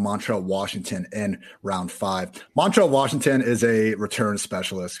receiver Montrell Washington in round 5. Montrell Washington is a return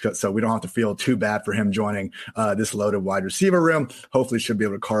specialist, so we don't have to feel too bad for him joining this loaded wide receiver room. Hopefully should be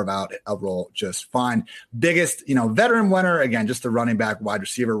able to carve out a role just fine. Biggest, veteran winner, again, just the running back wide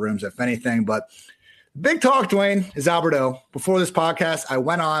receiver rooms, if anything. But big talk, Dwayne, is Albert O. Before this podcast, I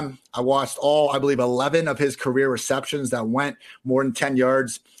watched all, I believe, 11 of his career receptions that went more than 10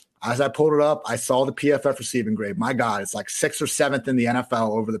 yards. As I pulled it up, I saw the PFF receiving grade. My God, it's like 6th or 7th in the NFL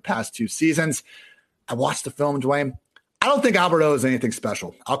over the past 2 seasons. I watched the film, Dwayne. I don't think Albert O is anything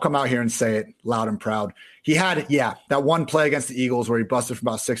special. I'll come out here and say it loud and proud. He had, that one play against the Eagles where he busted for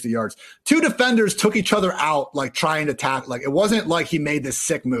about 60 yards. 2 defenders took each other out, like trying to tackle. Like, it wasn't like he made this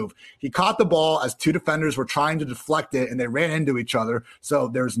sick move. He caught the ball as 2 defenders were trying to deflect it, and they ran into each other. So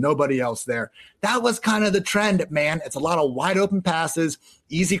there's nobody else there. That was kind of the trend, man. It's a lot of wide open passes,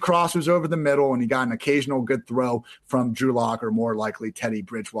 easy crossers over the middle, and he got an occasional good throw from Drew Lock or more likely Teddy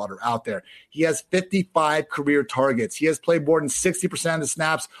Bridgewater out there. He has 55 career targets. He has played more than 60% of the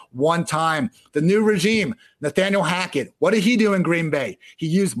snaps one time. The new regime, Nathaniel Hackett, what did he do in Green Bay? He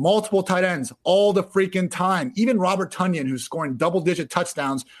used multiple tight ends all the freaking time. Even Robert Tonyan, who's scoring double-digit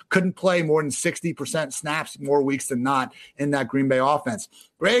touchdowns, couldn't play more than 60% snaps more weeks than not in that Green Bay offense.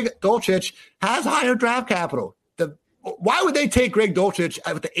 Greg Dulcich has higher draft capital. Why would they take Greg Dulcich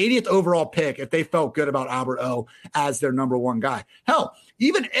with the 80th overall pick if they felt good about Albert O as their number 1 guy? Hell,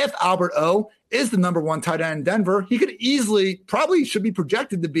 even if Albert O is the number 1 tight end in Denver, he could probably should be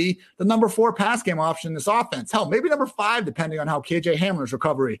projected to be the number 4 pass game option in this offense. Hell, maybe number 5, depending on how KJ Hamler's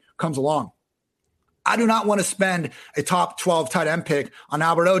recovery comes along. I do not want to spend a top 12 tight end pick on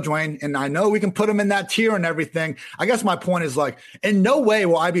Albert O, Dwayne, and I know we can put him in that tier and everything. I guess my point is, in no way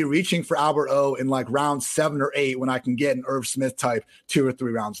will I be reaching for Albert O in round 7 or 8 when I can get an Irv Smith type 2 or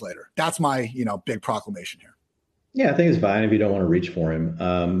 3 rounds later. That's my, big proclamation here. Yeah, I think it's fine if you don't want to reach for him.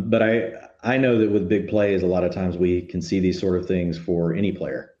 But I know that with big plays, a lot of times we can see these sort of things for any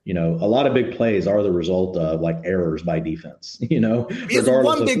player. A lot of big plays are the result of errors by defense, It's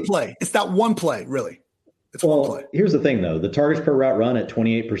one big play. It's that one play, really. It's one play. Here's the thing, though. The targets per route run at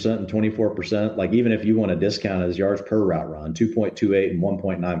 28% and 24%, even if you want to discount his yards per route run, 2.28 and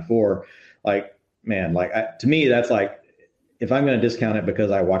 1.94, to me, that's if I'm going to discount it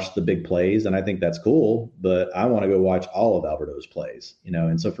because I watched the big plays, and I think that's cool, but I want to go watch all of Albert O's plays,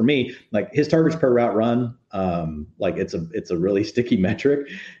 And so for me, his targets per route run, it's a really sticky metric,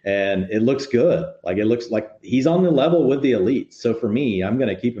 and it looks good. It looks like he's on the level with the elites. So for me, I'm going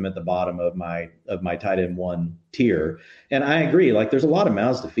to keep him at the bottom of my tight end 1 tier. And I agree, there's a lot of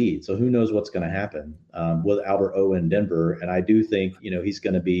mouths to feed. So who knows what's going to happen with Albert O in Denver. And I do think, there's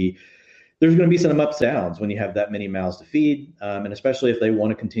going to be some ups and downs when you have that many mouths to feed, and especially if they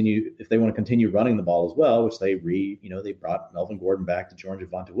want to continue running the ball as well, which they brought Melvin Gordon back to join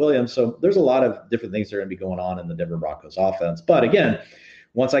Javonte Williams. So there's a lot of different things that are going to be going on in the Denver Broncos offense. But again,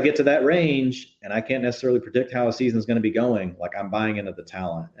 once I get to that range, and I can't necessarily predict how a season is going to be going, I'm buying into the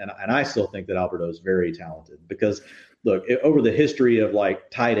talent, and I still think that Albert O is very talented because. Look, over the history of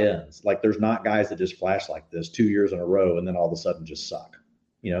tight ends, there's not guys that just flash like this 2 years in a row and then all of a sudden just suck.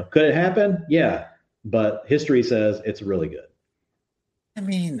 Could it happen? Yeah. But history says it's really good. I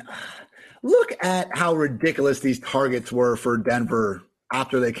mean, look at how ridiculous these targets were for Denver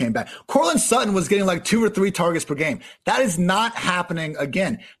after they came back. Cortland Sutton was getting 2 or 3 targets per game. That is not happening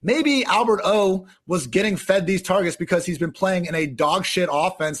again. Maybe Albert O was getting fed these targets because he's been playing in a dog shit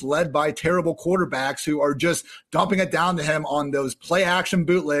offense led by terrible quarterbacks who are just dumping it down to him on those play action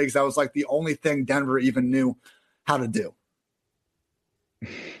bootlegs. That was the only thing Denver even knew how to do.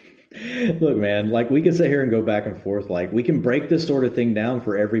 Look, man, we can sit here and go back and forth. We can break this sort of thing down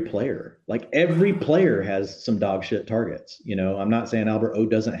for every player. Every player has some dog shit targets. I'm not saying Albert O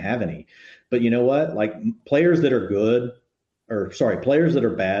doesn't have any, but you know what? Players that are good, players that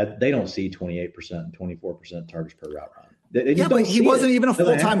are bad, they don't see 28% and 24% targets per route run. But he wasn't even a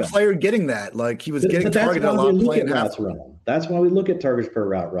full-time player getting that. He was getting targeted a lot playing routes run. That's why we look at targets per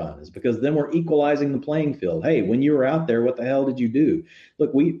route run, is because then we're equalizing the playing field. Hey, when you were out there, what the hell did you do?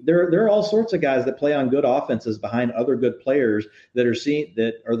 Look, there are all sorts of guys that play on good offenses behind other good players that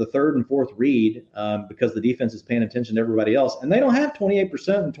are the 3rd and 4th read because the defense is paying attention to everybody else, and they don't have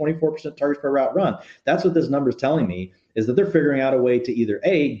 28% and 24% targets per route run. That's what this number is telling me. Is that they're figuring out a way to either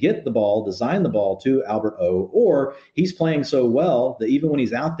get the ball, design the ball to Albert O, or he's playing so well that even when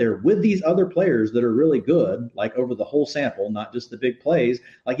he's out there with these other players that are really good, over the whole sample, not just the big plays,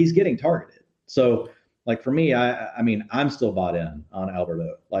 he's getting targeted. So for me, I mean, I'm still bought in on Albert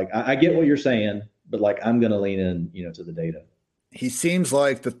O. I get what you're saying, but I'm going to lean in, to the data. he seems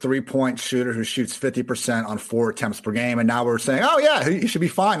like the 3-point shooter who shoots 50% on 4 attempts per game. And now we're saying, oh, yeah, he should be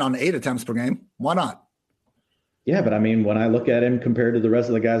fine on 8 attempts per game. Why not? Yeah, but I mean, when I look at him compared to the rest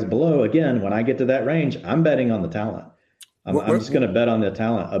of the guys below, again, when I get to that range, I'm betting on the talent. I'm just going to bet on the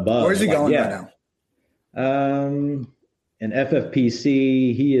talent above. Where's he going right now? In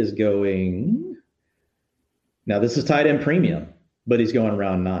FFPC, he is going. Now, this is tight end premium, but he's going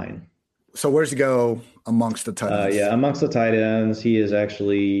round 9. So where's he go amongst the tight ends? Amongst the tight ends, he is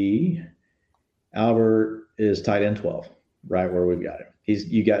actually Albert is tight end 12, right where we've got him.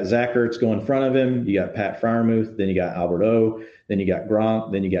 You got Zach Ertz going in front of him. You got Pat Freiermuth. Then you got Albert O. Then you got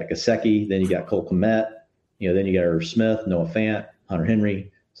Gronk. Then you got Gesicki. Then you got Cole Kmet. Then you got Irv Smith, Noah Fant, Hunter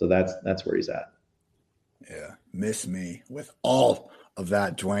Henry. So that's where he's at. Yeah, miss me with all of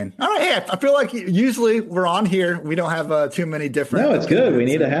that, Dwayne. All right, hey, I feel like usually we're on here. We don't have too many different. No, it's good. We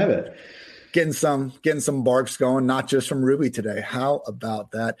need to have it. Getting some barks going, not just from Ruby today. How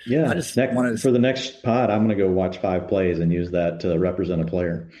about that? Yeah, for the next pod, I'm going to go watch 5 plays and use that to represent a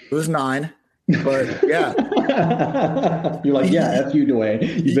player. It was 9, but yeah. You're like, yeah, F you,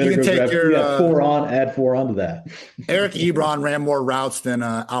 Dwayne. You better go take your 4 on, add 4 onto that. Eric Ebron ran more routes than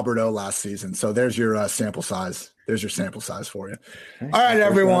Alberto last season. So there's your sample size. There's your sample size for you. Okay. All right,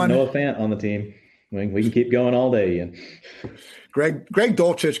 everyone. Noah Fant on the team. We can keep going all day, Ian. Greg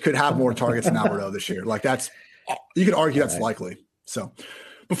Dulcich could have more targets than Alberto this year. Like you could argue that's likely. So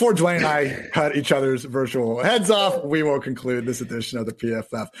before Dwayne and I cut each other's virtual heads off, we will conclude this edition of the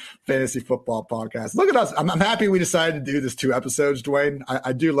PFF Fantasy Football Podcast. Look at us. I'm happy we decided to do this 2 episodes, Dwayne.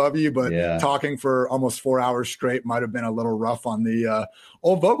 I do love you, but talking for almost 4 hours straight might have been a little rough on the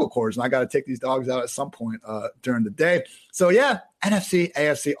old vocal cords. And I got to take these dogs out at some point during the day. So yeah, NFC,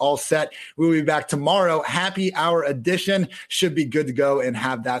 AFC, all set. We'll be back tomorrow. Happy hour edition should be good to go and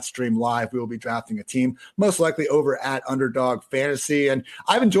have that stream live. We will be drafting a team, most likely over at Underdog Fantasy. And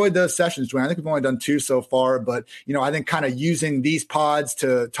I've enjoyed those sessions, Dwayne. I think we've only done 2 so far, but I think kind of using these pods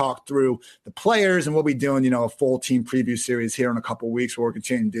to talk through the players, and we'll be doing, a full team preview series here in a couple of weeks where we're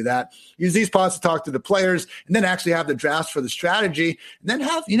continuing to do that. Use these pods to talk to the players and then actually have the drafts for the strategy, and then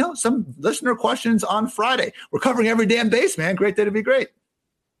have, some listener questions on Friday. We're covering every damn base, man. Great day to be great.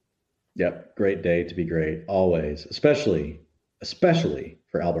 Yep. Great day to be great. Always, especially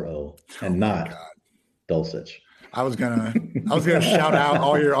for Albert O and not Dulcich. I was gonna shout out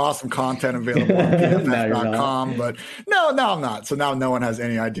all your awesome content available on PFF.com, but no, I'm not. So now no one has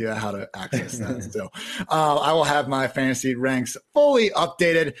any idea how to access that. So I will have my fantasy ranks fully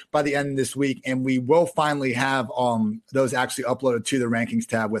updated by the end of this week, and we will finally have those actually uploaded to the rankings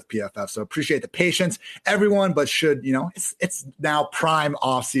tab with PFF. So appreciate the patience, everyone. But it's now prime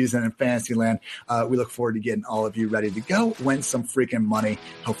off season in Fantasyland. We look forward to getting all of you ready to go, win some freaking money,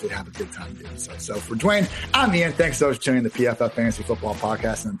 hopefully have a good time doing so. So for Dwayne, I'm Ian. Thanks so much for tuning in the PFF Fantasy Football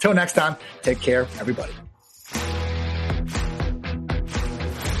Podcast. And until next time, take care, everybody.